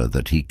remember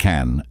that he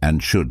can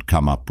and should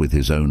come up with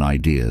his own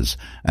ideas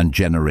and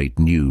generate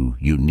new,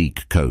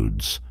 unique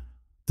codes.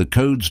 The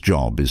code's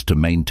job is to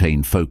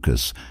maintain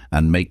focus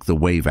and make the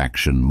wave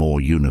action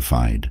more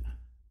unified.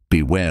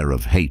 Beware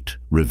of hate,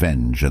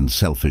 revenge, and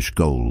selfish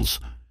goals.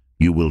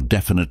 You will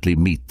definitely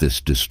meet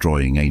this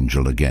destroying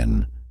angel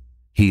again.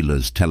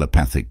 Healer's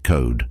telepathic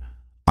code.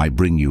 I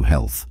bring you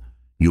health.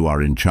 You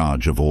are in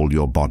charge of all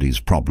your body's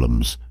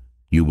problems.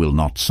 You will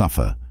not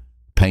suffer.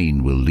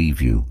 Pain will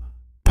leave you.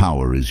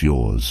 Power is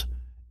yours.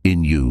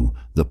 In you,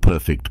 the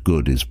perfect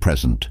good is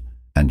present,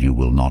 and you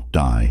will not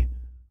die.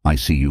 I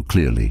see you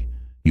clearly.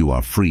 You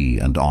are free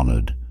and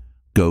honored.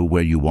 Go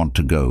where you want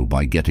to go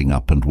by getting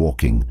up and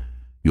walking.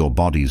 Your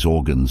body's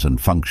organs and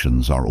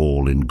functions are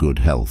all in good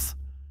health.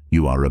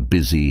 You are a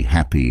busy,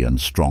 happy, and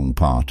strong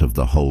part of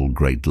the whole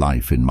great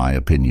life, in my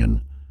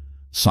opinion.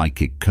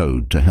 Psychic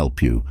code to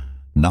help you.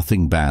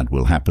 Nothing bad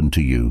will happen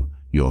to you.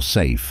 You're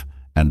safe,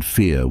 and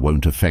fear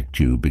won't affect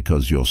you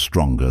because you're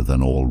stronger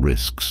than all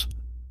risks.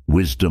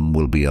 Wisdom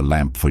will be a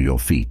lamp for your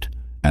feet,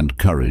 and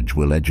courage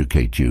will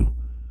educate you.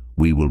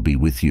 We will be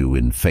with you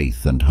in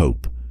faith and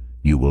hope.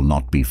 You will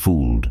not be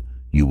fooled.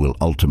 You will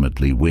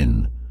ultimately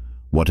win.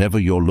 Whatever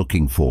you're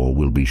looking for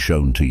will be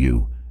shown to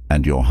you,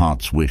 and your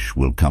heart's wish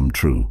will come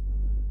true.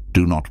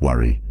 Do not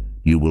worry.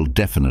 You will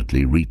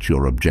definitely reach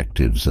your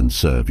objectives and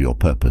serve your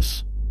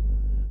purpose.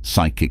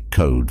 Psychic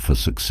code for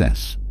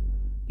success.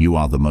 You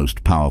are the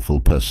most powerful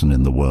person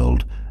in the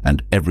world,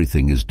 and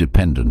everything is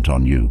dependent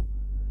on you.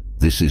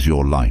 This is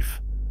your life.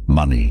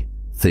 Money,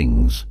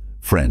 things,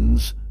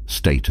 friends,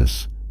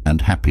 status,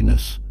 and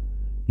happiness.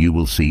 You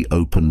will see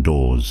open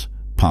doors,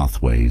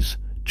 pathways,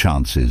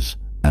 chances,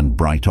 and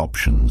bright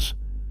options.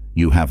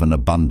 You have an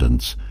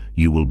abundance.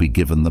 You will be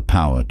given the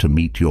power to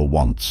meet your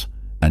wants,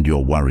 and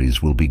your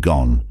worries will be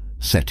gone,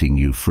 setting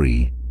you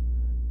free.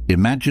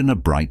 Imagine a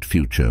bright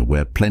future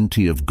where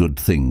plenty of good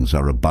things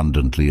are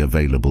abundantly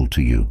available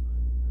to you.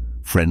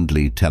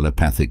 Friendly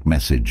telepathic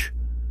message.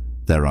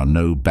 There are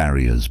no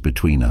barriers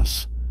between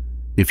us.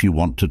 If you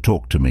want to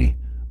talk to me,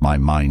 my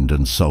mind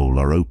and soul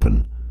are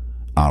open.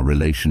 Our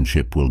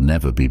relationship will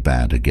never be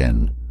bad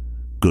again.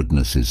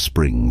 Goodness's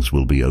springs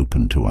will be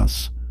open to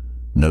us.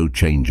 No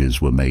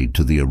changes were made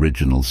to the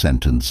original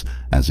sentence,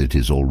 as it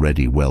is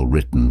already well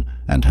written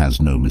and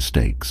has no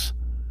mistakes.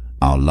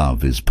 Our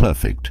love is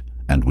perfect,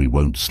 and we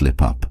won't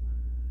slip up.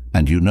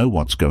 And you know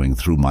what's going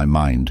through my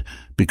mind,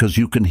 because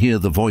you can hear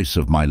the voice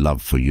of my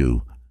love for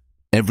you.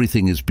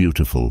 Everything is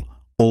beautiful,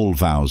 all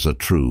vows are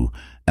true,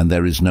 and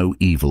there is no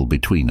evil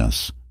between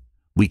us.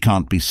 We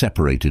can't be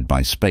separated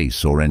by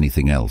space or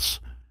anything else.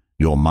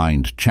 Your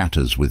mind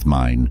chatters with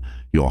mine,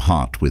 your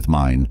heart with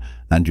mine,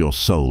 and your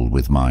soul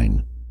with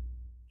mine.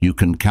 You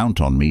can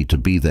count on me to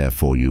be there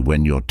for you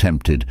when you're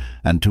tempted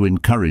and to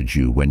encourage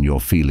you when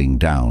you're feeling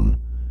down.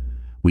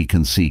 We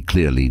can see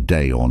clearly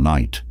day or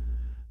night.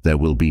 There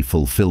will be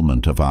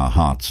fulfillment of our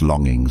heart's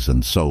longings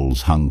and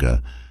soul's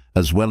hunger,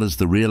 as well as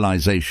the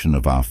realization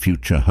of our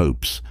future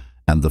hopes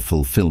and the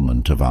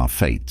fulfillment of our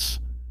fates.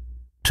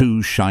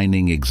 Two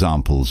shining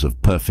examples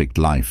of perfect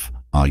life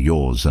are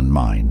yours and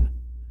mine.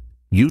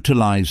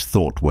 Utilize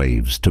thought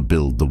waves to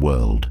build the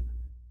world.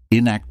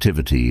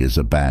 Inactivity is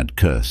a bad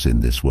curse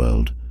in this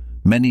world.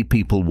 Many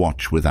people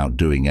watch without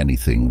doing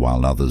anything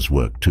while others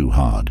work too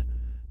hard.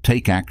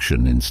 Take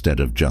action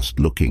instead of just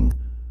looking.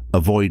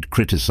 Avoid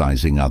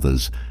criticizing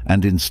others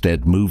and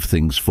instead move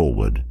things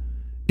forward.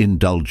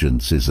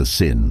 Indulgence is a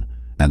sin,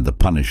 and the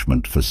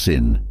punishment for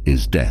sin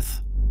is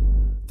death.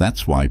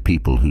 That's why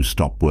people who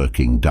stop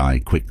working die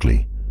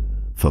quickly.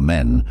 For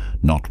men,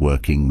 not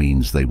working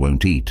means they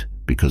won't eat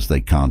because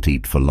they can't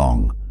eat for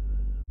long.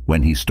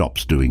 When he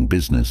stops doing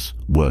business,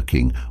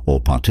 working, or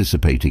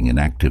participating in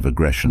active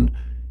aggression,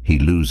 he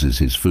loses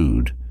his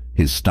food,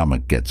 his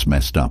stomach gets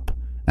messed up,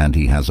 and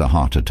he has a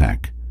heart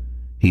attack.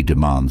 He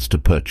demands to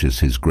purchase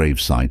his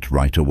gravesite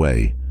right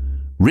away.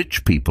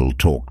 Rich people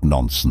talk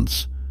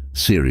nonsense.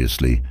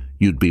 Seriously,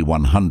 you'd be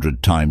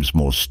 100 times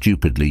more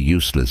stupidly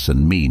useless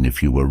and mean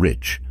if you were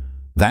rich.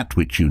 That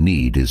which you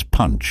need is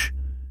punch.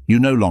 You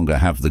no longer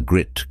have the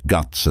grit,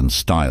 guts and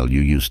style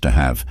you used to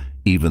have,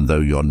 even though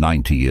you're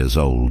 90 years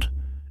old.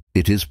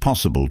 It is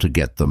possible to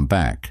get them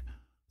back.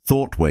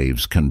 Thought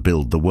waves can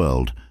build the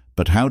world,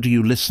 but how do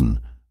you listen?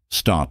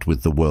 Start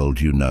with the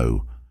world you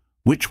know.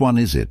 Which one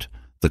is it?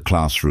 The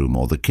classroom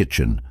or the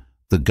kitchen?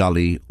 The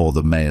gully or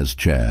the mayor's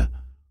chair?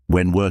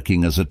 When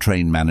working as a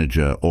train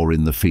manager or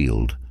in the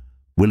field?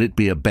 Will it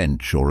be a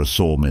bench or a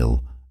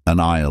sawmill, an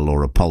aisle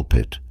or a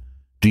pulpit?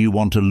 Do you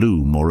want a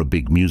loom or a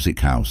big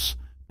music house,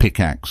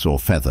 pickaxe or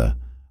feather?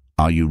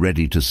 Are you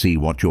ready to see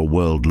what your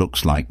world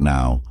looks like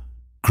now?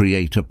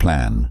 Create a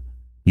plan.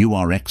 You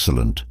are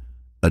excellent.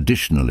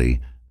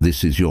 Additionally,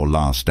 this is your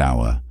last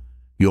hour.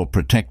 You're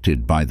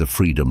protected by the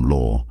freedom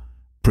law.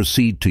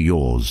 Proceed to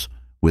yours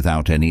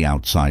without any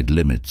outside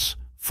limits,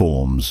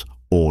 forms,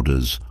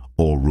 orders,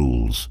 or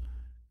rules.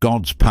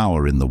 God's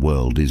power in the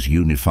world is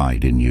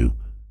unified in you.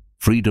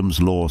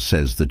 Freedom's law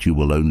says that you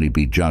will only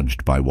be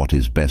judged by what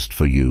is best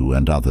for you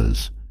and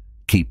others.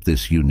 Keep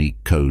this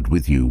unique code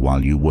with you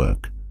while you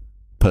work.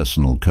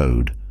 Personal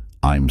code: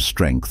 I'm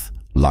strength,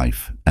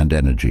 life, and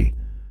energy.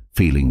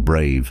 Feeling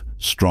brave,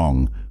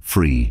 strong,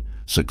 free,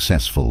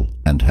 successful,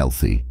 and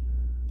healthy.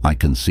 I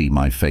can see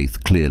my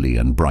faith clearly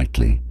and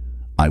brightly.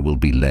 I will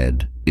be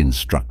led,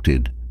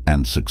 instructed,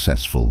 and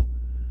successful.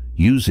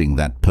 Using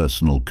that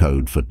personal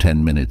code for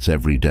 10 minutes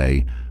every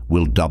day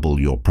will double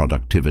your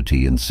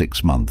productivity in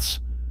 6 months.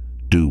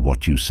 Do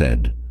what you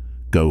said.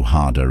 Go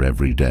harder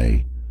every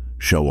day.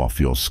 Show off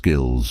your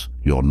skills,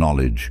 your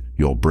knowledge,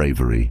 your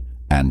bravery,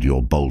 and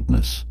your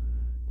boldness.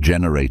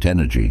 Generate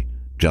energy,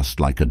 just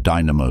like a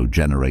dynamo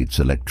generates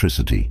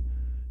electricity.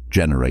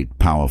 Generate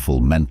powerful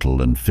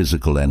mental and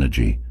physical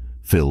energy.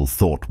 Fill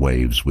thought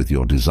waves with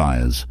your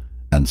desires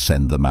and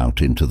send them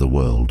out into the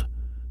world.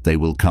 They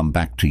will come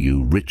back to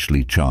you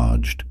richly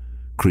charged.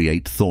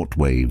 Create thought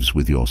waves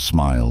with your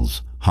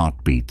smiles,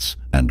 heartbeats,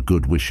 and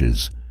good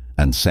wishes,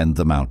 and send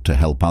them out to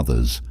help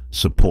others,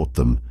 support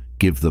them,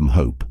 give them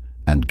hope,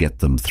 and get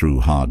them through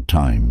hard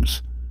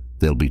times.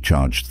 They'll be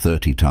charged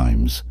 30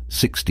 times,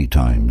 60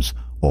 times,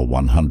 or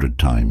 100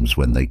 times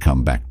when they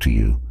come back to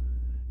you.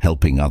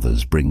 Helping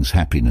others brings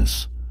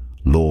happiness.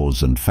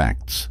 Laws and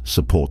facts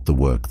support the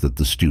work that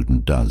the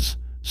student does,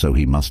 so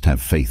he must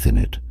have faith in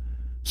it.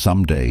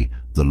 Someday,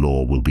 the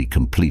law will be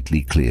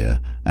completely clear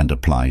and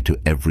apply to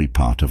every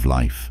part of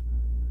life.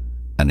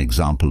 An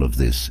example of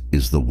this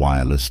is the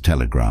wireless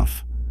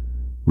telegraph.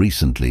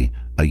 Recently,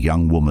 a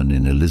young woman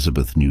in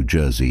Elizabeth, New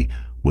Jersey,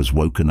 was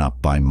woken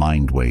up by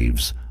mind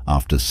waves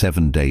after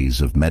 7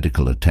 days of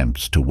medical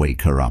attempts to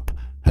wake her up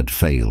had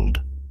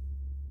failed.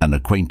 An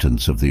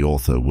acquaintance of the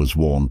author was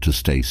warned to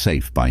stay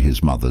safe by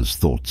his mother's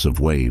thoughts of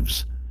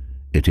waves.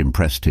 It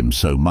impressed him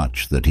so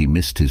much that he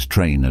missed his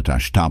train at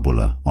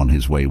Ashtabula on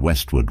his way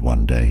westward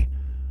one day.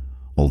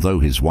 Although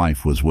his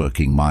wife was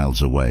working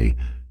miles away,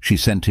 she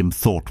sent him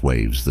thought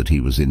waves that he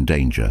was in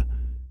danger.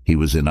 He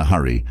was in a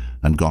hurry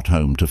and got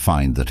home to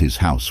find that his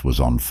house was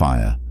on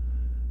fire.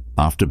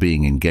 After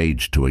being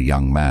engaged to a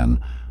young man,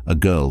 a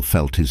girl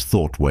felt his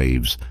thought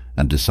waves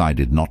and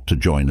decided not to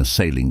join a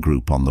sailing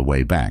group on the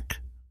way back.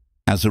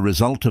 As a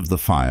result of the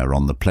fire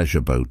on the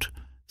pleasure boat,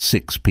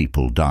 6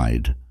 people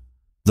died.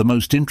 The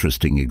most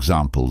interesting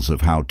examples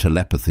of how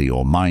telepathy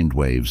or mind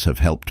waves have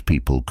helped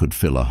people could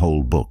fill a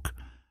whole book.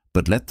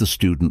 But let the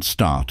student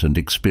start and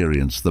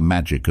experience the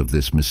magic of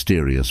this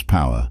mysterious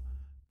power.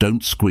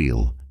 Don't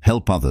squeal,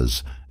 help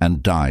others,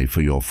 and die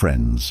for your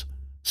friends.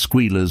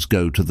 Squealers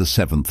go to the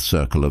seventh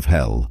circle of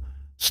hell,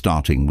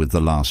 starting with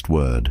the last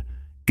word.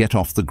 Get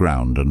off the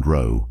ground and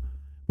row.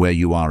 Where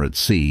you are at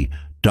sea,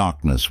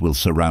 darkness will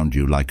surround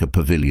you like a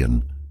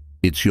pavilion.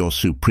 It's your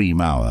supreme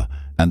hour,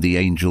 and the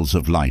angels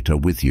of light are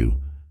with you.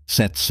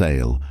 Set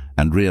sail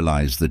and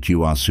realize that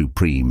you are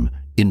supreme,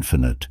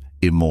 infinite,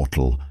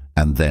 immortal,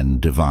 and then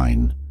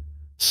divine.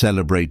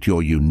 Celebrate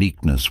your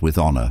uniqueness with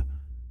honor.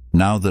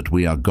 Now that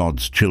we are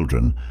God's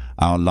children,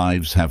 our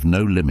lives have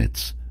no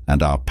limits,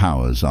 and our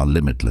powers are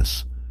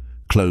limitless.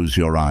 Close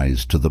your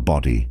eyes to the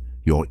body,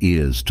 your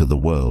ears to the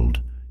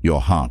world,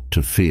 your heart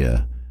to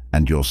fear,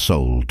 and your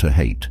soul to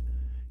hate.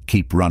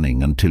 Keep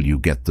running until you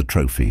get the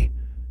trophy.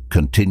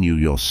 Continue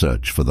your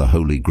search for the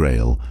Holy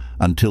Grail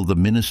until the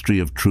ministry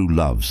of true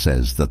love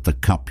says that the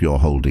cup you're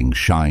holding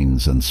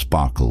shines and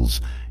sparkles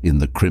in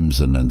the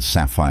crimson and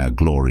sapphire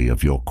glory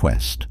of your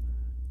quest.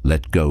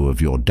 Let go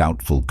of your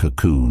doubtful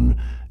cocoon,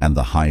 and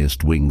the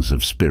highest wings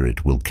of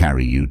spirit will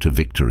carry you to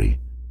victory.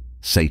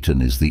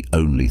 Satan is the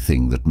only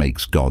thing that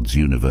makes God's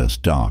universe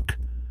dark.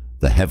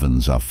 The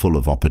heavens are full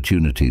of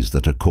opportunities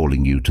that are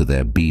calling you to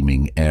their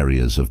beaming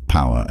areas of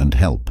power and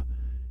help.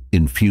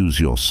 Infuse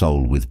your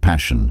soul with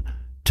passion,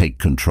 take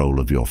control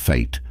of your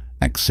fate,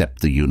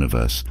 accept the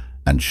universe,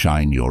 and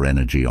shine your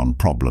energy on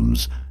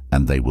problems,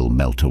 and they will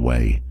melt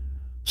away.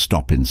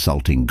 Stop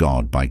insulting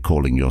God by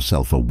calling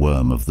yourself a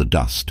worm of the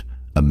dust,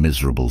 a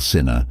miserable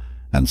sinner,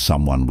 and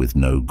someone with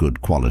no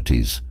good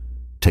qualities.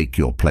 Take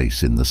your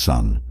place in the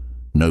sun.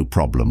 No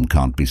problem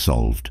can't be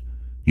solved.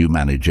 You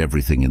manage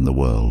everything in the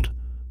world.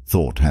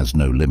 Thought has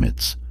no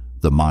limits.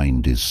 The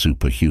mind is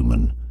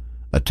superhuman.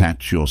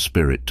 Attach your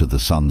spirit to the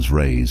sun's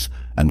rays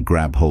and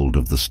grab hold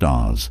of the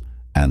stars,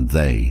 and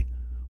they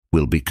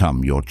will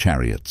become your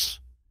chariots.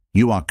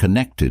 You are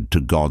connected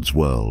to God's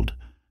world.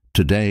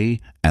 Today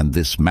and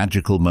this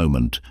magical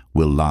moment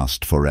will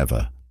last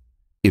forever.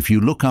 If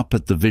you look up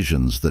at the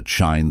visions that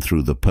shine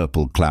through the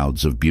purple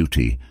clouds of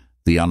beauty,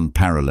 the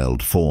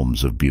unparalleled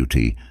forms of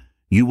beauty,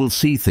 you will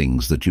see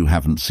things that you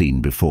haven't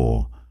seen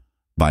before.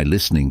 By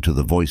listening to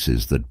the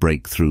voices that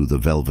break through the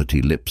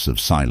velvety lips of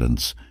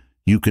silence,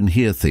 you can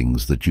hear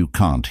things that you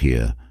can't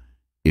hear.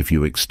 If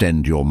you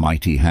extend your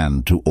mighty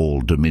hand to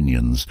all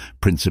dominions,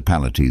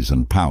 principalities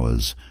and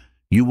powers,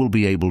 you will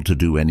be able to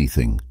do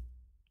anything.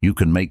 You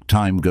can make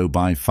time go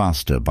by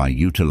faster by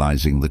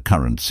utilizing the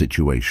current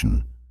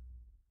situation.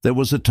 There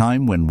was a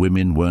time when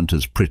women weren't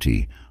as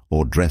pretty,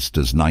 or dressed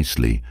as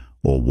nicely,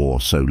 or wore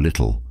so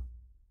little.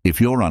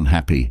 If you're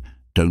unhappy,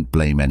 don't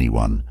blame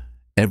anyone.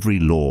 Every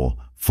law,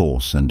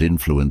 force and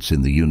influence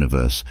in the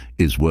universe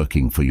is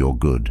working for your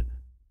good.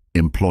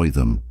 Employ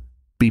them.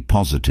 Be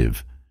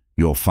positive.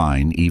 You're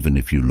fine even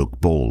if you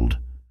look bald.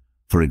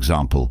 For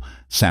example,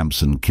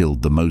 Samson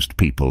killed the most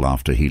people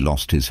after he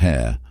lost his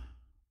hair.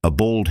 A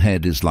bald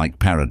head is like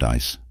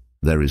paradise.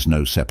 There is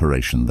no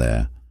separation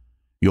there.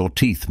 Your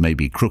teeth may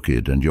be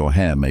crooked and your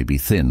hair may be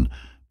thin,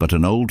 but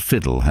an old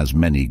fiddle has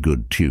many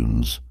good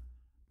tunes.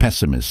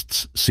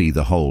 Pessimists see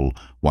the hole,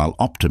 while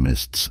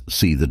optimists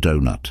see the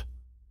donut.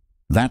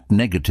 That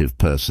negative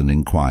person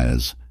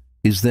inquires,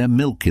 "Is there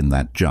milk in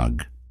that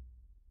jug?"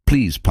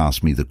 "Please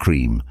pass me the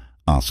cream,"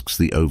 asks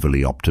the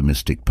overly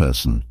optimistic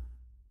person.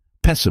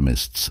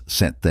 Pessimists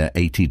set their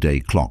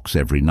 80-day clocks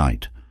every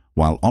night,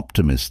 while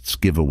optimists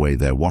give away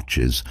their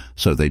watches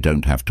so they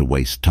don't have to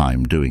waste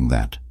time doing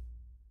that.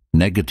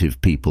 Negative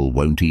people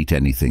won't eat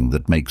anything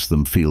that makes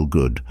them feel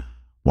good,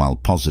 while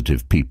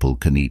positive people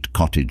can eat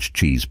cottage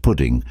cheese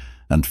pudding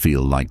and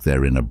feel like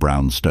they're in a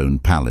brownstone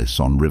palace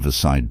on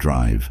Riverside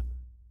Drive.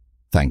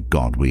 Thank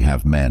God we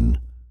have men.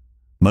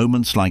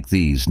 Moments like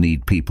these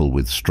need people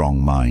with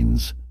strong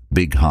minds,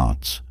 big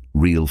hearts,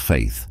 real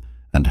faith,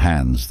 and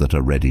hands that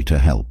are ready to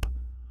help.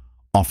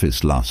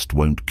 Office lust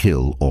won't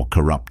kill or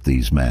corrupt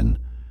these men.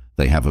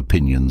 They have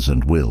opinions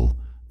and will.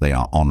 They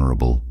are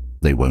honorable.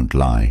 They won't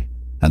lie.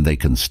 And they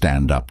can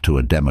stand up to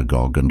a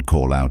demagogue and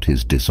call out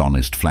his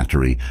dishonest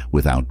flattery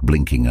without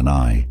blinking an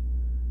eye.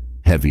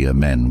 Heavier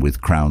men with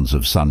crowns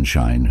of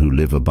sunshine who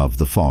live above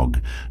the fog,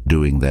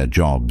 doing their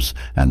jobs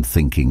and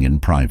thinking in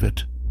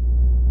private.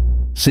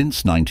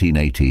 Since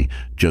 1980,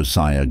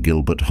 Josiah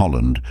Gilbert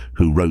Holland,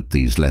 who wrote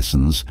these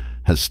lessons,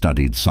 has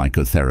studied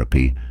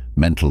psychotherapy,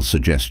 mental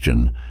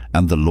suggestion,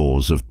 and the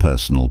laws of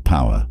personal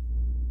power.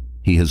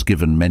 He has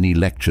given many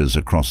lectures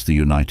across the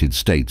United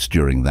States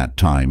during that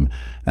time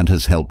and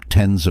has helped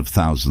tens of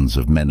thousands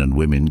of men and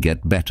women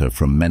get better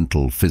from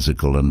mental,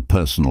 physical, and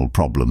personal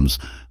problems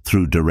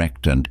through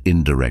direct and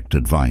indirect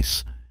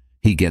advice.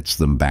 He gets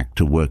them back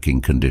to working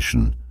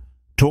condition.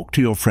 Talk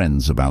to your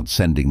friends about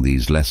sending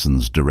these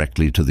lessons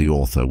directly to the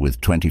author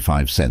with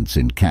 25 cents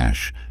in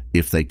cash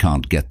if they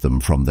can't get them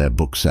from their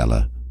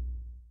bookseller.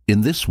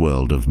 In this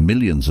world of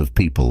millions of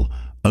people,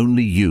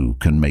 only you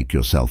can make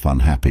yourself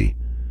unhappy.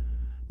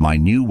 My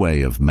new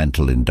way of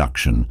mental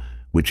induction,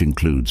 which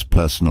includes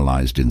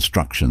personalized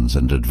instructions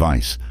and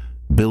advice,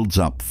 builds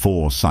up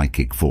 4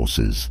 psychic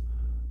forces.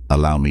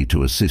 Allow me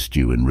to assist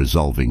you in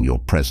resolving your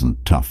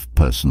present tough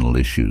personal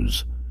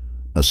issues.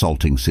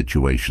 Assaulting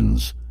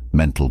situations,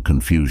 mental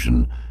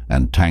confusion,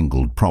 and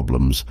tangled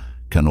problems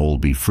can all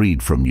be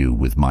freed from you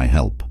with my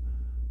help.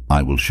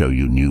 I will show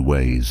you new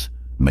ways,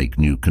 make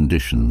new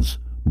conditions,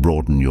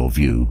 broaden your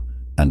view,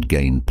 and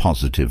gain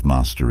positive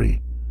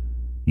mastery.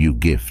 Your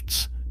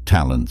gifts,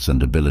 talents,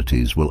 and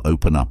abilities will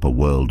open up a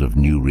world of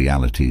new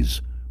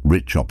realities,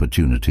 rich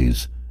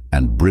opportunities,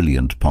 and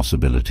brilliant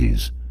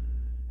possibilities.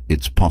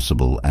 It's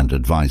possible and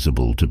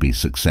advisable to be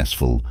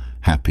successful,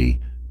 happy,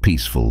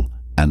 peaceful,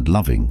 and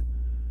loving.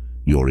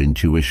 Your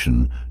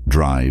intuition,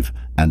 drive,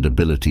 and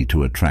ability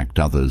to attract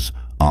others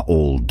are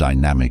all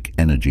dynamic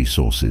energy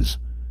sources.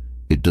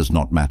 It does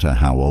not matter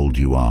how old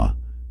you are.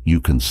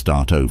 You can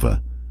start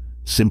over.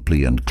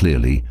 Simply and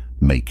clearly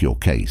make your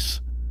case.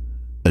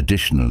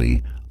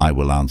 Additionally, I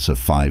will answer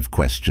 5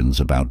 questions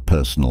about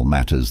personal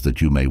matters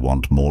that you may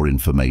want more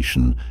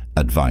information,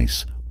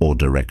 advice, or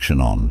direction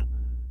on.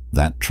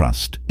 That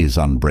trust is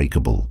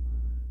unbreakable.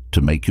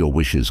 To make your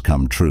wishes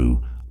come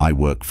true, I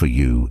work for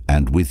you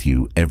and with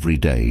you every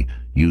day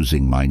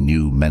using my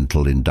new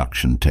mental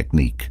induction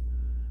technique.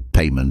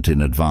 Payment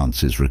in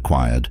advance is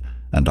required,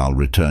 and I'll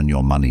return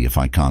your money if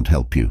I can't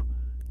help you.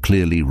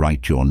 Clearly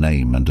write your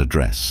name and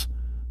address.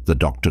 The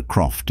Dr.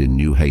 Croft in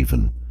New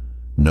Haven.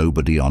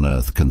 Nobody on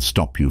earth can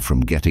stop you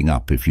from getting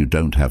up if you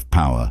don't have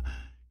power.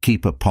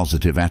 Keep a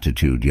positive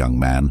attitude, young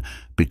man,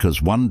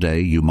 because one day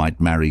you might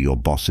marry your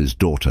boss's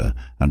daughter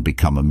and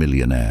become a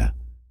millionaire.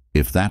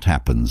 If that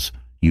happens,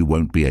 you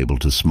won't be able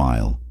to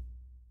smile.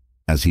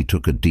 As he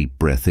took a deep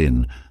breath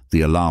in,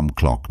 the alarm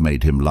clock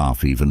made him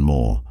laugh even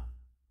more.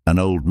 An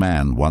old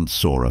man once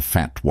saw a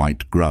fat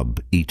white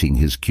grub eating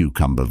his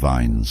cucumber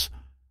vines.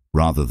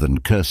 Rather than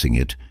cursing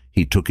it,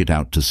 he took it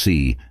out to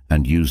sea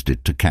and used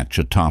it to catch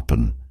a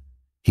tarpon.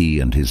 He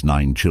and his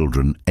 9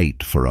 children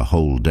ate for a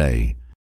whole day.